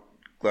 Donald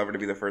Glover to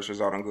be the first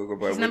result on Google,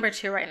 but he's number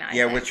 2 right now.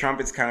 Yeah, with Trump,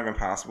 it's kind of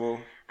impossible.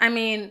 I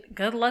mean,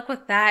 good luck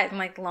with that in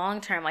like long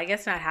term. Like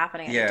it's not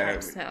happening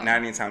anytime soon. Not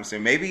anytime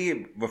soon.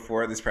 Maybe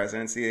before this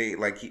presidency,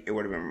 like he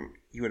would have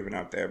been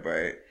up there,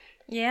 but.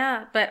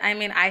 Yeah, but I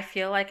mean, I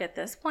feel like at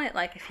this point,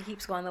 like if he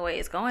keeps going the way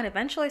he's going,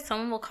 eventually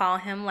someone will call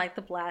him like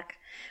the black.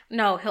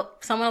 No,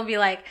 someone will be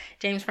like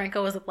James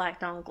Franco was the black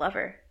Donald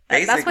Glover.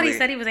 That's what he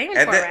said he was aiming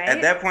for, right?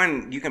 At that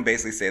point, you can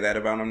basically say that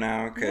about him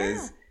now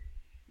because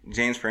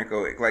James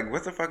Franco, like,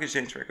 what the fuck is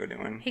James Franco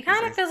doing? He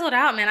kind of fizzled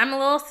out, man. I'm a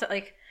little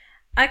like.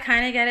 I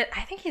kind of get it.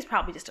 I think he's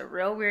probably just a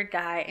real weird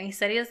guy, and he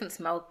said he doesn't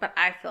smoke, but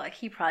I feel like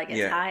he probably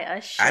gets high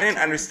as shit. I didn't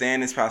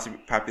understand his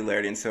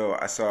popularity until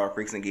I saw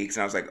Freaks and Geeks,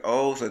 and I was like,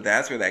 oh, so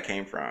that's where that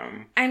came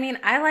from. I mean,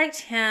 I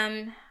liked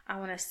him, I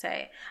want to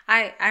say.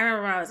 I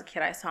remember when I was a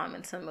kid, I saw him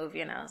in some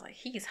movie, and I was like,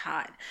 he's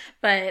hot.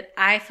 But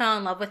I fell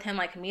in love with him,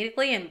 like,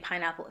 immediately in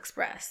Pineapple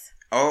Express.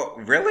 Oh,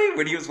 really?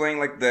 When he was playing,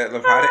 like, the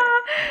Levada?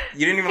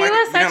 You didn't even like him?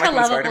 He was such a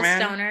lovable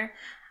stoner.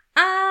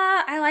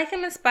 I like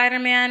him in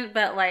Spider-Man,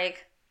 but,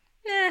 like...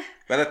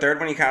 By the third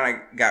one, he kind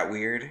of got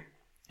weird.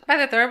 By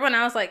the third one,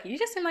 I was like, you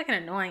just seem like an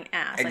annoying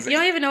ass. Like, you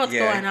don't even know what's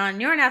going on.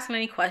 You aren't asking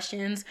any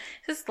questions.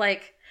 Just,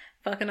 like,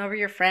 fucking over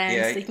your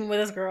friend, sleeping with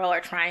his girl,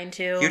 or trying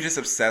to. He was just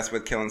obsessed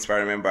with killing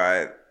Spider-Man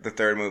by the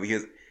third movie.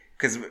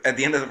 Because at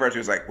the end of the first, he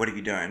was like, "What have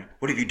you done?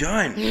 What have you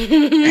done?"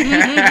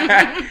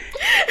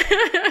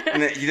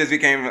 And then he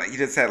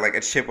just had like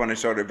a chip on his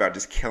shoulder about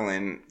just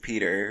killing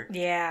Peter.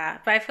 Yeah,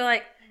 but I feel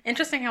like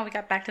interesting how we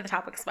got back to the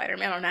topic of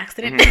Spider-Man on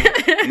accident.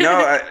 Mm-hmm. No,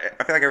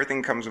 I feel like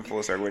everything comes in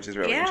full circle, which is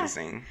really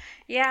interesting.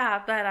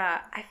 Yeah, but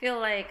I feel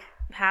like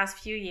past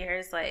few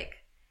years, like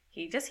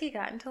he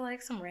got into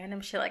like some random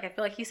shit. Like I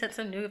feel like he sent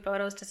some nude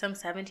photos to some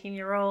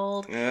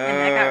 17-year-old, and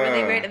that got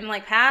really weird. And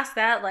like past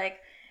that, like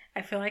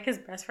I feel like his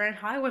best friend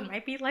Hollywood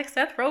might be like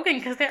Seth Rogen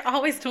because they're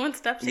always doing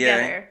stuff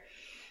together.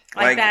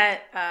 Yeah. Like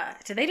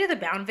that. Did they do the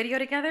Bound video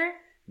together?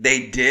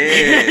 They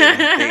did.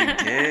 They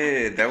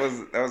did. That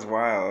was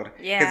wild.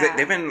 Yeah.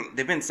 Because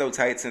they've been so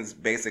tight since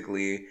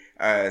basically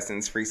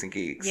since Freaks and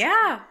Geeks.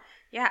 Yeah.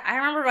 Yeah. I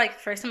remember like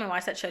first time I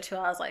watched that show too,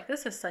 I was like,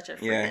 this is such a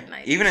freaking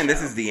nice Even in show.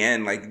 This Is the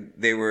End, like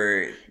they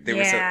were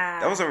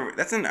so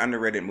that's an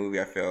underrated movie,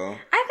 I feel.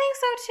 I think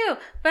so too.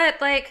 But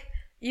like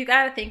you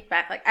gotta think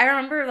back. Like I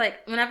remember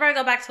like whenever I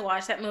go back to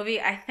watch that movie,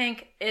 I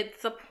think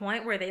it's the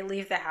point where they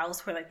leave the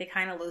house where like they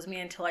kind of lose me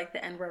until like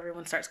the end where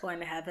everyone starts going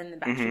to heaven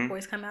and the Backstreet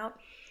Boys come out.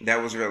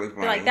 That was really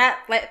funny.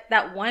 But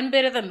that one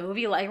bit of the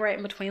movie, like right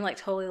in between, like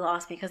totally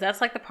lost me because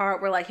that's like the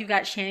part where like you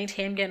got Channing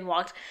Tatum getting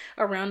walked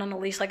around on a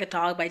leash like a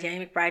dog by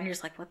Danny McBride, and you're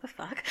just like, what the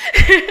fuck?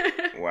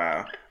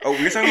 Wow. Oh,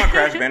 we were talking about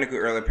Crash Bandicoot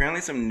earlier. Apparently,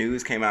 some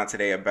news came out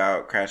today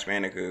about Crash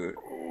Bandicoot.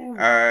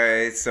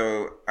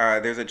 So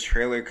there's a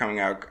trailer coming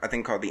out, I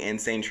think, called the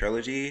Insane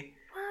Trilogy.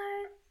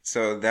 What?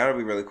 So that'll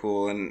be really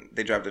cool, and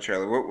they dropped a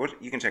trailer.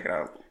 You can check it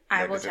out.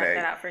 I will check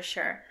that out for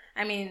sure.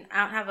 I mean,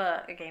 I don't have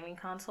a gaming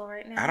console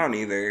right now. I don't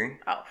either.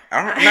 Oh.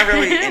 I'm not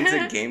really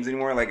into games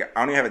anymore. Like, I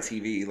don't even have a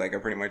TV. Like, I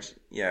pretty much,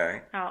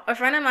 Oh, a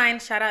friend of mine,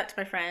 shout out to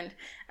my friend,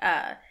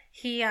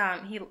 he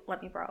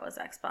let me borrow his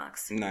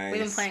Xbox. Nice.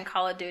 We've been playing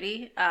Call of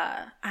Duty.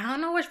 I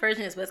don't know which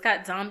version it is, but it's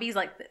got zombies,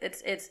 like,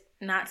 it's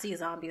Nazi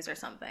zombies or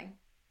something.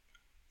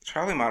 It's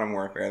probably Modern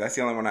Warfare. That's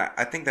the only one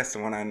I think that's the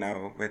one I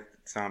know with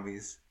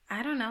zombies.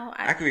 I don't know.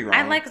 I could be wrong.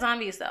 I like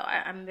zombies though.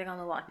 I'm big on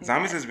The Walking Dead.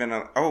 Zombies has been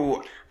I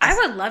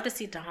would love to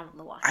see Dawn on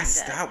The Walking Dead. I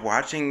stopped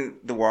watching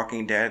The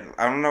Walking Dead.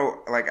 I don't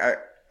know. Like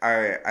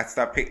I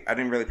stopped. I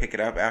didn't really pick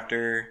it up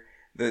after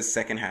the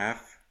second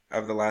half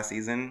of the last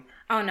season.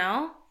 Oh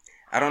no.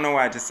 I don't know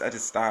why. I just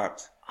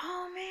stopped.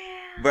 Oh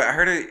man. But I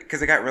heard it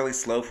because it got really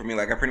slow for me.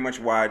 Like I pretty much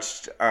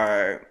watched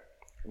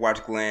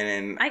Glenn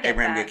and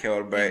Abraham get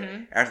killed, but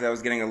after that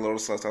was getting a little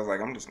slow, so I was like,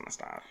 I'm just gonna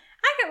stop.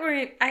 I get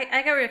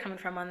where you're coming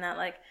from on that.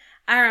 Like,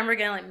 I remember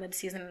getting like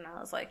mid-season, and I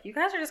was like, you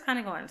guys are just kind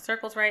of going in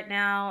circles right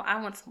now.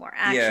 I want some more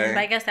action. Yeah. But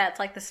I guess that's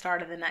like the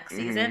start of the next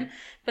season.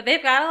 But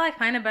they've got to like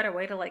find a better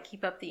way to like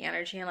keep up the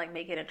energy and like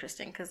make it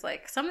interesting. Because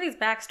like some of these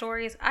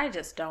backstories, I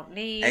just don't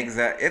need.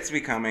 Exactly. It's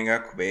becoming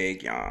a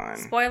big yawn.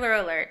 Spoiler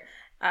alert.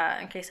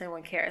 In case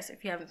anyone cares,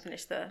 if you haven't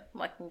finished the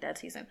Walking Dead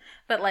season.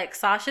 But, like,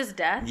 Sasha's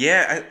death.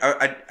 Yeah,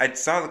 I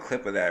saw the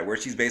clip of that where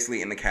she's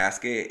basically in the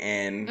casket,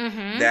 and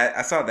that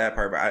I saw that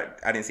part, but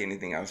I didn't see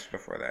anything else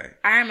before that.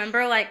 I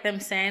remember, like, them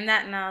saying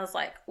that, and I was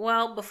like,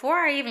 well, before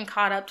I even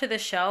caught up to the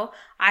show,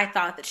 I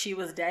thought that she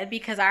was dead,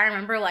 because I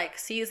remember, like,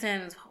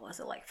 seasons, what was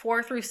it, like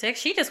 4 through 6,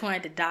 she just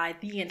wanted to die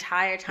the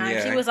entire time.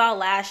 Yeah. She was all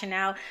lashing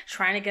out,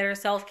 trying to get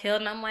herself killed,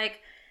 and I'm like,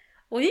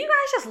 will you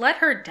guys just let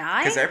her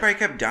die? Because everybody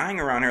kept dying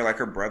around her. Like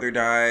her brother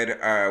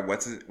died.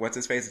 What's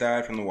his face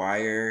died from The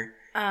Wire.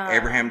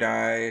 Abraham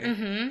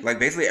died. Like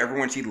basically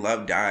everyone she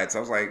loved died. So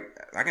I was like,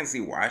 I can see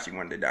why she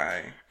wanted to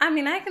die. I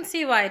mean, I can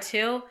see why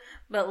too.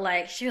 But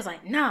like, she was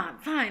like, nah, I'm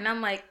fine.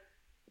 I'm like,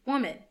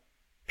 woman,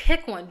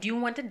 pick one. Do you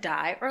want to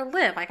die or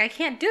live? Like, I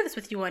can't do this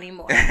with you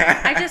anymore.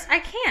 I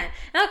can't.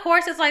 And of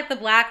course, it's like the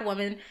black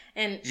woman,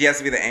 and she has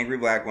to be the angry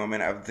black woman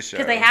of the show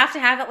because they have to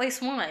have at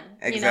least one.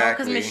 Exactly. You know,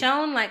 because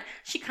Michonne, like,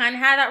 she kind of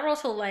had that role,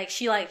 so like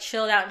she like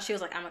chilled out and she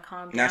was like, I'm a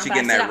calm down. Now she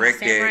getting that Rick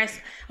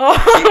dick.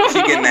 Oh,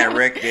 she getting that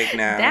Rick dick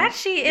now. That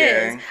she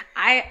is.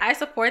 I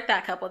support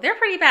that couple. They're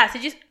pretty bad. So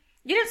you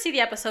didn't see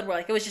the episode where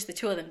like it was just the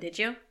two of them, did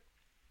you?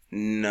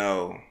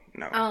 No.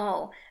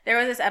 Oh, there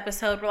was this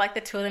episode where like the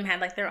two of them had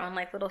like their own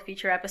like little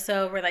feature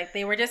episode where like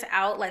they were just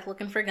out like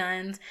looking for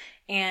guns,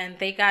 and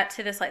they got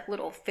to this like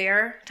little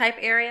fair type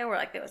area where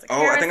like there was a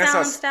I think I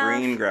saw stuff.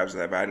 screen grabs of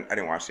that, but I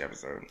didn't watch the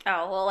episode.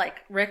 Oh, well, like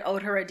Rick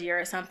owed her a deer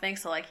or something,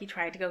 so like he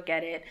tried to go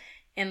get it,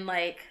 and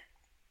like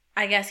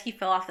I guess he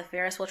fell off the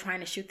Ferris while trying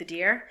to shoot the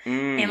deer,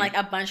 and like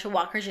a bunch of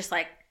walkers just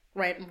like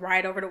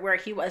right over to where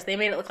he was. They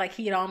made it look like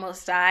he had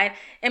almost died,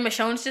 and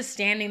Michonne's just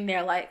standing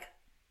there like,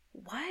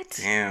 what?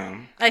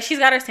 Damn. Like, she's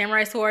got her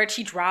samurai sword,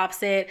 she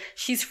drops it,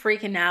 she's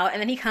freaking out, and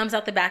then he comes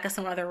out the back of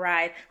some other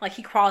ride. Like,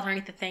 he crawled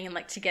underneath the thing and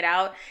like to get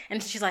out,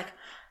 and she's like,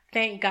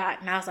 thank God.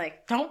 And I was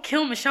like, don't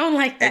kill Michonne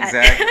like that.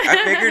 Exactly.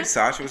 I figured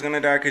Sasha was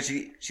gonna die because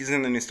she's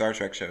in the new Star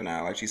Trek show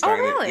now. Like, she's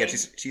starring. Oh, really?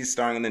 She's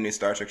starring in the new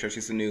Star Trek show.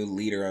 She's the new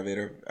leader of it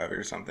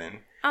or something.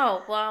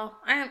 Oh, well,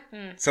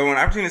 So when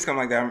opportunities come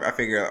like that, I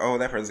figure,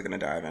 that person's gonna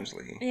die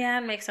eventually. Yeah,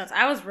 it makes sense.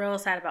 I was real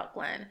sad about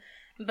Glenn.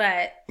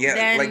 But yeah,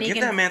 then like Negan,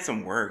 give that man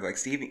some work. Like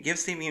give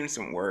Steve Yeun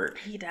some work.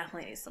 He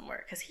definitely needs some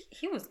work because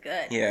he was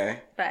good. Yeah.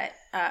 But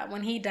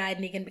when he died,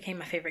 Negan became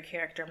my favorite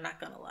character. I'm not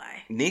gonna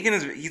lie.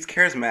 He's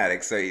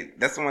charismatic, so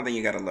that's the one thing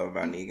you gotta love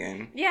about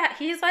Negan. Yeah,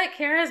 he's like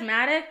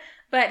charismatic,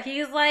 but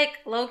he's like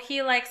low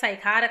key like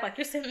psychotic. Like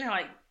you're sitting there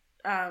like.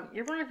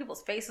 You're burning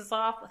people's faces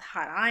off with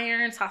hot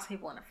irons, tossing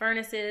people into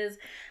furnaces.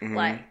 Mm-hmm.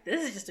 Like,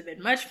 this is just a bit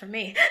much for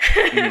me.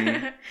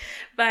 Mm-hmm.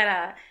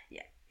 But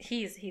yeah,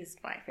 he's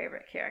my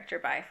favorite character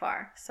by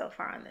far so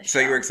far on this show. So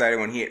you were excited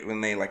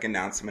when they like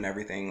announced him and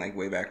everything, like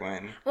way back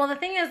when? Well, the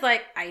thing is,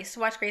 like, I used to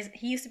watch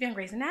he used to be on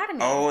Grey's Anatomy.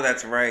 Oh,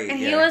 that's right. And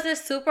he was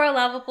this super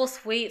lovable,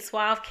 sweet,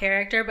 suave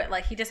character, but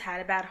like he just had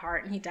a bad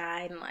heart and he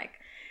died and like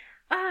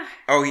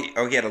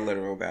he had a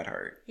literal bad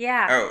heart.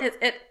 Yeah. Oh.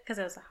 Because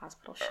it was a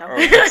hospital show. Oh,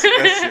 that's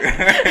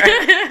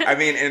true. I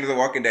mean, in The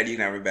Walking Dead, you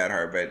can have a bad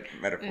heart, but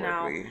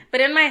metaphorically. No.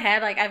 But in my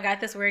head, like, I've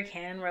got this weird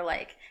canon where,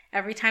 like,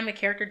 every time a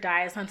character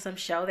dies on some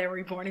show, they're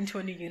reborn into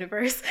a new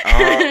universe. Oh,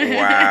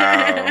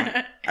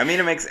 wow. I mean,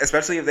 it makes,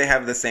 especially if they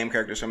have the same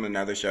characters from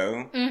another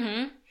show.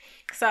 Mm-hmm.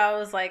 So I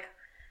was like,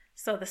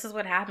 so this is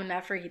what happened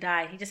after he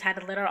died. He just had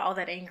to let out all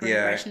that anger and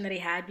aggression that he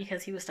had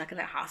because he was stuck in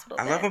that hospital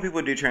bed. I love when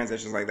people do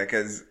transitions like that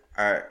because,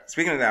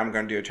 speaking of that, I'm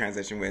going to do a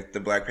transition with the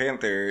Black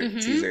Panther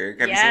teaser.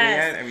 Have you seen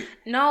it yet?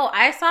 No,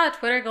 I saw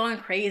Twitter going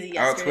crazy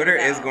yesterday. Oh, Twitter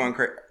is going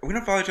crazy. We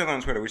don't follow each other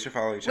on Twitter. We should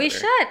follow each other. We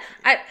should.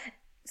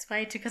 It's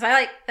funny, too, because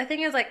the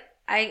thing is, like,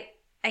 I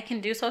can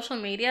do social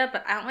media,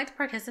 but I don't like to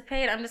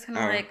participate. I'm just going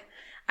to, like,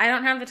 I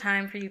don't have the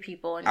time for you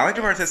people. I like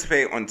to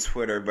participate on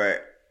Twitter,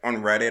 but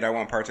on Reddit, I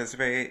won't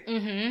participate.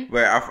 Mm-hmm.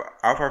 But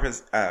I'll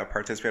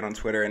participate on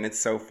Twitter, and it's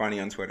so funny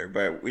on Twitter.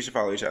 But we should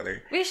follow each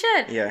other. We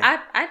should. Yeah.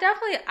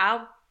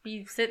 I'll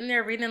be sitting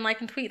there reading and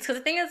liking tweets. Because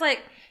the thing is, like,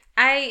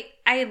 I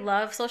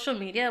love social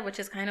media, which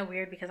is kind of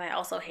weird because I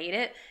also hate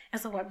it.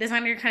 As a web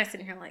designer, you're kind of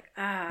sitting here like,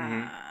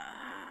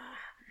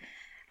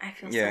 I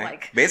feel so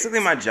like... Basically,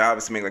 my job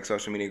is to make, like,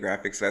 social media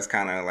graphics. So that's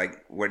kind of,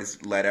 like, what it's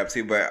led up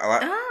to. But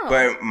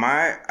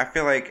I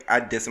feel like I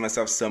distance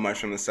myself so much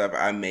from the stuff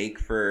I make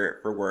for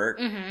work.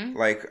 Mm-hmm.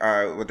 Like,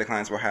 what the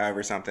clients will have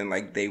or something.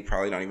 Like, they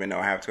probably don't even know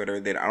I have Twitter.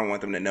 I don't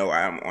want them to know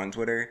I'm on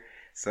Twitter.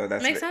 So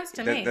that makes sense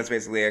to me. That's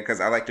basically it.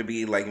 Because I like to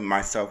be, like,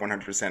 myself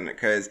 100%.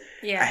 Because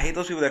I hate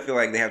those people that feel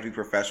like they have to be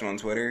professional on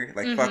Twitter.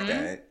 Like, fuck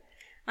that.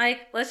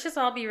 Like, let's just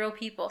all be real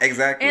people.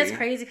 Exactly. And it's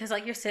crazy because,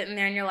 like, you're sitting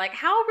there and you're like,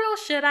 how real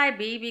should I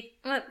be?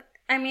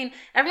 I mean,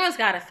 everyone's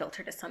got a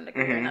filter to some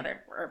degree or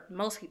another. Or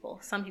most people.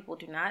 Some people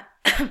do not.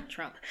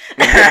 Trump.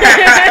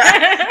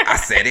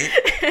 I said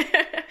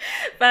it.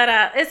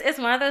 But it's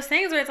one of those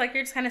things where it's like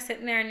you're just kind of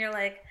sitting there and you're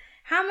like,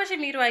 how much of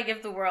me do I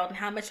give the world and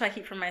how much do I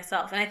keep for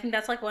myself? And I think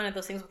that's, like, one of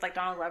those things with, like,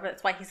 Donald Glover.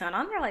 That's why he's not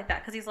on there like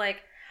that. Because he's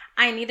like,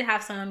 I need to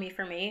have some of me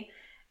for me.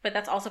 But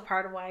that's also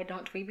part of why I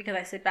don't tweet, because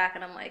I sit back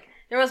and I'm like,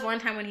 there was one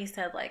time when he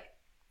said, like,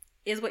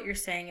 is what you're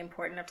saying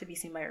important enough to be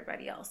seen by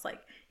everybody else? Like,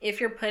 if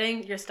you're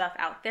putting your stuff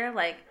out there,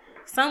 like,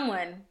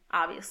 someone,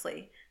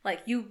 obviously,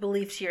 like, you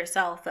believe to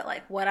yourself that,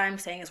 like, what I'm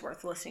saying is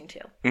worth listening to.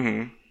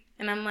 Mm-hmm.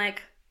 And I'm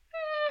like,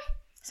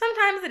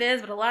 sometimes it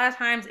is, but a lot of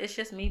times it's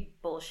just me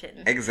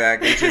bullshitting.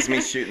 Exactly. It's just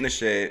me shooting the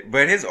shit.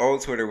 But his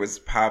old Twitter was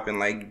popping.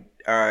 Like,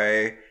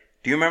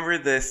 do you remember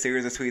the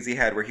series of tweets he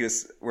had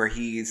where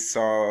he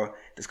saw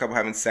this couple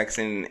having sex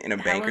in a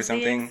bank or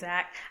something?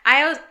 Exact.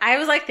 I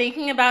was like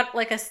thinking about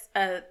like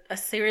a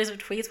series of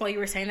tweets while you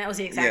were saying that was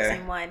the exact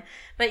same one.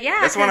 But yeah,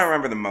 that's the one I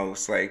remember the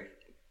most. Like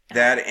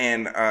that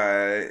and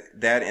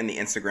the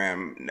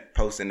Instagram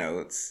post-it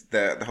notes,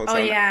 the hotel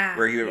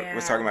where he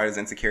was talking about his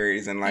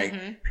insecurities and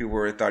like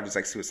people thought just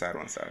like suicidal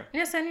and stuff.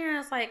 And just sitting here, I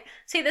was like,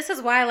 see, this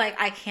is why like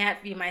I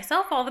can't be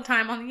myself all the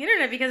time on the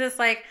internet, because it's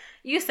like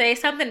you say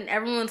something and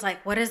everyone's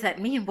like, what does that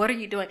mean? What are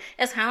you doing?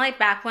 It's kind of like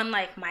back when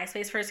like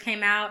MySpace first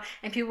came out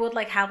and people would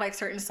like have like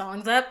certain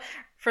songs up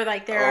for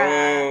like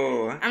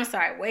their I'm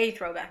sorry, way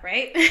throwback,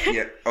 right?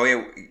 Yeah. Oh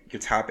yeah, your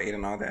top 8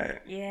 and all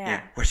that.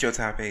 Yeah. What's your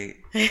top 8?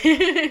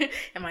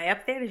 Am I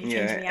up there? Did you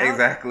change me out?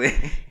 Exactly.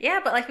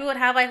 Yeah, but like we would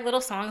have like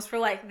little songs for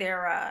like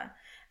their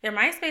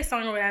MySpace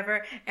song or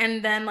whatever,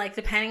 and then like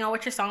depending on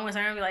what your song was,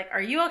 I'm gonna be like,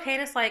 are you okay?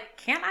 And it's like,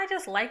 can't I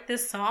just like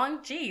this song?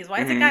 Jeez,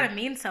 why does it gotta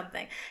mean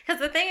something? Because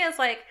the thing is,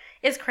 like,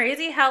 it's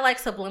crazy how like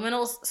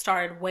subliminals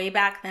started way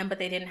back then, but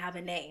they didn't have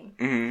a name.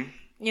 Mm-hmm.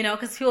 You know,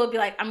 because people would be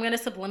like, I'm gonna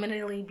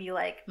subliminally be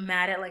like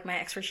mad at like my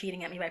ex for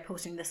cheating at me by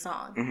posting this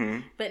song. Mm-hmm.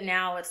 But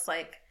now it's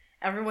like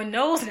everyone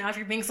knows now if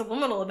you're being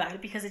subliminal about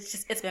it, because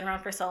it's been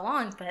around for so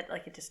long, but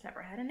like it just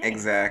never had a name.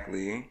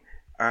 Exactly.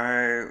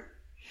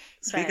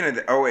 Speaking of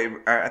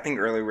I think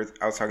earlier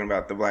I was talking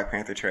about the Black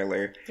Panther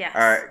trailer.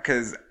 Yes.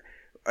 Because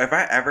if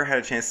I ever had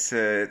a chance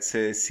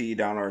to see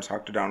Donald or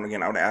talk to Donald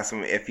again, I would ask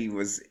him if he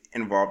was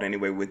involved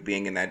anyway with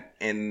being in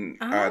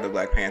the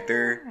Black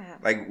Panther,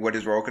 like what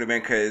his role could have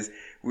been. Because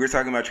we were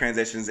talking about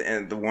transitions,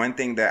 and the one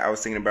thing that I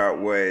was thinking about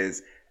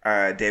was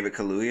David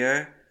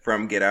Kaluuya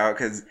from Get Out,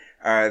 because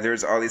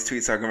there's all these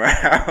tweets talking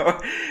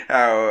about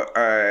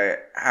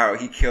how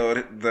he killed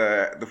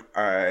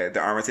the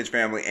Armitage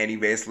family and he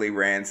basically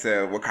ran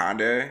to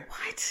Wakanda.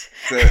 What?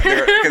 So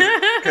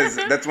because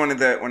that's one of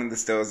the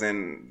stills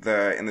in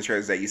the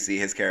trailers that you see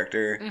his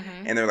character,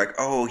 and they're like,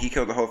 oh, he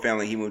killed the whole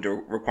family. He moved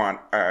to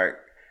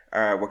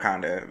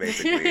Wakanda,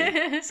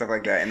 basically. Stuff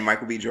like that. And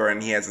Michael B.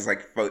 Jordan, he has his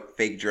like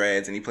fake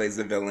dreads and he plays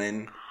the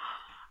villain.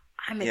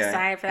 I'm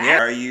excited for that. Yeah.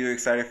 Are you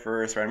excited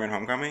for Spider-Man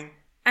Homecoming?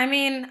 I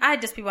mean,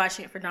 I'd just be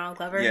watching it for Donald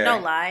Glover. Yeah. No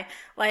lie.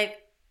 Like,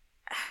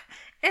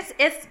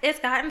 it's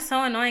gotten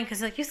so annoying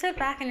because like you sit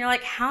back and you're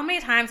like, how many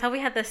times have we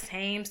had the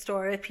same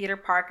story with Peter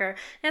Parker?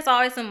 And it's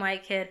always some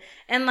white kid.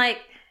 And like,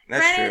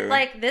 that's granted, true.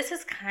 like this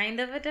is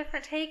kind of a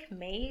different take,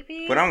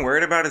 maybe. What I'm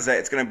worried about is that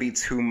it's gonna be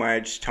too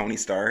much Tony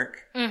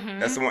Stark.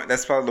 That's the one.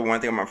 That's probably the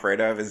one thing I'm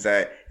afraid of, is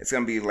that it's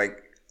gonna be like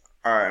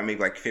maybe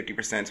like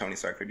 50% Tony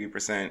Stark,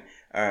 50%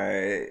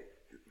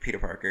 Peter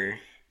Parker.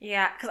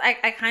 Yeah, because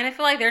I kind of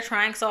feel like they're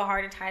trying so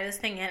hard to tie this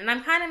thing in. And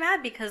I'm kind of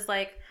mad because,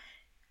 like,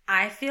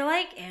 I feel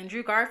like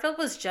Andrew Garfield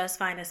was just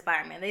fine as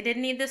Spider-Man. They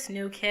didn't need this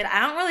new kid. I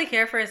don't really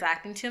care for his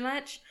acting too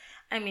much.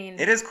 I mean...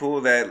 It is cool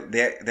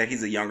that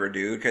he's a younger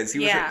dude, because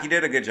he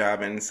did a good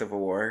job in Civil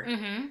War.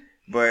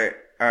 But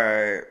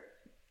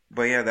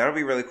yeah, that'll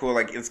be really cool.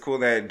 Like, it's cool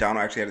that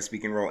Donald actually had a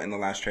speaking role in the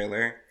last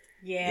trailer.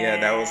 Yeah,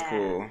 that was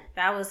cool.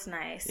 That was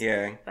nice.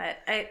 Yeah. But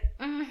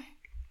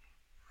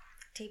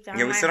deep down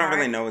we still don't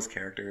really know his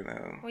character,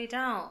 though. We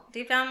don't.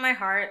 Deep down in my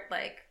heart,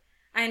 like,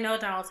 I know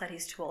Donald said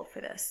he's too old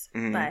for this,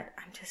 but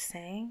I'm just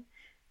saying,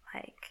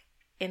 like,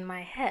 in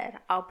my head,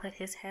 I'll put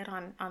his head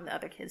on the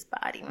other kid's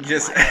body. When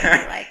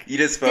like, you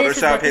just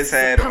Photoshop his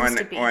head on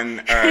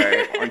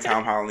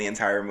Tom Holland the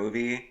entire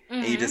movie,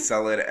 and you just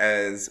sell it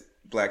as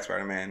Black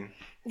Spider-Man.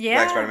 Yeah.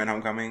 Black Spider-Man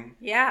Homecoming.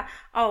 Yeah.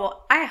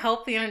 Oh, I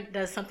hope the internet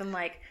does something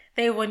like,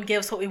 they wouldn't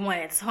give us what we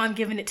wanted, so I'm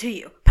giving it to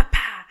you.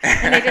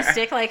 And they just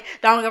stick like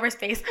Donald Glover's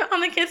face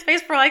on the kid's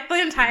face for like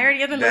the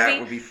entirety of the movie. That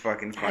would be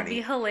fucking funny. That'd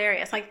be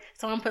hilarious. Like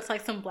someone puts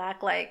like some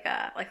black like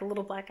a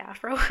little black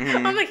afro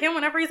on the kid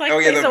whenever he's like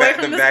face away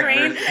from the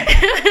screen.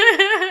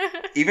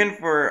 even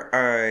for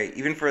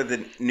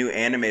the new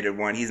animated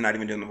one, he's not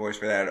even doing the voice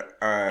for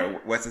that.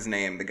 What's his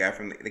name? The guy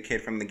from the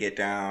kid from the Get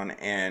Down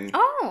and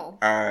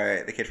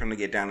the kid from the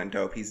Get Down and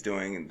Dope. He's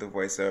doing the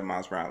voice of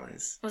Miles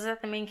Morales. Was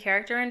that the main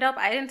character in Dope?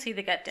 I didn't see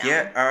the Get Down.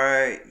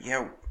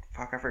 Yeah.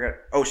 Fuck, I forgot.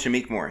 Oh,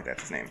 Shameik Moore.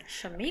 That's his name.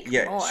 Shameik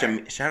Moore. Yeah,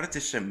 shout out to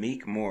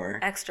Shameik Moore.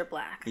 Extra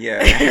black.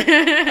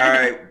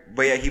 Yeah.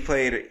 But yeah, he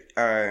played.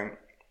 Damn,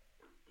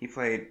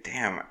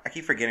 I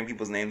keep forgetting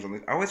people's names on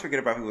this. I always forget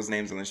about people's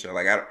names on the show.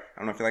 Like I don't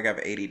know. I feel like I have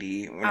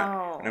ADD when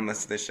I'm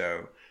listening to this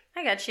show.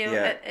 I got you.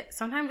 Yeah.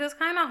 Sometimes it's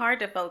kind of hard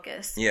to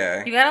focus.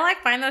 Yeah. You gotta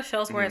like find those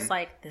shows where it's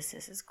like, this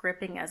is as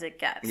gripping as it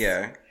gets.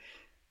 Yeah.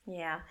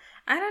 Yeah.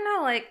 I don't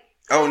know. Like.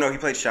 Oh, no, he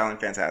played Shaolin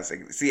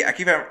Fantastic. See, I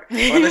keep having...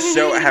 On the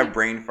show, I have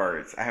brain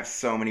farts. I have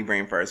so many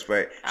brain farts,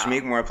 but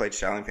Shameik Moore played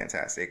Shaolin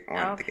Fantastic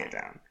on The Get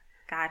Down.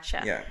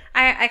 Gotcha. Yeah.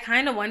 I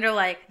kind of wonder,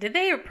 like, did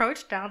they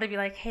approach Donald to be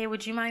like, hey,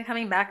 would you mind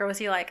coming back? Or was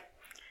he like,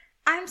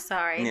 I'm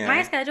sorry. Yeah.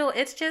 My schedule,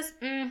 it's just,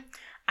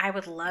 I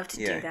would love to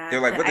do that.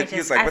 They're like, what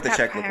the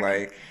check look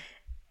like?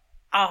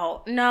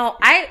 Oh, no.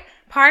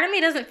 Part of me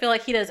doesn't feel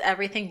like he does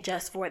everything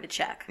just for the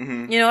check.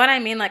 You know what I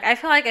mean? Like, I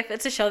feel like if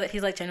it's a show that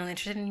he's, like, genuinely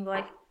interested in, he'd be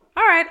like,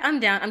 all right, I'm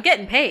down. I'm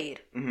getting paid,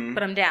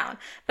 but I'm down.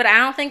 But I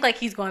don't think like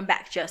he's going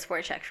back just for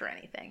a check for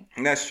anything.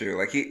 And that's true.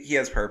 Like he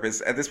has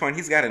purpose. At this point,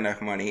 he's got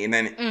enough money, and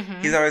then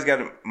he's always got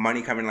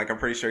money coming. Like I'm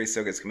pretty sure he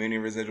still gets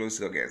community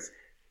residuals.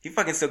 He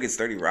fucking still gets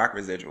 30 Rock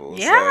residuals.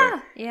 Yeah,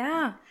 so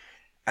yeah.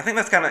 I think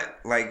that's kind of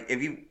like,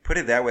 if you put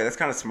it that way, that's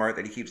kind of smart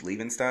that he keeps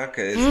leaving stuff,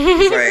 because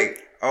he's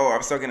like, oh,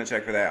 I'm still gonna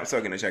check for that. I'm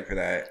still gonna check for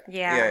that.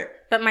 Yeah.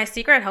 But my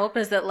secret hope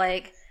is that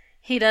like.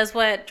 He does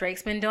what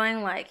Drake's been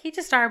doing. Like, he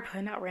just started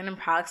putting out random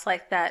products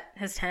like that,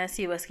 his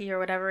Tennessee whiskey or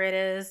whatever it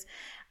is.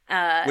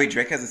 Wait,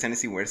 Drake has a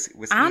Tennessee whiskey?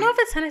 I don't know if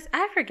it's Tennessee.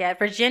 I forget.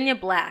 Virginia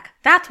Black.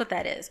 That's what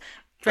that is.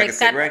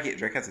 Drake's like a cigarette?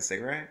 Drake has a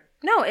cigarette?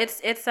 No,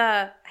 it's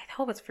I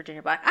hope it's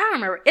Virginia Black. I don't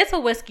remember. It's a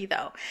whiskey,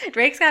 though.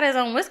 Drake's got his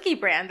own whiskey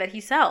brand that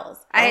he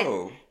sells. I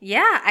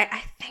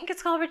think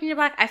it's called Virginia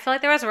Black. I feel like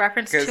there was a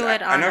reference to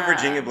it on... I know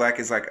Virginia Black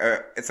is like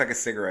it's like a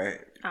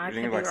cigarette.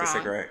 Virginia Black's a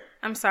cigarette.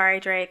 I'm sorry,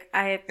 Drake.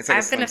 I've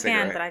been a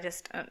fan, but I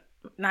just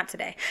not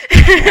today.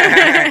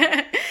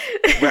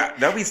 But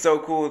that'd be so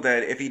cool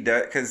that if he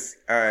does, because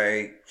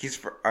he's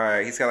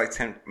got like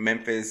 10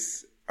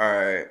 Memphis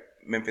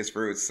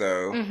roots,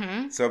 so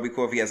it'd be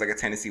cool if he has like a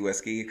Tennessee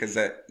whiskey, because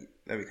that'd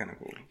be kind of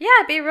cool. Yeah,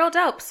 it'd be real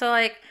dope. So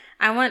like,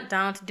 I want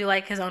Donald to do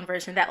like his own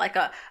version of that, like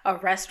a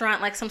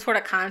restaurant, like some sort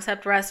of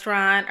concept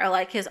restaurant, or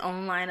like his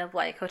own line of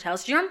like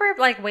hotels. Do you remember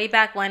like way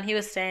back when he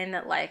was saying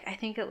that like, I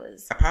think it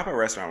was a pop-up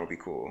restaurant would be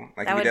cool.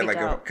 Like if he did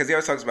like because he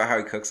always talks about how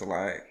he cooks a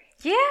lot.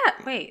 Yeah.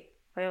 Wait.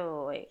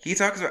 He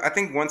talks about, I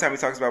think one time he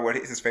talks about what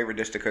his favorite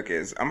dish to cook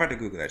is. I'm about to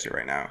Google that shit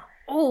right now.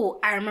 Oh,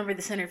 I remember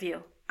this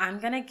interview. I'm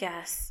gonna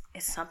guess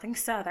it's something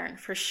Southern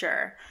for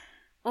sure.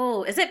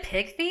 Oh, is it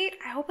pig feet?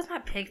 I hope it's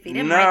not pig feet.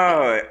 It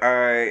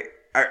might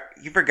be.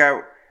 You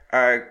forgot.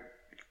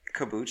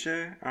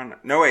 kombucha? I don't know.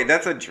 No, wait,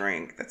 that's a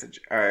drink.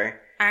 All right.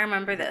 I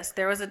remember this.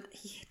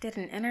 He did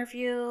an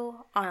interview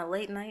on a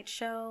late night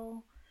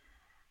show.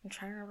 I'm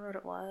trying to remember what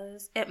it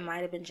was. It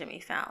might have been Jimmy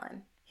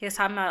Fallon. He was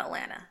talking about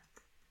Atlanta.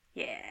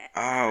 Yeah.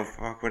 Oh,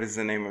 fuck. What is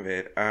the name of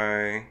it?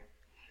 I'm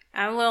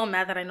a little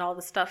mad that I know all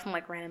this stuff from,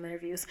 like, random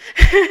interviews.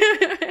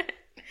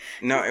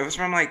 No, it was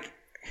from, like,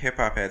 Hip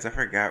Hop Heads. I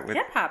forgot what...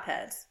 Hip Hop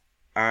Heads?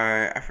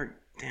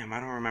 Damn, I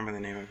don't remember the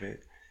name of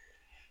it.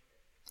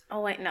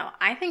 Oh, wait, no.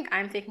 I think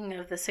I'm thinking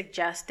of the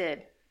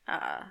suggested...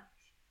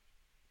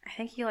 I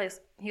think he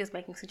was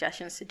making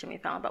suggestions to Jimmy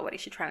Fallon about what he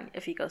should try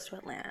if he goes to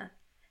Atlanta.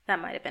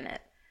 That might have been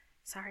it.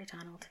 Sorry,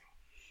 Donald.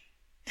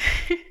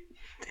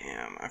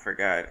 Damn, I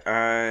forgot.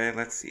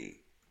 Let's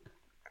see.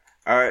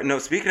 No,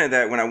 speaking of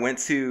that, when I went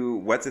to,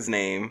 what's his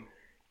name?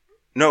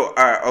 No,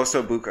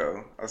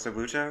 Osobuco.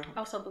 Osobuco?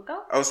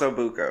 Osobuco?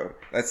 Osobuco.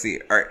 Let's see.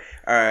 All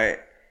right.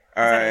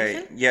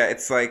 Yeah,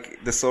 it's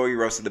like the slower you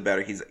roasted, the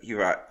better. He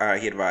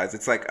advised.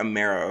 It's like a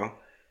marrow.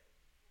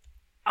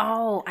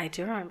 Oh, I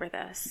do remember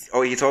this.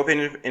 Oh, he told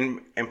me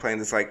in playing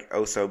this like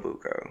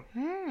Osobuco.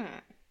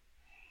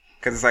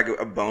 Because it's like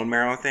a bone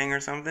marrow thing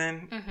or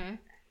something. Mm-hmm.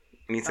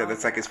 And he said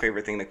that's like his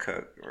favorite thing to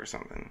cook or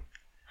something.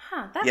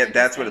 Huh,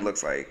 that's what it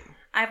looks like.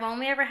 I've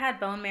only ever had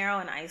bone marrow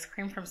and ice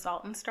cream from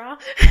Salt and Straw.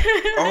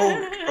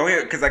 oh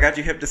yeah, because I got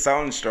you hip to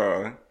Salt and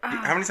Straw.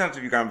 How many times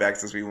have you gone back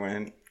since we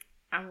went?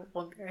 I'm a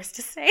little embarrassed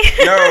to say.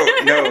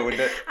 No.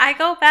 I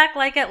go back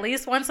like at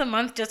least once a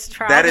month just to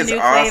try that all the new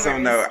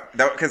awesome, flavors.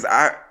 though. Because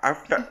I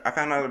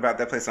found out about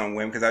that place on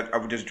whim because I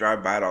would just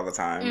drive by it all the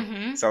time.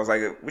 Mm-hmm. So I was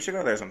like, we should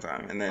go there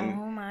sometime. And then,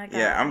 oh my god,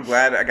 yeah, I'm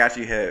glad I got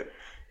you hip.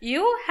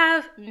 You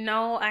have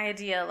no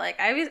idea. Like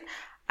I was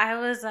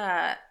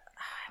I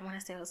want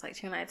to say it was like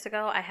 2 nights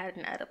ago. I had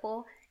an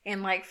edible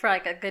and like for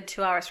like a good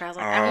 2 hours. So I was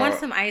like, I want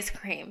some ice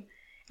cream.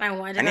 And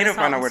I need to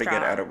find out where to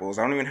get edibles.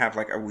 I don't even have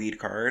like a weed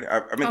card.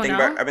 I've been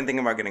thinking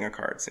about getting a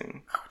card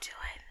soon. Go do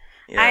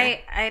it.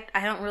 Yeah.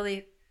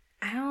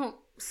 I don't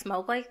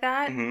smoke like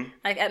that. Mm-hmm.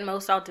 Like at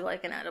most I'll do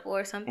like an edible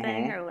or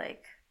something or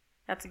like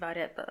that's about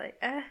it. But like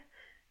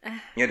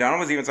Yeah, Donald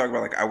was even talking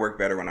about like I work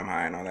better when I'm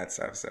high and all that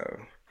stuff. So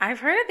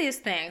I've heard of these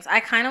things. I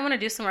kind of want to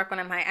do some work when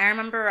I'm high. I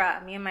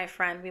remember me and my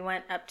friend, we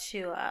went up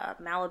to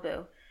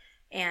Malibu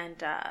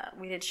and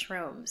we did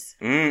shrooms.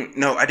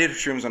 No, I did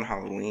shrooms on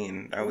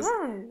Halloween.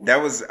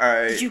 That was.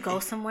 Did you go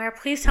somewhere?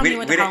 Please tell me you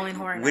went to Halloween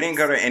Horror Nights. We didn't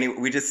go to any.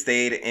 We just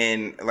stayed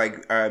in like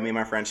me and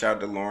my friend. Shout out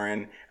to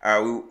Lauren.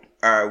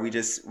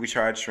 We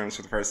tried shrooms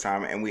for the first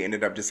time and we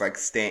ended up just like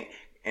staying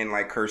in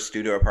like her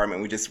studio apartment.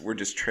 We're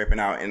just tripping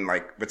out in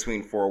like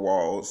between 4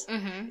 walls.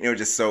 Mm-hmm. It was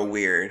just so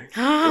weird. It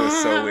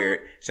was so weird.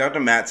 Shout out to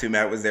Matt too.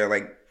 Matt was there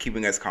like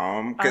keeping us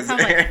calm because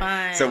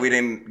so we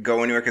didn't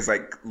go anywhere because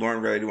like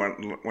Lauren really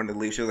wanted to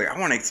leave. She was like, I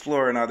want to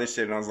explore and all this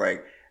shit. And I was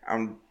like,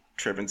 I'm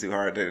tripping too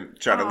hard to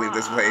try to leave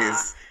this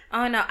place.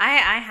 Oh no,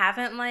 I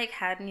haven't like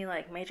had any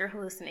like major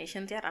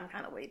hallucinations yet. I'm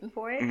kind of waiting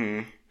for it.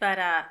 Mm-hmm. But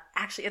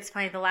actually, it's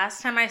funny. The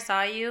last time I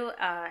saw you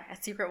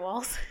at Secret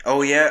Walls.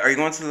 Oh yeah, are you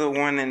going to the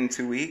one in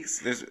 2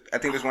 weeks? I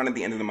think there's one at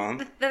the end of the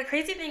month. The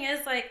crazy thing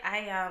is, like,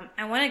 I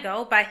want to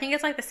go, but I think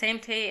it's like the same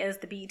day as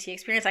the BET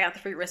experience. I got the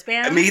free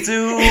wristband. Me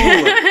too.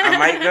 I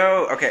might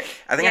go. Okay,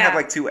 I think I have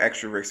like 2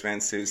 extra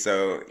wristbands too.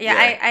 So yeah.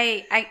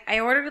 I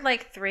ordered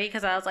like 3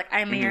 because I was like,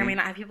 I may or may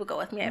not have people go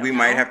with me. We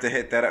might have to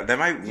hit that up.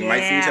 We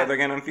might see each other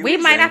again in a few weeks.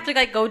 We might have to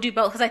like go do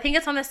both because I think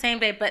it's on the same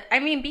day. But I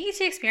mean, BET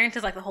experience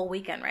is like the whole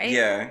weekend, right?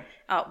 Yeah.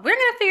 Oh, we're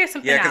gonna figure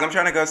something out. Yeah, because I'm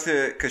trying to go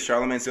because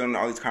Charlamagne's doing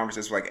all these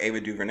conferences with like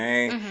Ava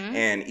DuVernay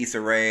and Issa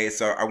Rae,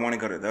 so I want to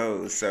go to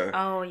those. So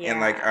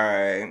and like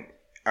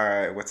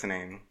what's the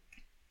name?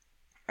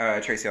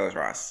 Tracee Ellis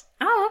Ross.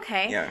 Oh,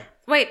 okay. Yeah.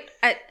 Wait,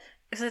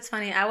 so it's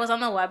funny. I was on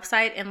the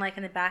website and like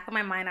in the back of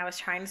my mind, I was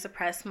trying to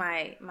suppress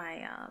my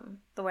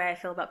the way I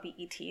feel about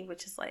BET,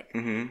 which is like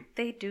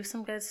they do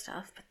some good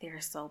stuff, but they're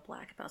so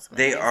black about some.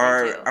 They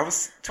are. They do. I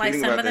was tweeting like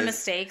some about of the this.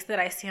 mistakes that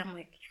I see. I'm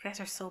like, you guys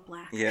are so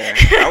black. Yeah,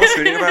 I was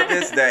tweeting about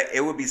this that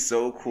it would be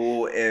so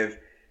cool if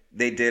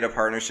they did a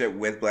partnership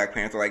with Black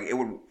Panther. Like it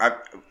would,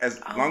 as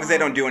long as they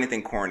don't do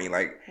anything corny.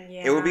 Like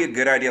it would be a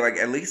good idea. Like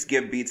at least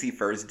give BT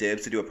first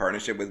dibs to do a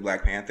partnership with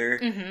Black Panther,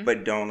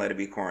 but don't let it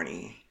be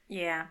corny.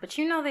 Yeah, but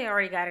you know they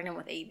already got it in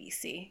with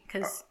ABC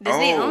because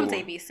Disney owns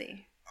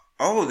ABC.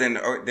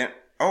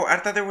 I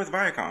thought they were with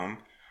Viacom.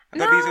 I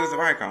thought BET was with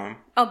Viacom.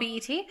 Oh,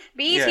 BET?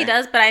 BET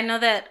does, but I know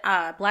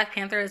that Black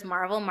Panther is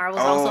Marvel.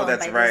 Marvel's also owned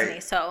by Disney.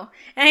 So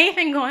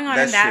anything going on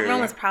in that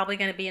realm is probably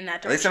going to be in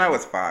that direction. At least not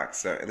with Fox.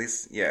 So at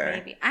least,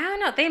 maybe. I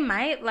don't know. They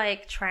might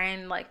like try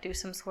and like do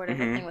some sort of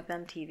a thing with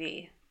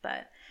MTV,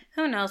 but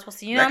who knows? We'll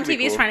see. You know,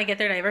 MTV is trying to get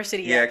their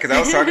diversity. Yeah, because I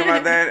was talking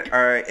about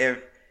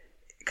that.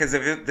 Because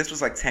if this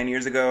was like 10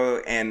 years ago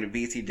and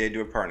BET did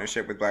do a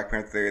partnership with Black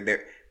Panther,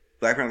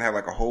 Black Panther had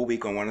like a whole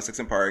week on 106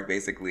 and Park,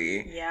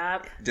 basically.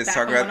 Yep. Just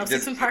talking about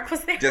 106 and Park was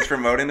there. Just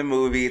promoting the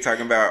movie,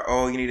 talking about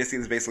you need to see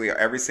this. Basically,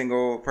 every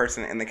single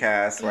person in the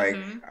cast, like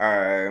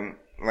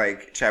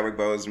Chadwick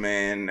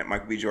Boseman,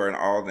 Michael B. Jordan,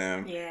 all of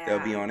them. Yeah.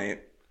 They'll be on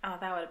it. Oh,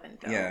 that would have been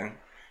dope. Yeah.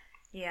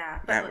 Yeah.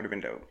 That would have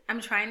been dope.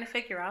 I'm trying to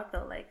figure out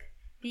though, like,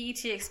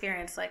 BET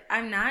experience. Like,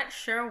 I'm not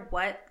sure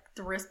what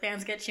the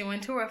wristbands get you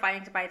into, or if I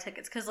need to buy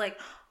tickets, because like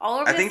all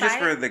over. I think just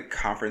for the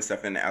conference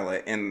stuff in LA,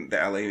 in the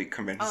LA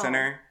Convention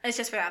Center. It's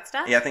just for that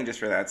stuff. Yeah, I think just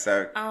for that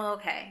stuff. Oh,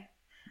 okay.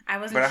 I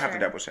wasn't. But I sure. have to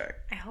double check.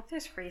 I hope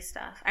there's free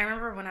stuff. I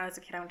remember when I was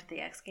a kid, I went to the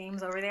X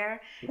Games over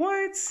there.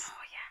 What?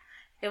 Oh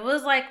yeah, it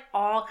was like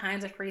all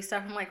kinds of free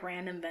stuff from like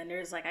random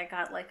vendors. Like I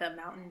got like a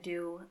Mountain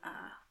Dew.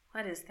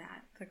 What is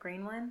that? The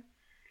green one?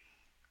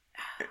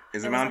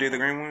 Is it Mountain Dew the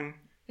green one?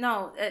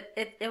 No,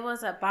 it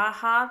was a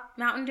Baja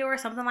Mountain Dew or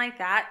something like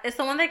that. It's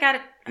the one they got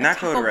at Not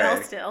Taco Code Bell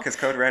Red, still. because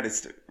Code Red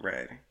is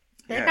red.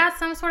 They got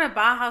some sort of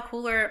Baja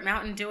Cooler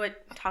Mountain Dew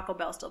at Taco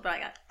Bell still, but I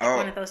got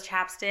one of those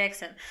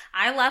chapsticks, and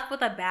I left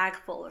with a bag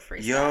full of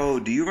free stuff. Yo,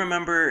 do you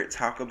remember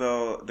Taco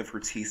Bell, the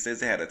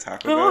Frutistas? They had a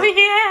Taco Bell. Oh,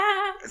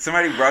 yeah.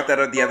 Somebody brought that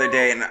up the other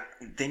day, and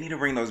they need to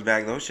bring those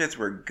back. Those shits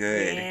were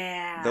good.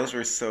 Yeah. Those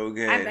were so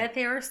good. I bet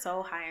they were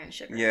so high in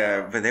sugar.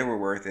 Yeah, but they were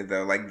worth it,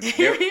 though. Like,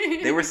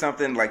 they were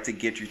something, like, to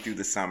get you through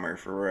the summer,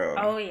 for real.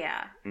 Oh,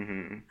 yeah.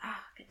 Mm-hmm. Oh,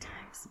 good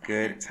times.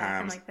 Good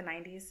times. Back in,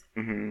 like, the 90s.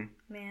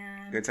 Mm-hmm.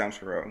 Man. Good times,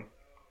 for real.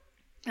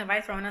 Have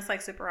I thrown us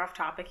like super off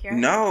topic here?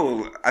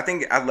 No, I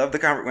think I love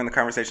when the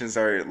conversations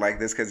are like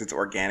this because it's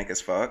organic as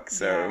fuck.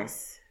 So,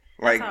 yes.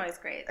 Like, that's always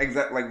great.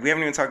 Exactly. Like we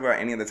haven't even talked about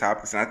any of the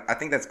topics, and I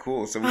think that's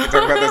cool. So we can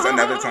talk about this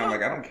another time.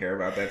 Like I don't care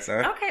about that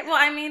stuff. Okay. Well,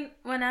 I mean,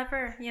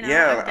 whenever I'm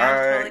down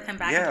to totally come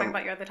back and talk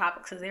about your other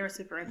topics because they were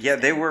super interesting. Yeah,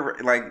 they were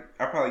like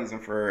I'll probably use them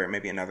for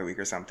maybe another week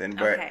or something.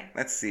 But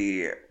let's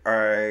see.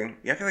 I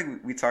feel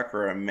like we talked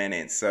for a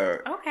minute. So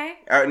okay.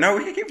 No,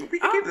 we can keep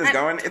this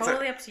going.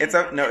 Totally up to you. It's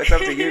up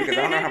to you because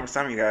I don't know how much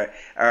time you got.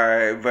 All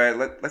right,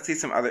 but let's see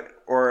some other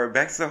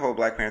back to the whole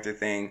Black Panther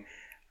thing.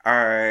 All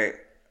right.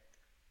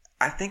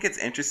 I think it's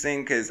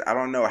interesting because I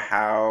don't know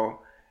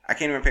how I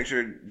can't even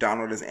picture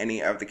Donald as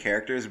any of the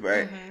characters,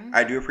 but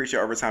I do appreciate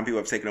over time people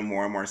have taken him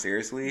more and more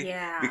seriously.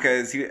 Yeah,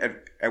 because he at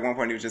one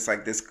point he was just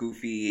like this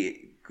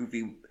goofy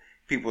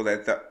people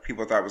that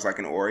people thought was like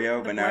an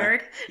Oreo, but now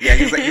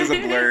he was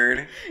a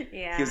blurred.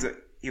 Yeah,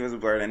 he was a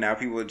blurred, and now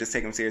people just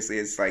take him seriously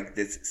as like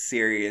this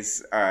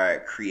serious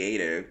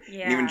creative.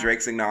 Yeah, and even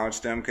Drake's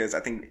acknowledged him because I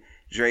think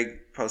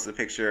Drake posted a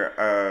picture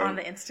of on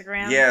the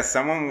Instagram. Yeah,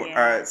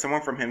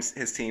 someone from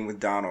his team with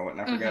Donald, and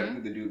I forgot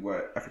who the dude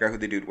was. I forgot who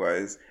the dude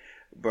was,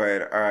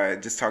 but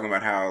just talking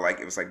about how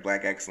like it was like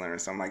Black Excellent or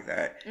something like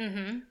that.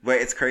 Mm-hmm.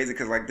 But it's crazy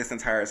because like this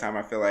entire time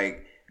I feel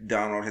like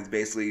Donald has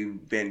basically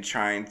been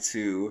trying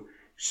to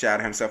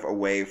shadow himself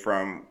away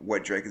from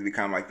what Drake has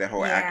become, like that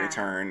whole actor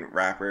turned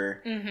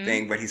rapper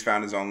thing. But he's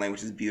found his own lane,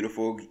 which is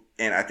beautiful.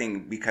 And I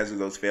think because of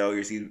those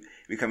failures, he's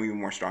become even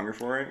more stronger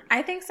for it.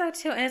 I think so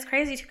too. And it's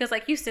crazy too because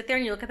like you sit there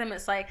and you look at them,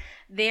 it's like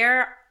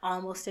they're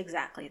almost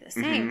exactly the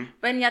same,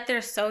 but yet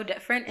they're so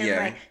different. And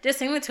like just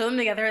seeing the two of them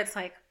together, it's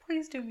like,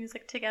 please do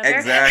music together.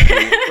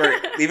 Exactly.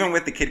 Or even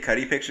with the Kid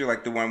Cudi picture,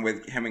 like the one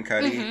with him and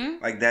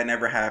Cudi, like that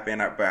never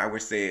happened. But I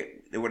wish they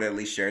would at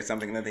least share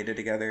something that they did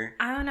together.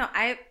 I don't know.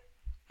 I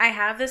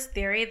have this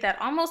theory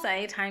that almost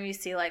any time you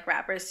see like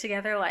rappers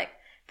together, like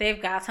they've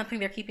got something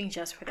they're keeping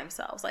just for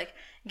themselves. Like,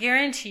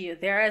 guarantee you,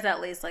 there is at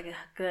least like a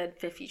good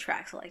 50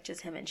 tracks, like just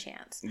him and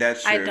Chance.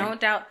 That's true. I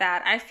don't doubt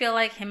that. I feel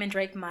like him and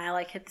Drake might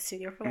like hit the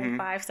studio for like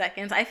 5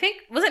 seconds. I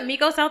think, was it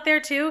Migos out there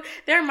too?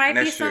 There might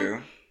be some. That's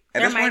true.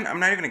 At this point,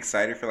 I'm not even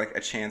excited for like a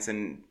Chance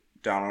and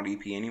Donald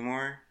EP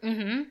anymore. I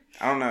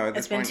don't know. At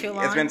this point,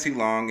 it's been too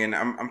long, and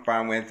I'm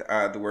fine with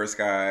The Worst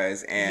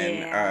Guys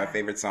and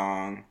Favorite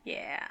Song.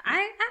 Yeah,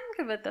 I'm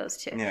good with those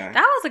two. Yeah,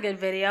 that was a good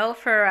video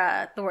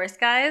for The Worst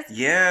Guys.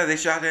 Yeah, they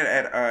shot it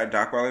at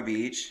Dockweiler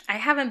Beach. I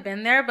haven't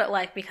been there, but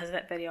like because of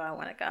that video, I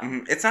want to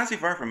go. It's not too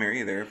far from here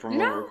either, from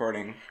where we're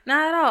recording.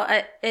 Not at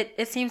all.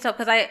 It seems so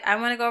because I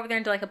want to go over there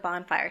and do like a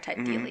bonfire type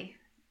dealie.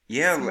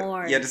 Yeah,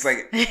 just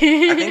like I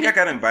think I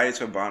got invited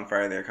to a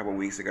bonfire there a couple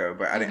weeks ago,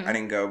 but I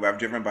didn't go. But I've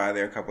driven by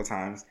there a couple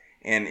times,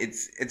 and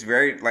it's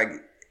very like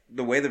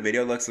the way the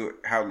video looks,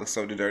 how it looks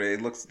so deserted.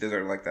 It looks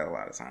deserted like that a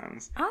lot of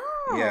times.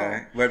 Oh,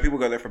 yeah, but people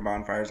go there for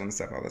bonfires and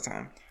stuff all the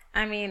time.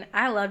 I mean,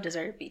 I love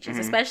deserted beaches,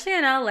 especially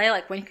in LA.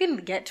 Like when you can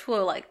get to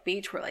a like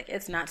beach where like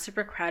it's not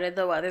super crowded,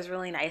 the weather's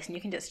really nice, and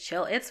you can just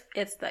chill. It's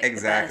like exactly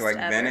the best like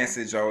ever. Venice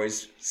is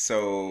always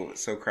so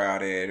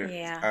crowded.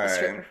 Yeah, the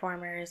street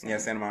performers. Yeah,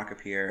 Santa Monica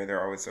Pier,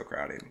 they're always so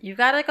crowded. You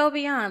gotta go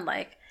beyond.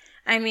 Like,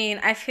 I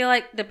mean, I feel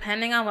like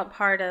depending on what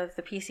part of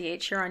the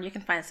PCH you're on, you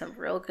can find some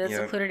real good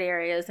secluded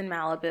areas in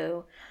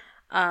Malibu.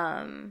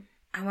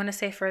 I want to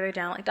say further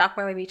down, like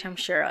Dockweiler Beach, I'm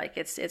sure like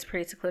it's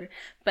pretty secluded.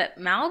 But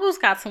Malibu's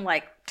got some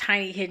like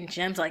tiny hidden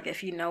gems, like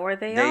if you know where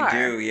they are. They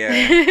do, yeah.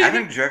 I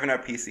haven't driven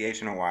up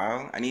PCH in a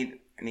while. I need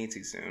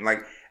to soon.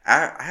 Like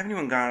I haven't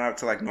even gone up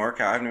to like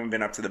NorCal. I haven't even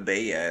been up to the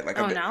Bay yet. Like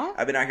I've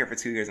been out here for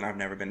 2 years and I've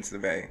never been to the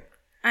Bay.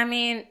 I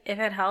mean, if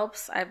it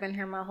helps, I've been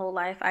here my whole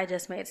life. I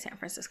just made San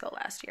Francisco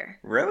last year.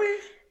 Really?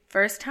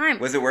 First time.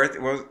 Was it worth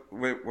it?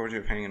 What was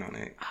your opinion on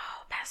it?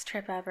 Oh, best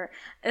trip ever.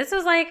 This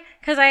was like,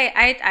 because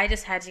I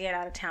just had to get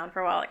out of town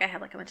for a while. Like I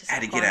had like a bunch of stuff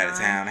I had to get out of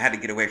town. I had to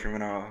get away from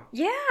it all.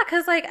 Yeah,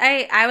 because like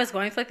I was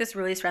going through like this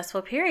really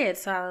stressful period.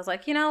 So I was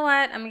like, you know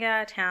what? I'm going to get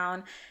out of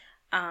town.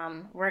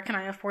 where can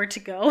I afford to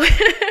go?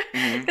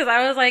 Because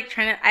I was like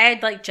I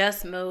had like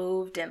just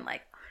moved and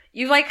like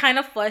you've like kind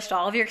of flushed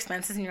all of your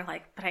expenses and you're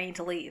like, but I need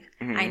to leave.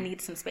 I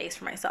need some space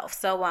for myself.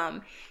 So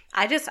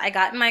I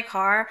got in my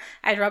car.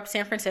 I drove to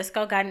San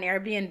Francisco, got an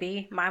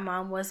Airbnb. My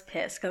mom was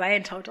pissed because I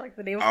had told her like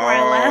the day before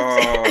I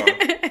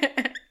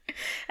left.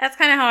 That's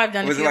kind of how I've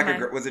done. Was it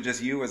like was it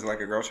just you? Was it like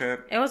a girl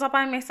trip? It was all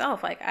by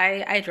myself. Like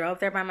I drove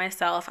there by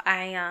myself.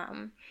 I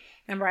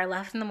remember I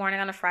left in the morning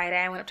on a Friday.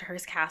 I went up to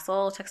Hearst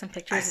Castle, took some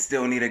pictures. I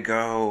still need to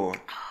go.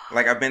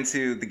 Like I've been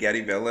to the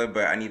Getty Villa,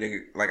 but I need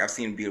to like I've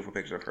seen beautiful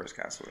pictures of Hearst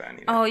Castle that I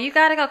need. Oh, you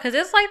gotta go because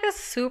it's like this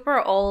super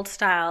old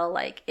style.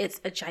 Like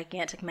it's a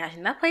gigantic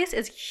mansion. That place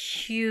is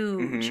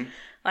huge.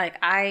 Like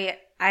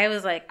I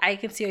was like, I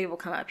can see why people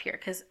come up here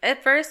because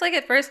at first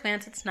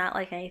glance, it's not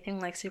like anything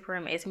like super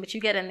amazing. But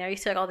you get in there, you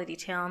see like all the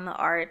detail and the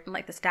art and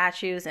like the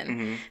statues,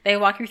 and they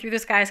walk you through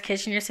this guy's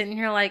kitchen. You're sitting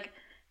here like,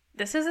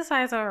 this is the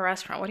size of a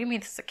restaurant. What do you mean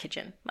this is a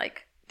kitchen?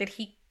 Like, did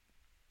he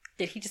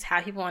just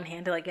have people on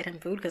hand to like get him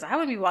food? Because I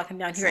wouldn't be walking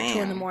down here at 2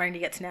 a.m. to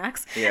get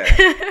snacks. Yeah.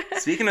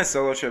 Speaking of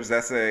solo trips,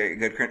 that's a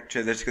good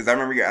transition because I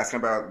remember you asking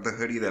about the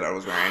hoodie that I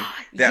was wearing.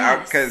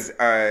 Because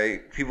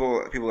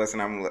people listen,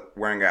 I'm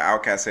wearing an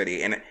Outkast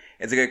hoodie, and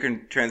it's a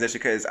good transition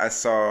because I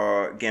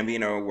saw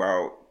Gambino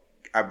while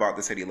I bought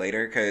this hoodie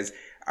later because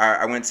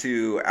I went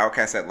to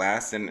Outkast at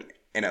Last in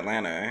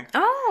Atlanta.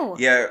 Oh.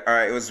 Yeah,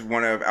 it was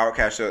one of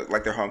Outkast shows,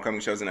 like their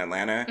homecoming shows in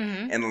Atlanta.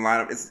 And the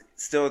lineup is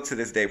still to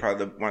this day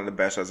probably one of the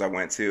best shows I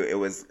went to. It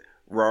was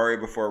Rory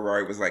before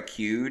Rory was like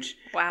huge.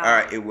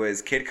 Wow. It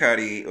was Kid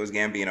Cudi, it was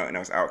Gambino, and it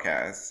was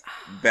Outkast.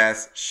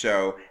 Best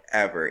show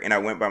ever. And I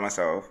went by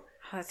myself.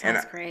 Oh, that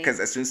sounds great. Because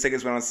as soon as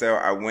tickets went on sale,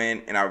 I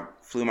went and I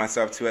flew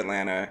myself to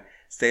Atlanta.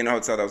 Stayed in a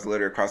hotel that was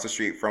literally across the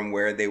street from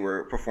where they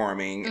were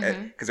performing.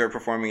 Because they were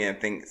performing in, I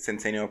think,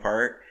 Centennial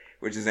Park,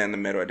 which is in the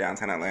middle of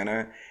downtown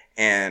Atlanta.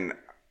 And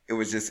it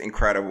was just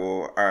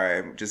incredible.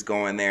 Just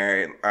going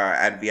there. I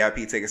had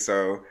VIP tickets,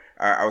 so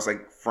I was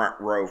like front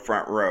row.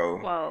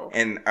 Whoa.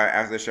 And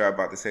after the show, I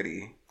bought the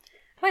hoodie.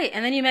 Wait,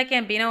 and then you met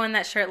Gambino in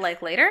that shirt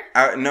like later?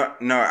 No,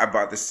 I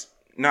bought this.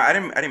 No, I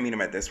didn't meet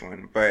him at this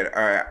one, but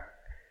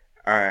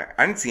I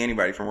didn't see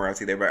anybody from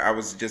royalty there, but I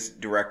was just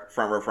direct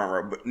front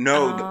row. But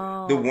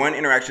no, the one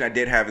interaction I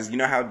did have is, you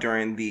know how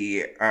during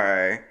the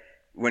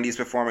when he's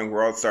performing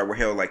World Star where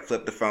he'll like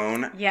flip the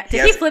phone. Yeah.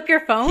 Did he flip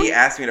your phone? He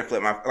asked me to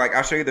flip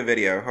I'll show you the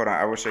video. Hold on,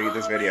 I will show you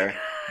this video.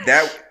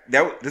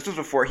 This was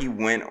before he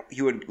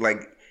would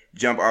like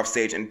jump off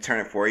stage and turn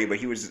it for you, but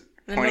he was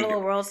in the middle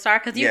of World Star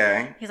because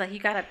he's like, you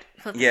gotta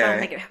flip the phone,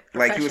 make it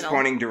professional. Like he was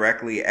pointing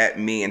directly at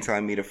me and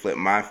telling me to flip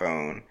my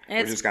phone,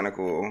 which is kind of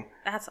cool.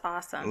 That's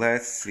awesome.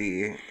 Let's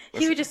see.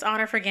 He would just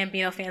honor for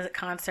Gambino fans at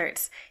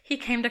concerts. He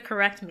came to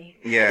correct me.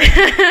 Yeah,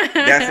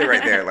 that's it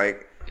right there.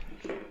 Like,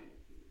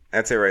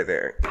 that's it right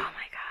there. Oh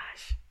my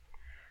gosh.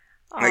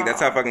 Like,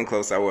 that's how fucking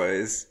close I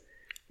was.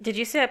 Did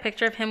you see that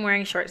picture of him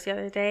wearing shorts the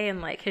other day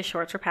and like his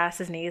shorts were past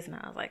his knees? And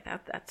I was like,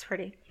 that's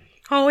pretty.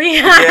 Oh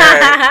yeah. Yeah,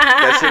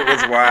 that shit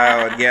was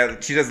wild. Yeah,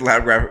 she just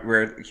loud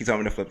where he told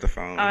me to flip the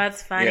phone. Oh,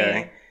 that's funny.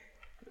 Yeah.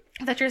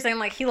 I thought you were saying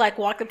like he like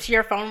walked up to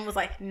your phone and was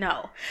like,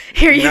 "No,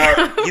 here you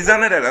go." He's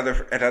done it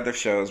at other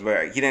shows,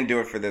 but he didn't do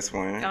it for this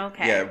one.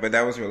 Okay. Yeah, but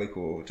that was really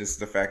cool. Just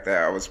the fact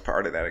that I was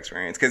part of that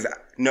experience. Because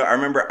I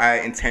remember I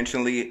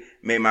intentionally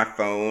made my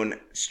phone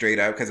straight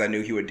up because I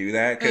knew he would do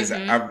that. Because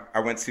I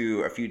went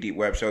to a few Deep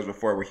Web shows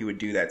before where he would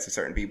do that to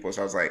certain people.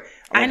 So I was like,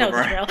 I know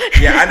the drill.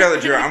 Yeah, I know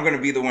the drill. I'm going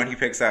to be the one he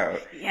picks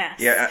out. Yes.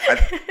 Yeah,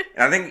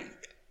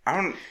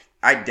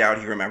 I doubt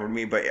he remembered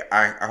me, but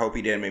I hope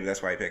he did. Maybe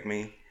that's why he picked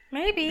me.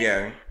 Maybe.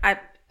 Yeah.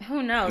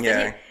 Who knows?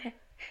 Yeah.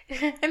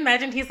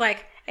 Imagine he's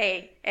like,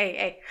 hey.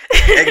 Exactly.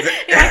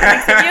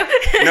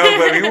 No,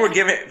 but we were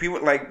giving people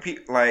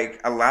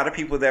like a lot of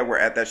people that were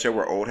at that show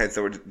were old heads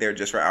that were there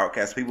just for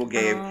Outkast. People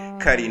gave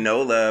Cudi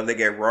no love. They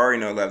gave Rory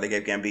no love. They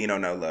gave Gambino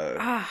no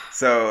love.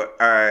 So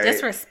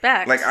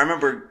disrespect. Like I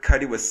remember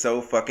Cudi was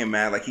so fucking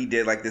mad. Like he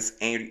did like this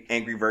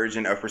angry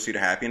version of Pursuit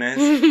of Happiness.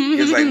 He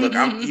was like, look,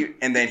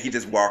 and then he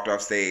just walked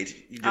off stage.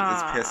 He did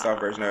this pissed off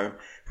version of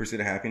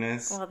Pursuit of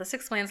Happiness. Well, this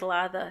explains a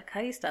lot of the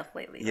Cudi stuff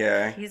lately.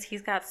 Yeah. Like,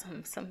 he's got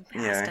some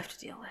past stuff to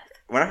deal with.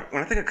 When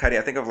I think of Cudi,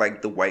 I think of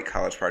like the white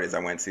college parties I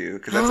went to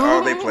because that's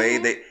all they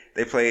played.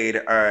 They played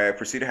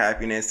Pursuit of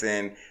Happiness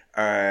and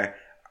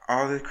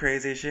all the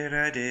crazy shit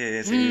I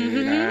did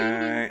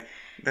tonight.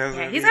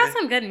 Yeah, he's got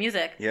some good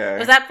music. Yeah.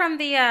 Was that from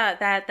the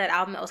that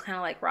album that was kind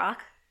of like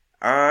rock?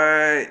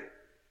 No,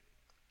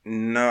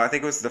 I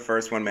think it was the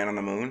first one, Man on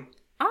the Moon.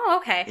 Oh,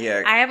 okay.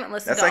 Yeah, I haven't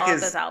listened to all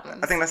of those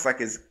albums. I think that's like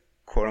his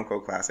quote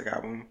unquote classic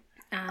album.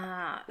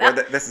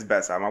 That's his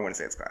best album. I wouldn't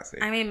say it's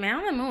classic. I mean, Man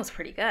on the Moon was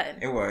pretty good.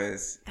 It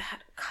was. That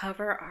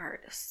cover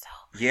art is so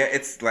good. Yeah,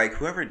 it's like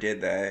whoever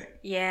did that.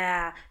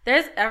 Yeah.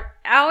 I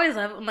always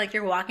love it when like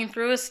you're walking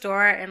through a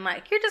store and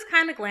like you're just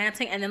kind of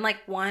glancing and then like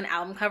one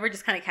album cover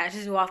just kind of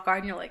catches you off guard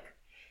and you're like,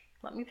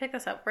 let me pick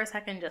this up for a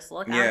second and just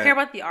look. I Yeah. don't care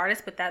about the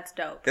artist, but that's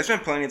dope. There's been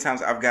plenty of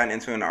times I've gotten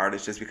into an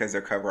artist just because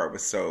their cover art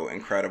was so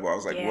incredible. I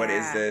was like, what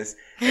is Yeah. this?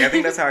 Like, I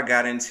think that's how I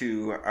got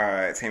into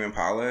Tame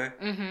Impala.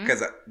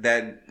 Because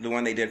the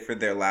one they did for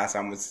their last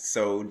album was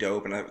so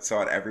dope and I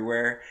saw it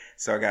everywhere.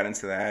 So I got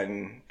into that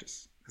and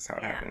just that's how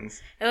it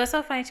happens. It was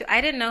so funny too.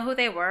 I didn't know who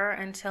they were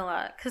until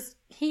because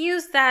he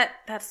used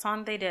that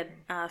song they did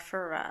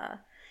for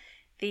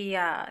the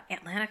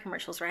Atlanta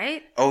commercials,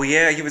 right? Oh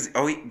yeah, he was.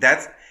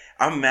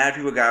 I'm mad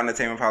people got on the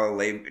Tame Impala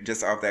late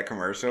just off that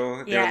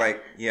commercial. They were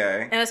like,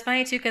 yeah. It was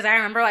funny too because I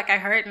remember like I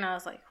heard it and I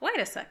was like, wait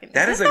a second,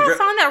 That is is this a that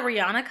song that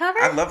Rihanna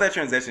covered? I love that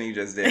transition you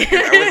just did. 'Cause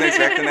I wasn't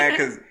expecting that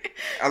because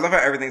I love how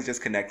everything's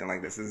just connecting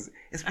like this.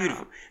 It's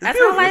beautiful. That's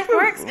beautiful. how life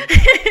works.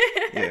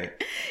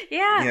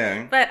 Yeah.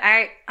 Yeah. But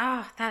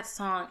that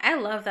song, I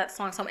love that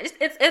song so much.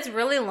 It's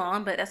really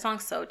long, but that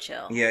song's so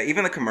chill. Yeah,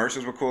 even the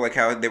commercials were cool, like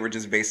how they were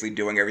just basically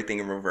doing everything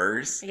in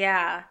reverse.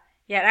 Yeah.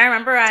 And I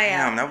remember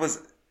Damn, that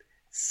was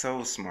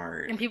so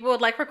smart. And people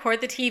would like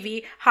record the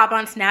TV, hop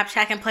on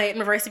Snapchat and play it in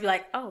reverse to be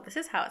like, oh, this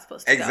is how it's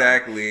supposed to go.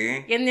 Exactly.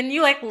 And then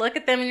you like look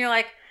at them and you're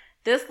like,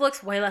 this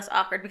looks way less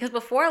awkward because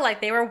before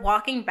like they were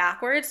walking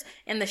backwards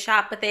in the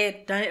shop, but they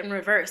had done it in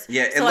reverse.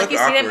 Yeah, it so like looked you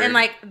see awkward. them and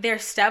like their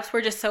steps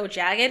were just so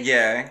jagged.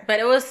 Yeah. But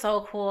it was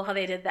so cool how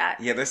they did that.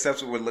 Yeah, their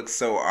steps would look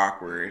so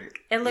awkward.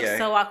 It looks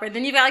so awkward.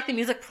 Then you got like the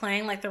music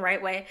playing like the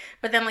right way,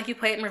 but then like you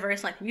play it in reverse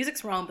and like the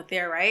music's wrong, but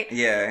they're right.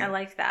 Yeah. I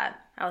liked that.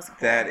 That was cool.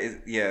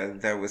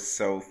 That was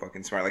so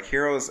fucking smart. Like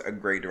Hero's a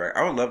great director.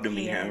 I would love to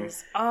meet him.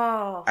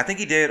 Oh. I think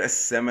he did a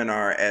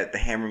seminar at the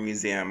Hammer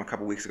Museum a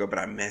couple weeks ago, but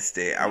I missed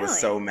it. I was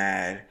so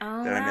mad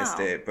that I missed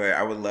it, but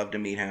I would love to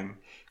meet him.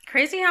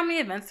 Crazy how many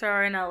events there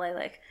are in LA.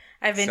 Like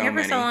I've been So here for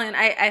many. so long and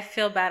I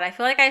feel bad. I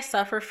feel like I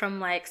suffer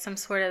from like some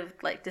sort of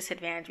like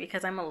disadvantage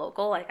because I'm a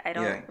local. Like I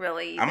don't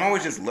really. I'm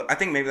always just. I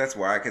think maybe that's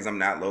why, because I'm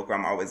not local.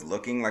 I'm always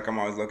looking. Like I'm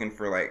always looking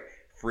for like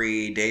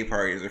free day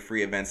parties or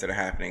free events that are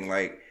happening.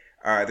 Like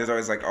there's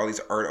always like all these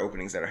art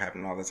openings that are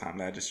happening all the time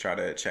that I just try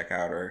to check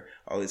out, or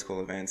all these cool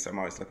events. I'm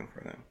always looking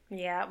for them.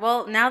 Yeah.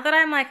 Well, now that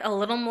I'm like a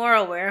little more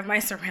aware of my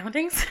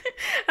surroundings,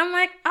 I'm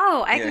like,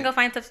 oh, I can go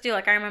find stuff to do.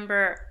 Like I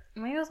remember.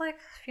 Maybe it was like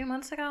a few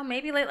months ago,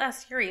 maybe late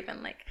last year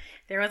even. Like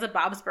there was a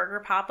Bob's Burger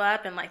pop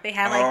up, and like they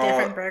had like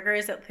different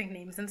burgers that like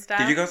names and stuff.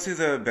 Did you go to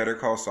the Better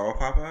Call Saul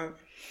pop up?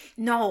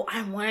 No,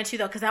 I wanted to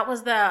though because that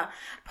was the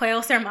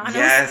Pollos Hermanos.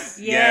 Yes,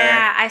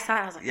 yeah, I saw it.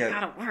 I was like, I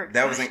gotta work.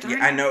 That was like,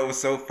 I know it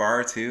was so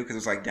far too because it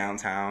was like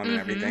downtown and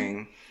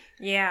everything.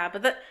 Yeah,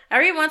 but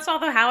every once in a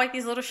while though, how like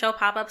these little show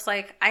pop ups.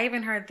 Like I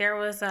even heard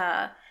there's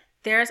a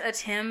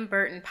Tim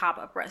Burton pop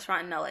up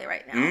restaurant in LA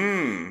right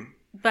now.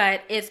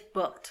 But it's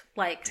booked,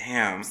 like,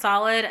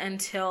 solid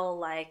until,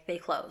 like, they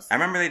close. I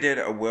remember they did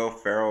a Will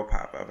Ferrell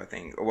pop-up, I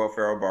think. A Will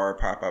Ferrell bar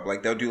pop-up.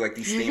 Like, they'll do, like,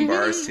 these theme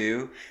bars,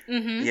 too.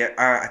 Yeah,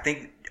 I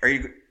think, do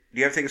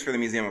you have tickets for the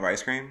Museum of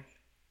Ice Cream?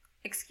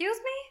 Excuse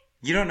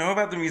me? You don't know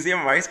about the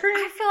Museum of Ice Cream?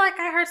 I feel like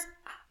I heard...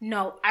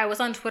 No, I was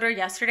on Twitter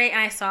yesterday, and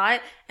I saw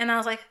it, and I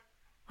was like,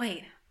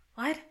 wait,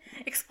 what?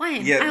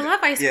 Explain. I love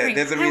ice cream.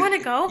 I want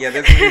to go. Yeah,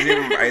 there's a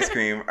Museum of Ice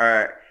Cream.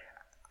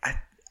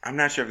 I'm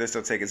not sure if there's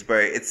still tickets,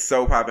 but it's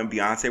so poppin'.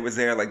 Beyonce was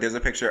there. Like, there's a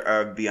picture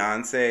of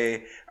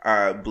Beyonce,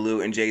 Blue,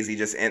 and Jay-Z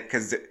just in,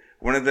 because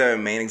one of the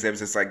main exhibits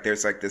is like,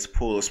 there's like this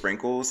pool of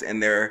sprinkles, and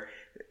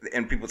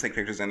people take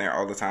pictures in there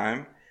all the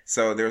time.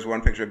 So there's one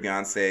picture of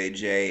Beyonce,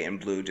 Jay, and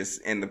Blue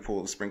just in the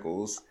pool of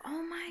sprinkles.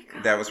 Oh my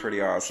god. That was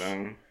pretty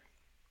awesome.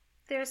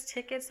 There's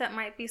tickets that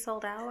might be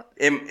sold out.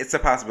 It's a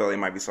possibility it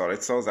might be sold.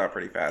 It sells out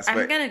pretty fast.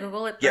 I'm going to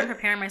Google it, but I'm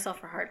preparing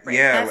myself for heartbreak.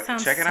 Yeah, that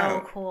sounds check it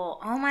out. Cool.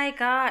 Oh my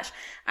gosh.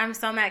 I'm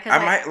so mad.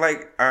 I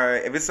might,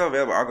 if it's still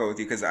available, I'll go with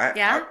you. Because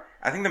I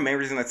think the main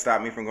reason that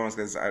stopped me from going is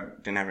because I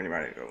didn't have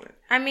anybody to go with.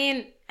 I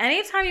mean,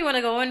 anytime you want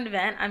to go to an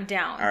event, I'm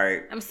down. All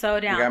right. I'm so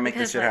down. We got to make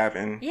this shit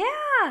happen. Yeah.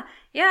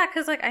 Yeah,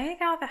 because, like, I ain't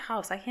get out of the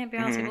house. I can't be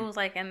on people's,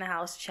 like, in the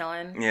house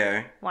chilling.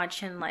 Yeah.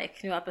 Watching,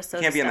 like, new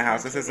episodes. You can't be in the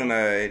house. This isn't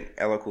a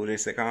LL Cool J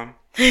sitcom.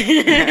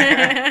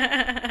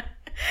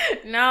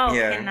 No,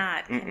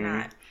 cannot.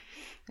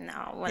 No,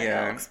 I want to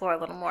go explore a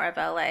little more of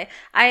LA.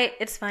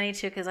 It's funny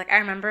too because like I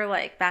remember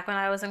like back when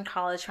I was in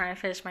college trying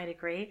to finish my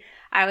degree,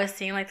 I was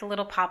seeing like the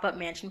little pop-up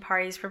mansion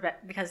parties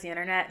because of the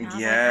internet. And I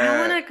was like,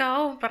 I want to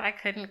go, but I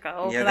couldn't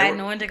go because I had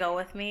no one to go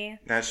with me.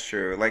 That's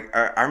true. Like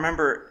I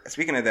remember,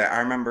 speaking of that, I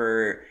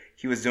remember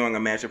he was doing a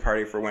mansion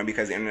party for when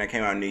because the internet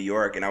came out in New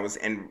York and I was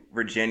in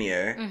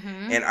Virginia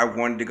and I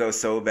wanted to go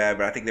so bad,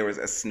 but I think there was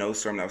a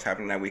snowstorm that was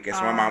happening that weekend.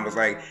 So my mom was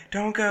like,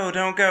 don't go. And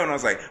I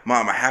was like,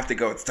 Mom, I have to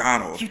go. It's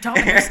Donald. You don't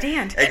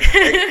understand.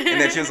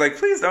 And then she was like,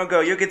 please don't go.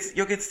 You'll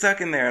get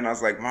stuck in there. And I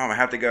was like, Mom, I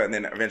have to go. And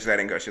then eventually I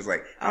didn't go. She was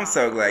like, I'm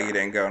so glad you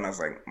didn't go. And I was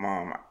like,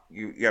 Mom,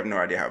 you have no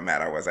idea how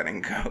mad I was. I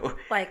didn't go.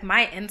 Like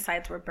my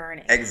insides were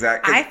burning.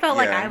 Exactly. I felt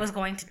like I was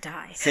going to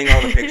die. Seeing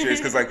all the pictures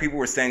because like people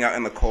were staying out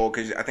in the cold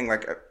because I think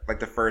like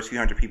the first few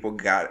hundred people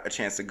got a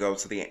chance to go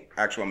to the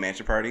actual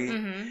mansion party.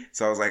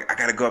 So I was like, I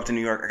gotta go up to New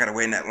York. I gotta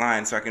wait in that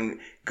line so I can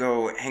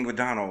go hang with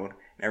Donald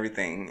and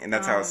everything. And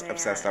that's how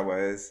obsessed I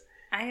was.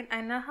 I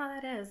know how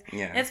that is.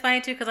 Yeah. It's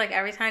funny too because like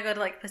every time I go to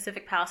like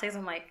Pacific Palisades,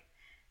 I'm like,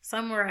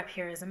 somewhere up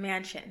here is a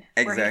mansion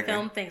Exactly. where he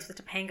filmed things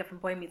with Topanga from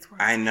Boy Meets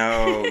World. I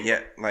know.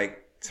 Yeah,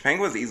 like Topanga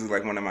was easily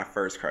like one of my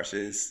first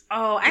crushes.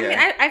 Oh, I mean,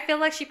 I feel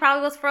like she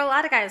probably was for a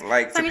lot of guys.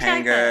 Like so,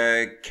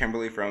 Topanga,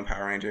 Kimberly from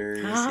Power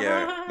Rangers.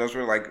 Yeah, those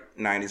were like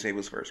 90s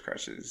people's first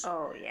crushes.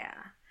 Oh yeah,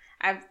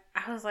 I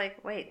was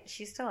like, wait,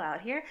 she's still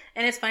out here,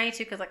 and it's funny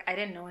too because like I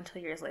didn't know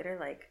until years later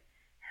like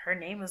her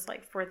name was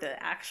like for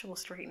the actual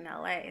street in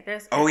LA.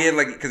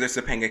 Like because there's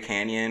Topanga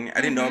Canyon.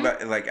 I didn't know about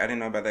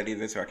that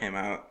either until I came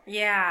out.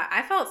 Yeah,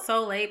 I felt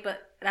so late,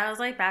 but that was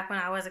like back when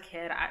I was a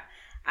kid.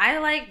 I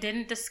like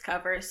didn't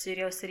discover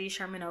Studio City,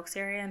 Sherman Oaks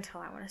area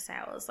until I want to say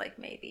I was like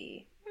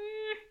maybe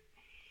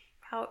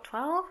about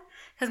 12,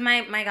 because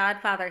my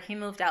godfather, he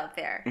moved out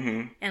there,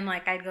 and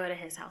like I'd go to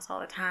his house all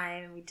the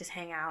time and we'd just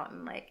hang out,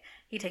 and like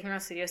he'd take me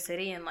around Studio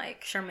City and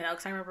like Sherman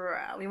Oaks. I remember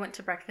we went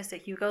to breakfast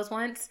at Hugo's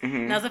once,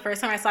 and that was the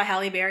first time I saw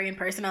Halle Berry in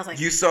person. I was like,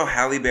 you saw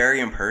Halle Berry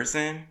in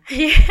person?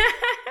 Yeah.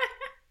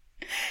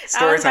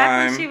 Story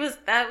time.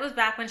 That was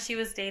back when she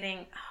was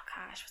dating,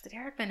 oh gosh, was it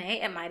Eric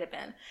Benet? It might have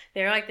been.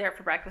 They were like there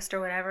for breakfast or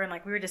whatever, and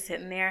like we were just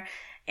sitting there,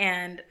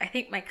 and I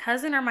think my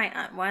cousin or my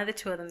aunt, one of the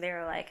two of them, they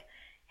were like,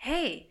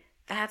 hey,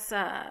 that's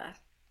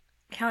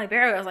Halle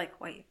Berry. I was like,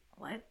 wait,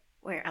 what?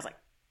 Where? I was like,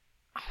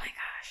 oh my gosh.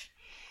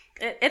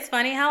 It's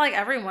funny how like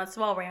every once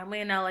in a while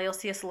randomly in LA you'll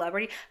see a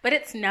celebrity, but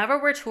it's never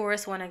where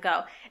tourists want to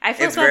go. I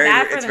feel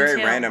bad for them too. It's very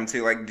random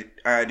too. Like,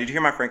 did you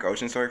hear my Frank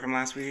Ocean story from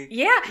last week?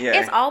 Yeah.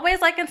 It's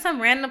always like in some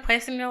random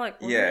place and you're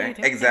like, what are you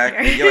doing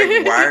exactly. here?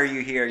 You're like, why are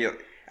you here?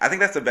 I think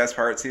that's the best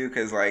part too,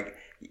 because like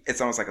it's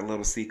almost like a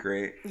little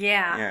secret.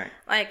 Yeah.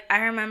 Like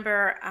I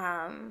remember,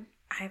 I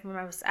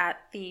was at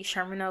the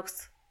Sherman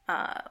Oaks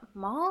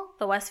mall,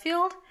 the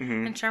Westfield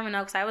in Sherman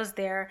Oaks. I was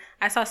there.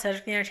 I saw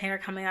Cedric the Entertainer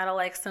coming out of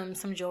like some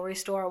jewelry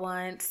store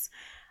once.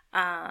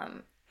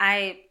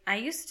 I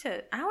used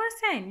to, I want to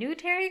say I knew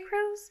Terry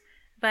Crews,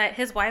 but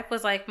his wife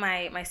was like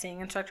my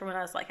singing instructor when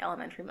I was like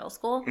elementary, middle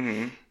school.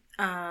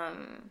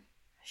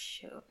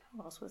 Shoot,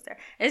 who else was there?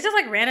 It's just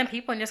like random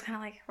people and just kind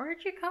of like,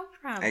 where'd you come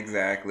from?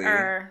 Exactly.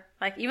 Or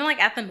like even like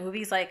at the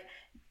movies, like,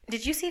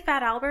 did you see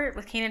Fat Albert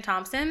with Kenan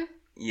Thompson?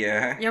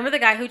 Yeah. You remember the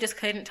guy who just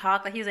couldn't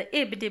talk? Like he was like,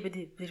 yeah,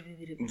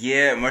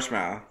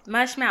 Mushmouth.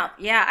 Mushmouth.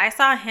 Yeah, I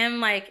saw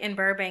him like in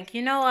Burbank.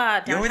 You know,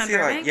 downtown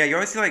Burbank. You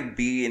always see like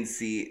B and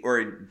C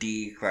or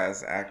D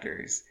class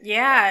actors.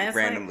 Yeah, it's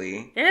randomly.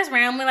 Like, they're just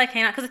randomly like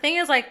hanging out. Because the thing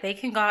is, like, they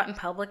can go out in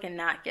public and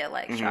not get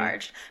like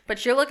charged.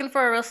 But you're looking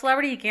for a real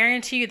celebrity.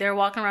 Guarantee you, they're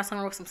walking around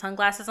somewhere with some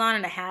sunglasses on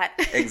and a hat.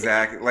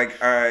 Exactly. Like,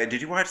 did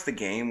you watch The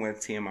Game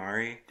with Tia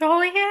Mowry?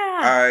 Oh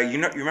yeah.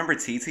 You remember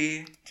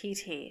TT?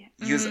 TT.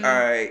 He was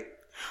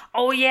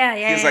Oh yeah.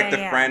 He was like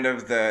the friend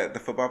of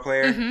the football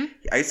player.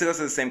 I used to go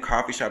to the same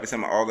coffee shop as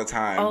him all the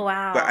time. Oh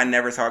wow! But I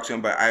never talked to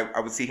him. But I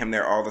would see him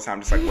there all the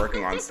time, just like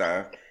working on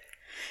stuff.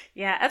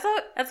 Yeah,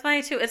 that's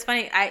funny too. It's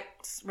funny. I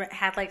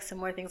had like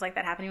similar things like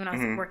that happening when I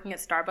was working at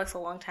Starbucks a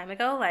long time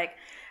ago. Like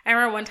I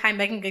remember one time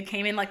Megan Good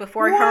came in like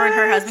before her and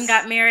her husband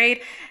got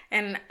married,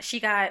 and she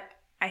got.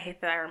 I hate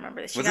that I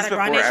remember this. She got a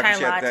grande chai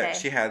latte.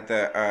 She had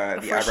the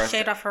eyebrows. She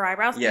shaved off her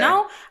eyebrows. Yeah.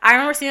 No, I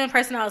remember seeing in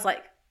person. I was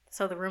like.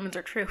 So the rumors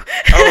are true.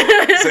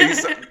 Oh, so you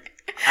saw...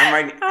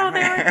 I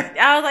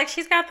was like,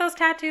 she's got those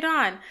tattooed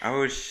on.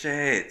 Oh,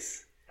 shit.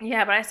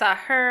 Yeah, but I saw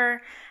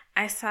her.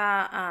 I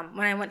saw,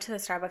 when I went to the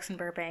Starbucks in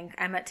Burbank,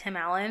 I met Tim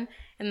Allen,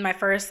 and my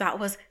first thought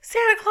was,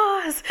 Santa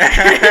Claus!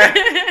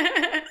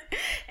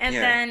 And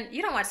then,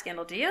 you don't watch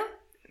Scandal, do you?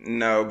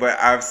 No, but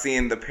I've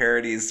seen the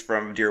parodies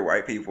from Dear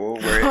White People,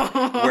 where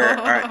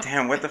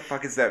damn, what the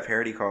fuck is that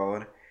parody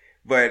called?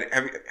 But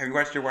have you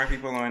watched Dear White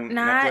People on Netflix?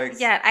 Not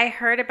yet. I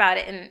heard about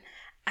it, and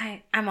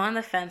I'm on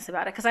the fence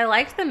about it because I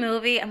liked the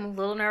movie. I'm a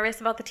little nervous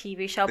about the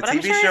TV show, but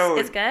I'm sure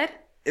it's good.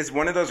 It's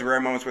one of those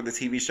rare moments where the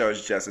TV show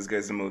is just as good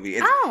as the movie.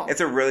 It's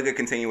a really good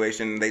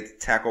continuation. They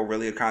tackle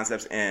really good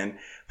concepts, and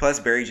plus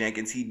Barry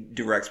Jenkins, he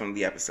directs one of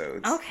the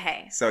episodes.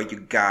 Okay. So you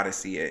gotta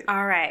see it.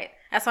 All right.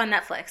 That's on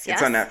Netflix, yes?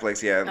 It's on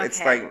Netflix, yeah. Okay.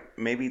 It's like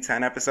maybe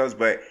 10 episodes,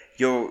 but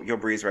you'll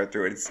breeze right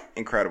through it. It's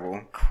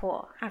incredible.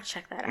 Cool. I'll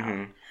check that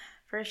out.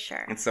 For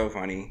sure. It's so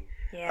funny.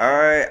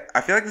 Yeah.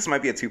 I feel like this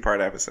might be a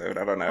 2-part episode.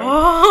 I don't know.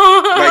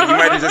 Like you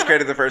might have just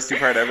created the first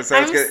 2-part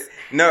episodes.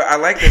 No, I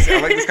like this. I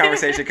like this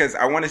conversation because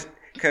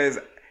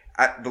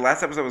the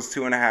last episode was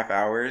 2.5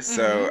 hours,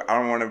 so I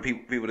don't want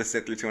people to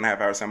sit through 2.5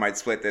 hours. So I might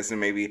split this and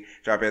maybe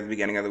drop it at the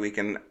beginning of the week,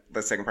 and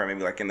the second part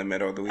maybe like in the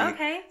middle of the week.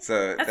 Okay.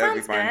 So that that'd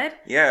be sounds fun. good.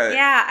 Yeah.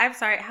 Yeah. I'm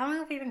sorry. How long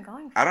have we been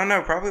going for? I don't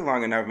know. Probably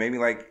long enough. Maybe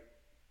like.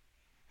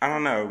 I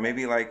don't know.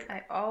 Maybe like.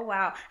 Oh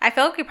wow! I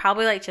feel like we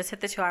probably like just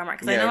hit the 2-hour mark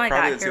because I know I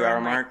got here the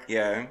 2-hour mark.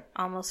 Yeah.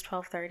 Almost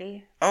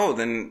 12:30. Oh,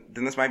 then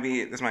this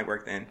might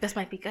work then. This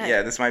might be good.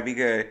 Yeah, this might be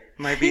good.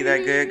 Might be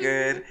that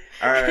good.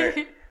 All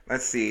right.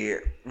 Let's see.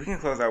 We can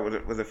close out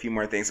with a few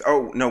more things.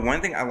 Oh no, one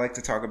thing I like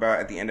to talk about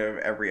at the end of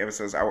every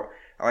episode is I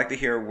like to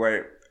hear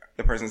what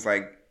the person's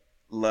like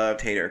loved,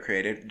 hated, or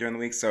created during the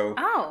week. So,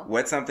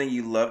 what's something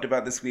you loved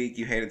about this week,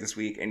 you hated this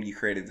week, and you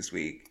created this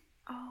week?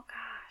 Oh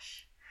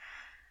gosh.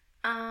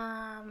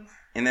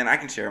 And then I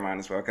can share mine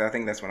as well, because I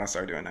think that's what I'll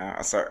start doing now.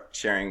 I'll start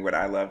sharing what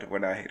I loved,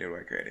 what I hated, what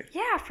I created.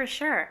 Yeah, for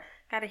sure.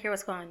 gotta hear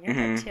what's going on in your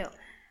head too.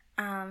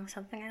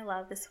 Something I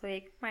love this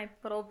week, my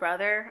little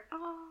brother.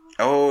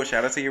 Oh,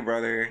 shout out to your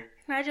brother.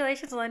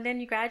 Congratulations, London.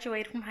 You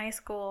graduated from high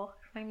school.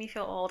 Made me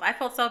feel old. I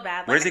felt so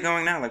bad. Where's he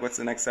going now? Like, what's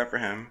the next step for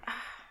him?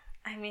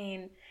 I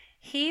mean,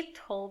 he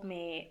told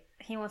me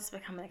he wants to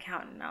become an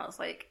accountant. And I was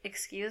like,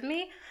 excuse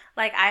me?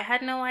 Like, I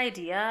had no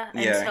idea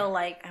until,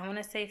 like, I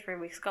want to say 3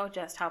 weeks ago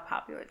just how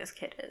popular this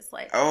kid is.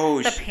 Like,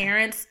 the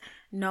parents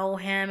know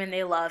him and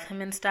they love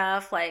him and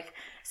stuff. Like,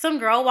 some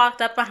girl walked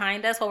up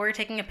behind us while we were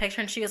taking a picture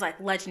and she was like,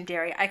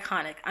 legendary,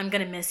 iconic, I'm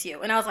going to miss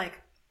you. And I was like...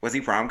 Was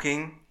he prom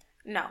king?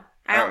 No.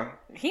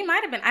 He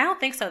might have been. I don't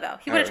think so, though.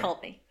 He would have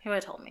told me.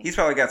 He's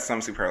probably got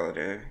some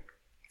superlative.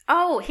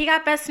 Oh, he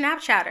got best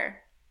Snapchatter.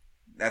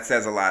 That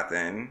says a lot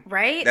then.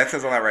 Right? That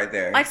says a lot right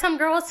there. Like some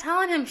girl was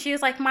telling him, she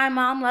was like, my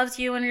mom loves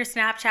you and your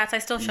Snapchats. I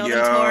still show them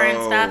to her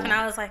and stuff. And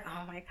I was like,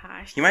 oh my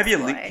gosh. He might be a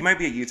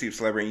YouTube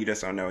celebrity and you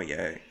just don't know it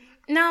yet.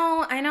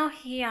 No, I know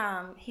he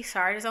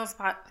started his own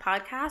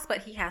podcast, but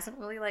he hasn't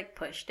really like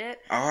pushed it.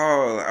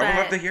 Oh, I would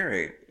love to hear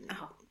it.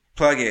 Oh.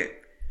 Plug it.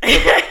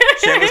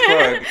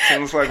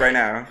 Shameless plug right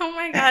now. Oh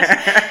my gosh.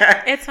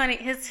 It's funny.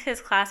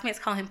 His classmates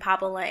call him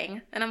Papa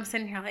Lang. And I'm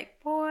sitting here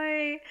like,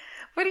 boy,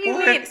 what do you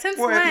mean? Since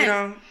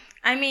when?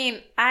 I mean,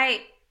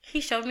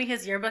 he showed me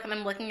his yearbook and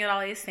I'm looking at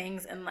all these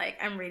things and like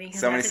I'm reading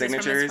his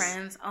messages from his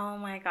friends. Oh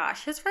my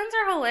gosh. His friends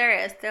are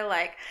hilarious. They're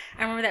like,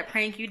 I remember that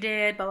prank you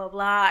did, blah, blah,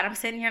 blah. And I'm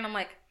sitting here and I'm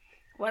like,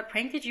 what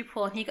prank did you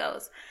pull? And he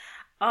goes,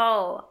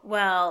 oh,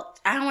 well,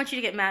 I don't want you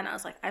to get mad. And I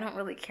was like, I don't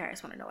really care. I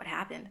just want to know what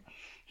happened.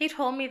 He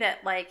told me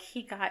that like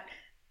him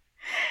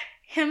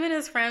and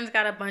his friends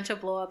got a bunch of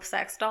blow up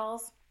sex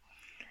dolls.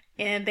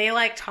 And they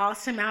like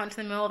tossed him out into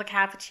the middle of the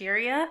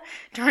cafeteria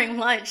during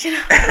lunch. And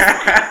I was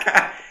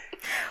like,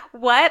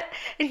 what?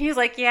 And he was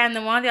like, yeah, and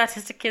then one of the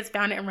autistic kids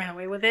found it and ran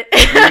away with it. No.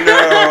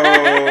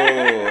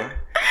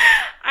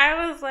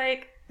 I was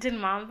like, did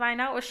mom find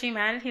out? Was she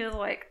mad? And he was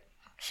like,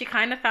 she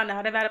kind of found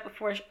out about it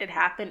before it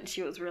happened and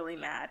she was really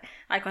mad.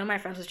 Like one of my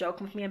friends was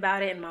joking with me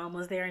about it and mom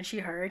was there and she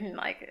heard and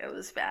like it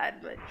was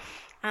bad. But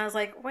I was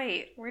like,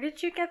 wait, where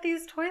did you get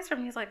these toys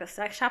from? He's like, a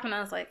sex shop. And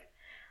I was like,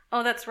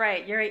 oh, that's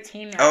right. You're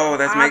 18 now. Oh,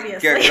 that's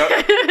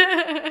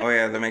oh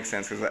yeah, that makes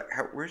sense. Because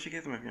where'd you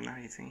get them if you're not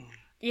 18?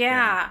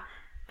 Yeah.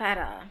 But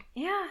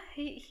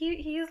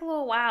he's a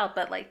little wild,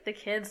 but like the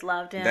kids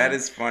loved him. That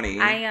is funny.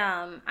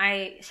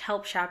 I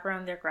helped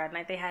chaperone their grad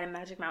night they had in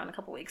Magic Mountain a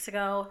couple weeks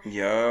ago.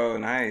 Yo,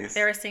 nice.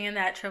 They were singing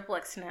that Triple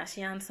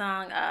XXXTentacion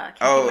song.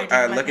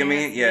 Look at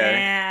Me.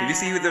 Yeah. Did you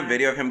see the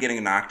video of him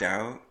getting knocked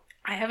out?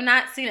 I have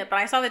not seen it, but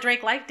I saw that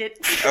Drake liked it.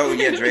 Oh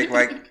yeah, Drake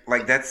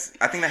like that's.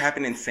 I think that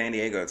happened in San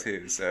Diego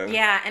too. So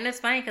yeah, and it's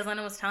funny because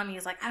Lennon was telling me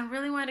he's like, I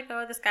really wanted to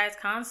go to this guy's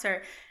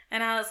concert,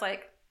 and I was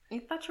like, I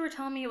thought you were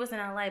telling me it was in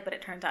LA, but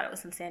it turns out it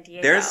was in San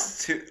Diego. There's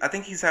two. I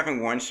think he's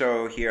having one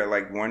show here,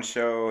 like one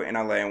show in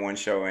LA and one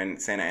show in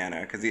Santa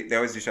Ana, because they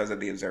always do shows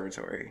at the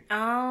observatory.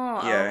 Oh,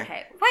 yeah.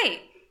 Okay.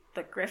 Wait,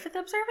 the Griffith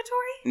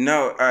Observatory?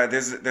 No,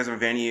 there's a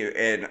venue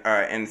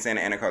in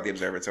Santa Ana called the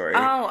Observatory.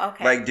 Oh,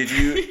 okay. Like, do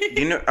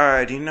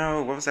you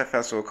know what was that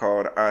festival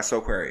called?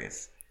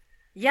 Soulquarius.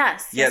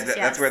 Yes. Yeah,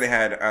 that's where they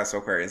had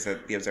Soulquarius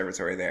at the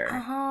observatory there.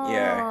 Oh,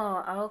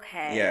 yeah.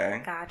 Okay. Yeah.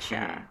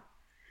 Gotcha.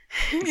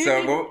 Mm-hmm.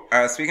 So,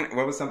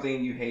 what was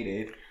something you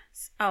hated?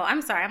 Oh,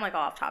 I'm sorry. I'm like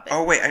all off topic.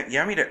 Oh wait, I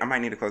might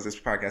need to close this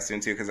podcast soon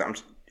too because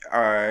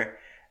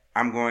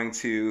I'm going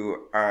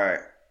to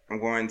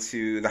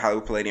the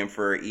Hollywood Palladium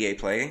for EA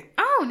Play.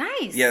 Oh,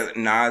 nice. Yeah,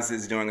 Nas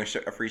is doing a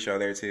free show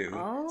there too.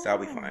 Oh, so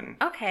that'll be fun.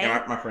 Okay.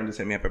 Yeah, my friend just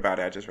hit me up about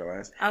it. I just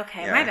realized.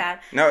 Okay, my bad.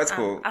 No, it's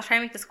cool. I'll try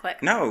and make this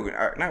quick. No,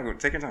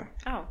 take your time.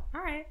 Oh,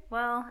 all right.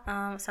 Well,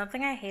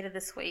 something I hated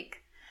this week.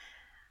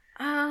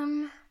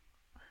 I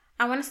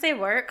want to say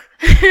work.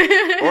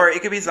 Or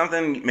it could be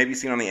something maybe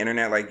seen on the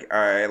internet, like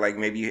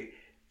maybe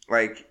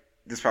like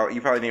this. You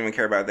probably didn't even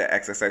care about the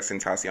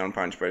XXXTentacion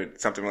punch, but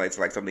it's something related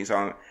to like something you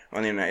saw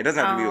on the internet. It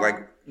doesn't have to be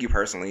like you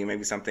personally.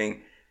 Maybe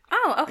something.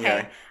 Oh,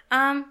 okay.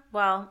 Yeah.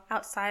 Well,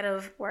 outside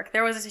of work,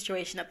 there was a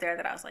situation up there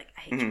that I was like,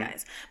 I hate you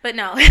guys, but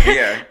no.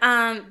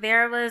 Yeah.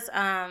 There was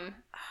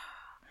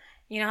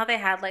you know how they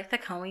had like the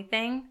Comey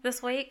thing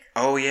this week?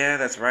 Oh yeah,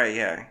 that's right.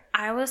 Yeah.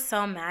 I was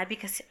so mad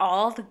because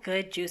all the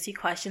good juicy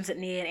questions that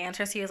needed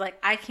answers, he was like,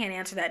 I can't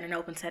answer that in an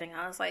open setting.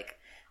 I was like,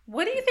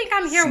 what do you think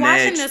I'm here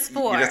watching this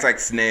for? You just like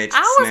snitch.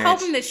 I was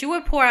hoping that you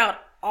would pour out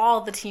all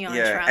the tea on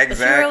Trump. Exactly.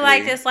 But you were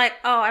like, just like,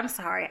 oh, I'm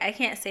sorry. I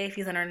can't say if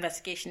he's under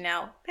investigation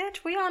now.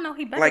 Bitch, we all know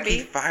he better be. Like he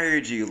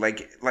fired you.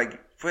 Like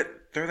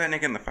throw that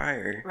nigga in the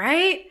fire.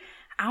 Right?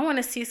 I want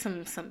to see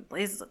some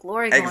blazes of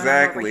glory going on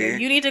over here.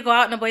 You need to go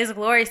out in a blaze of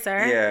glory,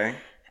 sir. Yeah.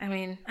 I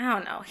mean, I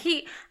don't know.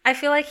 I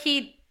feel like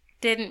he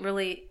didn't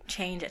really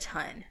change a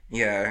ton.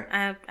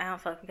 Yeah. I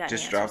don't feel like we got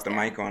just dropped the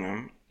mic on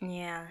him.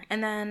 Yeah.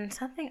 And then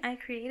something I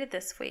created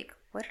this week.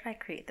 What did I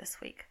create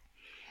this week?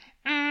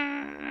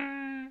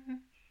 I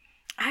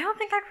don't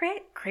think I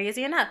create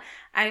crazy enough.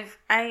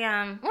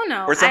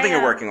 Or something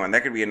you're working on.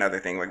 That could be another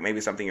thing. Like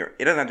maybe something it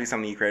doesn't have to be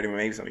something you created, but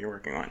maybe something you're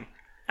working on.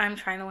 I'm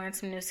trying to learn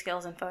some new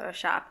skills in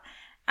Photoshop.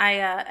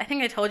 I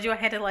think I told you I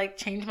had to like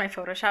change my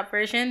Photoshop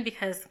version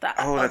because the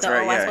OS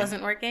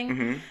wasn't working.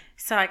 Mm-hmm.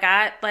 So I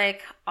got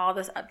like all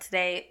this up to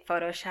date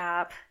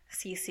Photoshop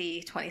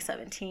CC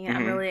 2017.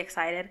 I'm really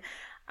excited.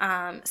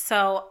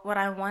 So what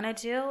I want to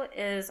do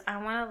is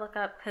I want to look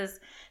up because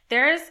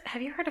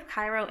have you heard of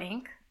Cairo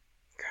Inc.?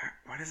 God,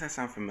 why does that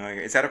sound familiar?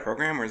 Is that a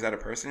program or is that a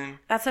person?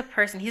 That's a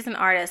person. He's an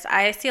artist.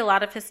 I see a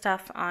lot of his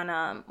stuff on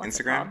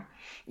Instagram.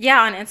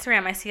 Yeah, on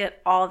Instagram. I see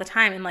it all the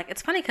time, and like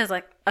it's funny because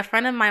like a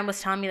friend of mine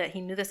was telling me that he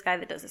knew this guy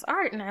that does this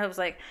art, and I was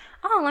like,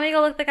 oh, let me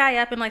go look the guy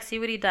up and like see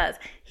what he does.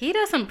 He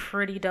does some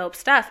pretty dope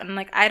stuff, and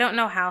like I don't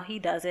know how he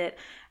does it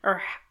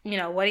or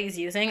what he's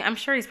using. I'm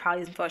sure he's probably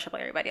using Photoshop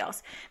like everybody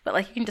else, but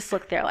like you can just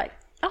look there like,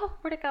 oh,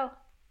 where'd it go?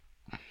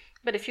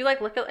 But if you like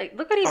look what he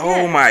did.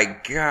 Oh my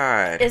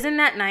god! Isn't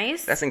that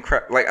nice? That's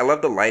incredible. Like I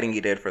love the lighting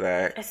he did for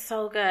that. It's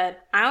so good.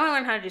 I want to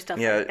learn how to do stuff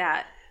like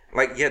that.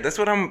 Like that's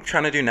what I'm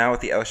trying to do now with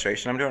the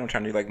illustration I'm doing. I'm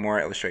trying to do like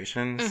more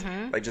illustrations.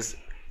 Like just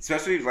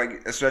especially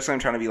I'm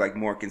trying to be like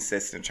more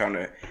consistent. Trying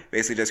to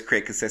basically just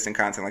create consistent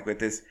content. Like with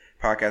this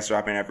podcast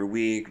dropping every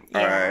week.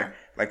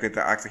 Like with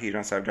the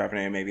Oxyhedron stuff dropping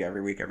in maybe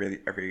every week,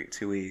 every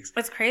 2 weeks.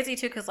 It's crazy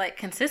too because like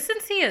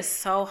consistency is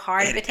so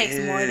hard if it takes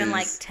more than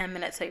like 10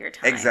 minutes of your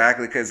time.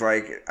 Exactly, because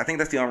like I think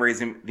that's the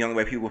only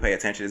way people pay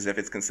attention is if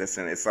it's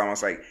consistent. It's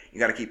almost like you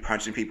got to keep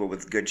punching people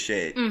with good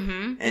shit,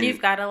 and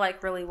you've got to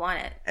like really want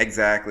it.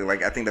 Exactly,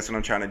 like I think that's what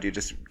I'm trying to do,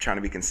 just trying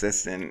to be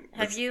consistent.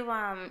 Have you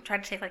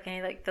tried to take like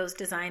any like those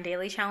Design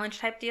Daily Challenge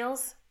type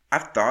deals?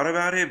 I've thought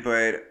about it,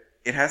 but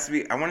it has to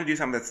be. I want to do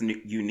something that's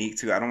unique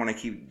too. I don't want to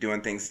keep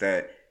doing things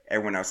that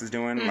everyone else is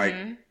doing. Like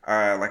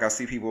I'll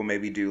see people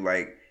maybe do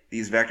like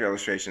these vector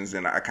illustrations,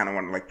 and I kind of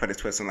want to like put a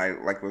twist on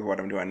like with what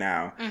I'm doing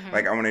now.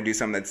 Like I want to do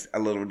something that's a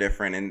little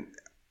different,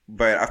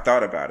 but I've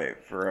thought about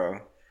it for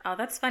real. Oh,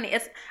 that's funny.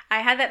 I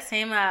had that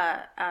same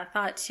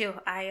thought too.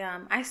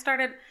 I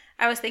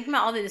was thinking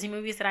about all the Disney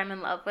movies that I'm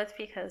in love with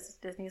because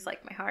Disney's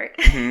like my heart.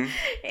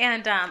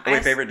 And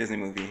favorite Disney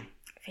movie?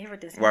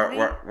 Favorite Disney movie?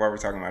 Why we're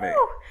talking about it?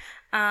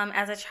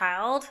 As a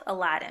child,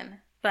 Aladdin.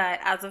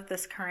 But as of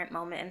this current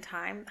moment in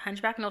time,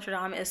 Hunchback of Notre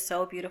Dame is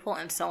so beautiful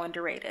and so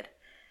underrated.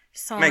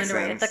 So Makes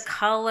underrated. sense. The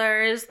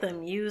colors, the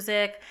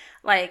music,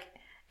 like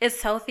it's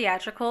so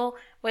theatrical,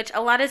 which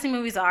a lot of Disney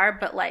movies are,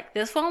 but like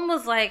this one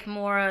was like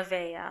more of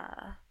it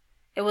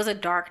was a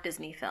dark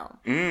Disney film.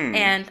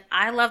 And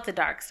I love the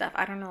dark stuff.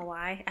 I don't know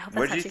why. I hope that's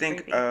what did you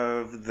think creepy.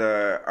 of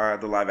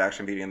the live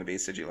action Beauty and the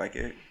Beast? Did you like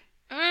it?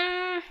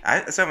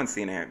 I still haven't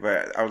seen it,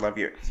 but I would love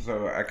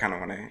so I kind of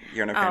want to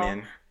hear an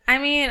opinion. I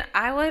mean,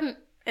 I wouldn't.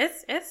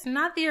 It's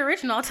not the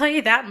original, I'll tell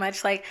you that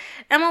much. Like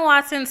Emma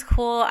Watson's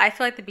cool. I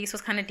feel like the Beast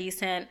was kind of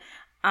decent.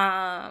 The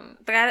guy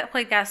that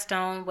played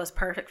Gaston was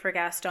perfect for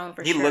Gaston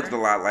for sure. He looked a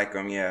lot like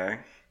him, yeah.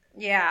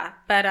 Yeah,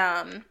 but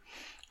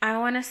I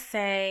want to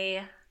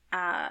say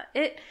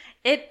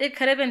it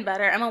could have been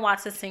better. Emma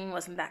Watson's singing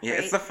wasn't that great. Yeah,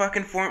 it's the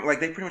fucking form. Like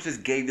they pretty much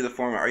just gave you the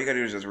format. All you gotta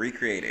do is just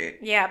recreate it.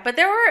 Yeah, but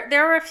there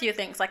were a few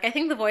things. Like I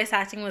think the voice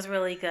acting was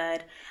really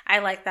good. I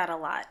like that a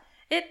lot.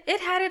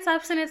 It had its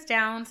ups and its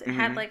downs. It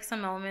had like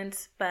some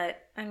moments, but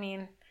I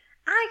mean,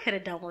 I could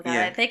have done without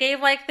it. They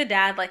gave like the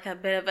dad like a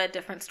bit of a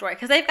different story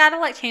because they've got to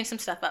like change some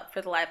stuff up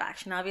for the live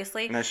action,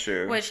 obviously. That's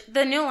true. Which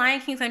the new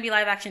Lion King's gonna be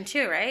live action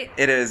too, right?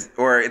 It is,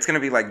 or it's gonna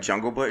be like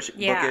Jungle Bookish.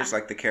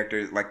 Like the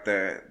characters, like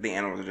the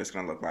animals are just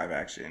gonna look live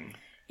action.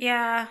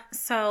 Yeah,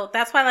 so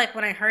that's why like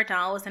when I heard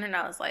Donald was in it,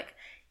 I was like,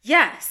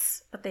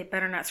 yes, but they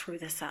better not screw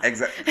this up.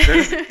 Exactly.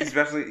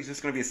 Especially, it's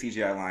just going to be a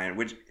CGI lion,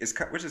 which is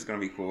going to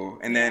be cool.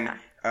 And then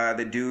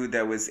the dude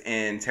that was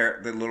in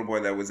the little boy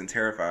that was in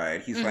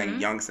Terrified, he's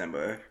playing young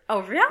Simba.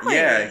 Oh, really?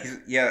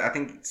 Yeah. I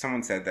think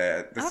someone said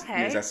that. This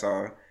news I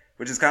saw,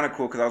 which is kind of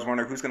cool because I was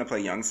wondering who's going to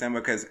play young Simba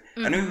because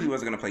I knew he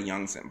wasn't going to play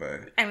young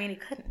Simba. I mean, he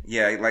couldn't.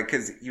 Yeah, like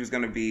because he was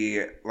going to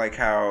be like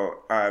how.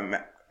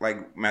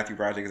 Like Matthew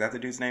Broderick, is that the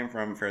dude's name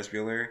from Ferris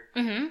Bueller?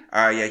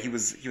 Yeah, he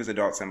was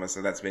adult Simba,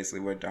 so that's basically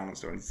what Donald's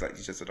doing.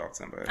 He's just adult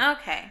Simba.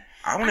 Okay.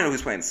 I want to know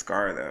who's playing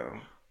Scar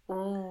though.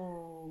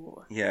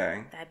 Ooh.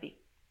 Yeah. That'd be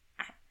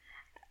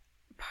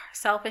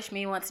selfish.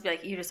 Me wants to be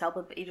like Idris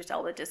Elba, but Idris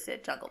Elba just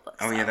did Jungle Book.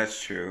 Oh yeah,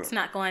 that's true. It's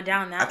not going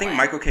down that way. I think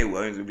Michael K.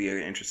 Williams would be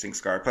an interesting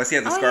Scar. Plus, he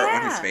has the scar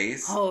on his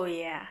face. Oh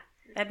yeah.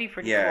 That'd be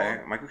pretty cool.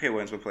 Yeah, Michael K.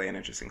 Williams would play an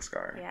interesting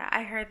Scar. Yeah,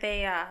 I heard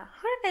they.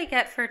 Who did they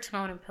get for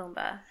Timon and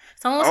Pumbaa?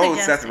 Someone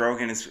Seth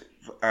Rogen is.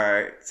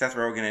 Seth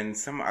Rogen and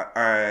some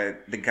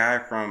the guy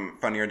from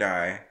Funny or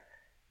Die,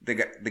 the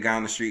guy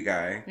on the street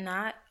guy.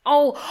 Not.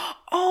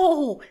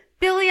 Oh,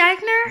 Billy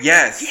Eichner.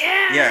 Yes.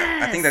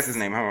 Yeah, I think that's his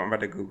name. I'm about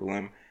to Google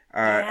him.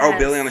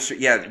 Billy on the Street.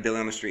 Yeah, Billy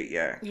on the Street.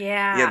 Yeah.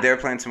 Yeah, they're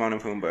playing Timon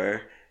and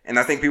Pumbaa, and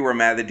I think people were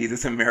mad that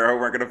Jesus and Mero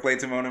weren't going to play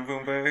Timon and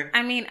Pumbaa.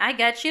 I mean, I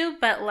get you,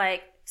 but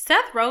like.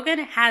 Seth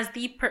Rogen has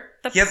the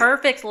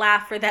perfect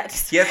laugh for that.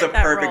 He has the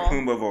perfect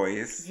Pumbaa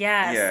voice.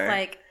 Yes. Yeah.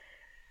 Like,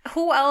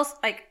 who else?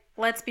 Like,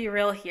 let's be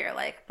real here.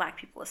 Like, black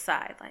people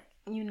aside. Like,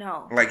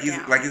 Like he's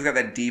got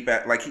that deep.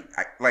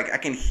 I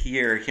can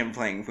hear him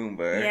playing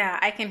Pumbaa. Yeah,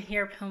 I can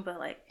hear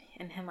Pumbaa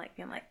and him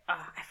being like, oh,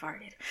 I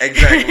farted.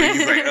 Exactly.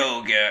 He's like,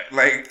 oh god.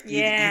 Like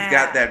he's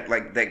got that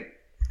that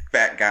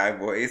fat guy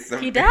voice.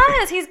 He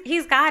does.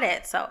 He's got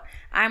it. So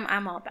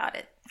I'm all about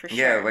it for sure.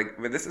 Yeah,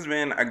 but this has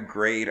been a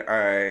great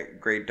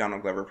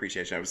Donald Glover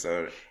appreciation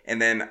episode.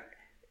 And then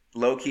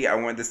low key, I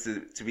want this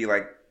to be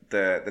like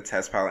the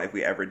test pilot if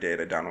we ever did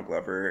a Donald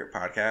Glover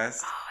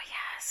podcast. Oh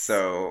yes.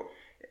 So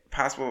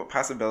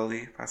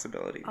possibility.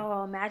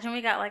 Oh, imagine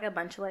we got like a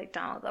bunch of like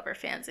Donald Glover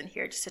fans in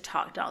here just to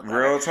talk Donald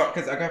Glover. Real talk,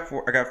 because I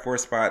got 4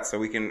 spots, so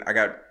we can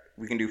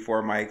do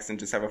 4 mics and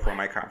just have a 4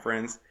 mic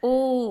conference.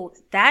 Ooh,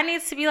 that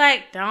needs to be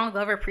like Donald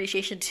Glover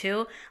Appreciation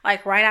 2,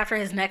 like right after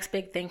his next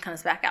big thing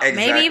comes back out.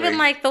 Exactly. Maybe even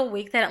like the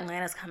week that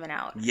Atlanta's coming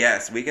out.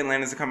 Yes, week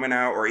Atlanta's coming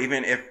out, or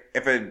even if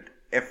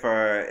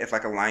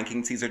like a Lion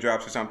King teaser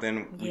drops or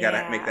something, we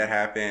gotta make that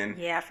happen.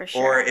 Yeah, for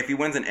sure. Or if he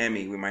wins an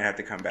Emmy, we might have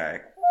to come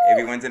back. If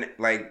he wins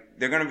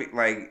they're gonna be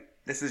like,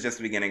 this is just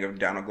the beginning of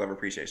Donald Glover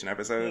appreciation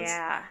episodes.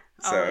 Yeah.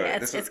 So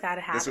it's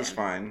gotta happen. This was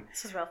fun.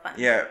 This was real fun.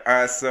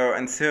 Yeah. So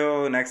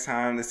until next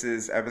time, this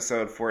is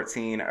episode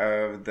 14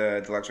 of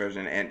the deluxe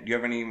version. And do you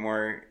have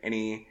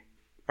any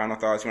final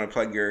thoughts? You want to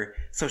plug your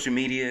social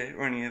media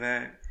or any of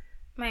that?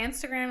 My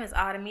Instagram is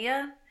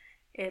Automia.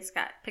 It's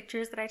got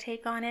pictures that I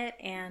take on it,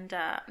 and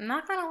I'm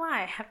not gonna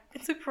lie, I haven't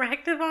been super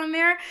active on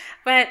there,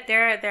 but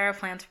there are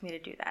plans for me to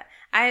do that.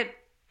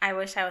 I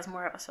wish I was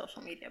more of a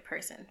social media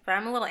person, but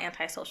I'm a little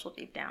antisocial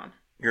deep down.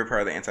 You're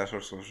part of the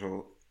antisocial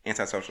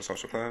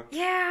social club?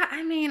 Yeah,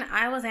 I mean,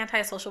 I was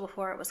antisocial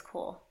before it was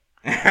cool.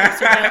 That's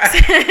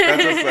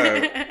what's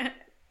up.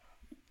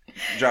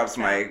 Drops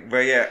Mike.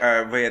 But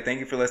yeah, thank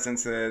you for listening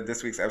to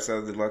this week's episode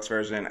of the deluxe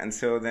version.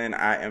 Until then,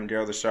 I am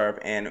Daryl the Sharp,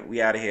 and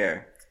we out of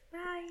here.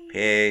 Bye.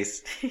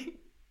 Peace.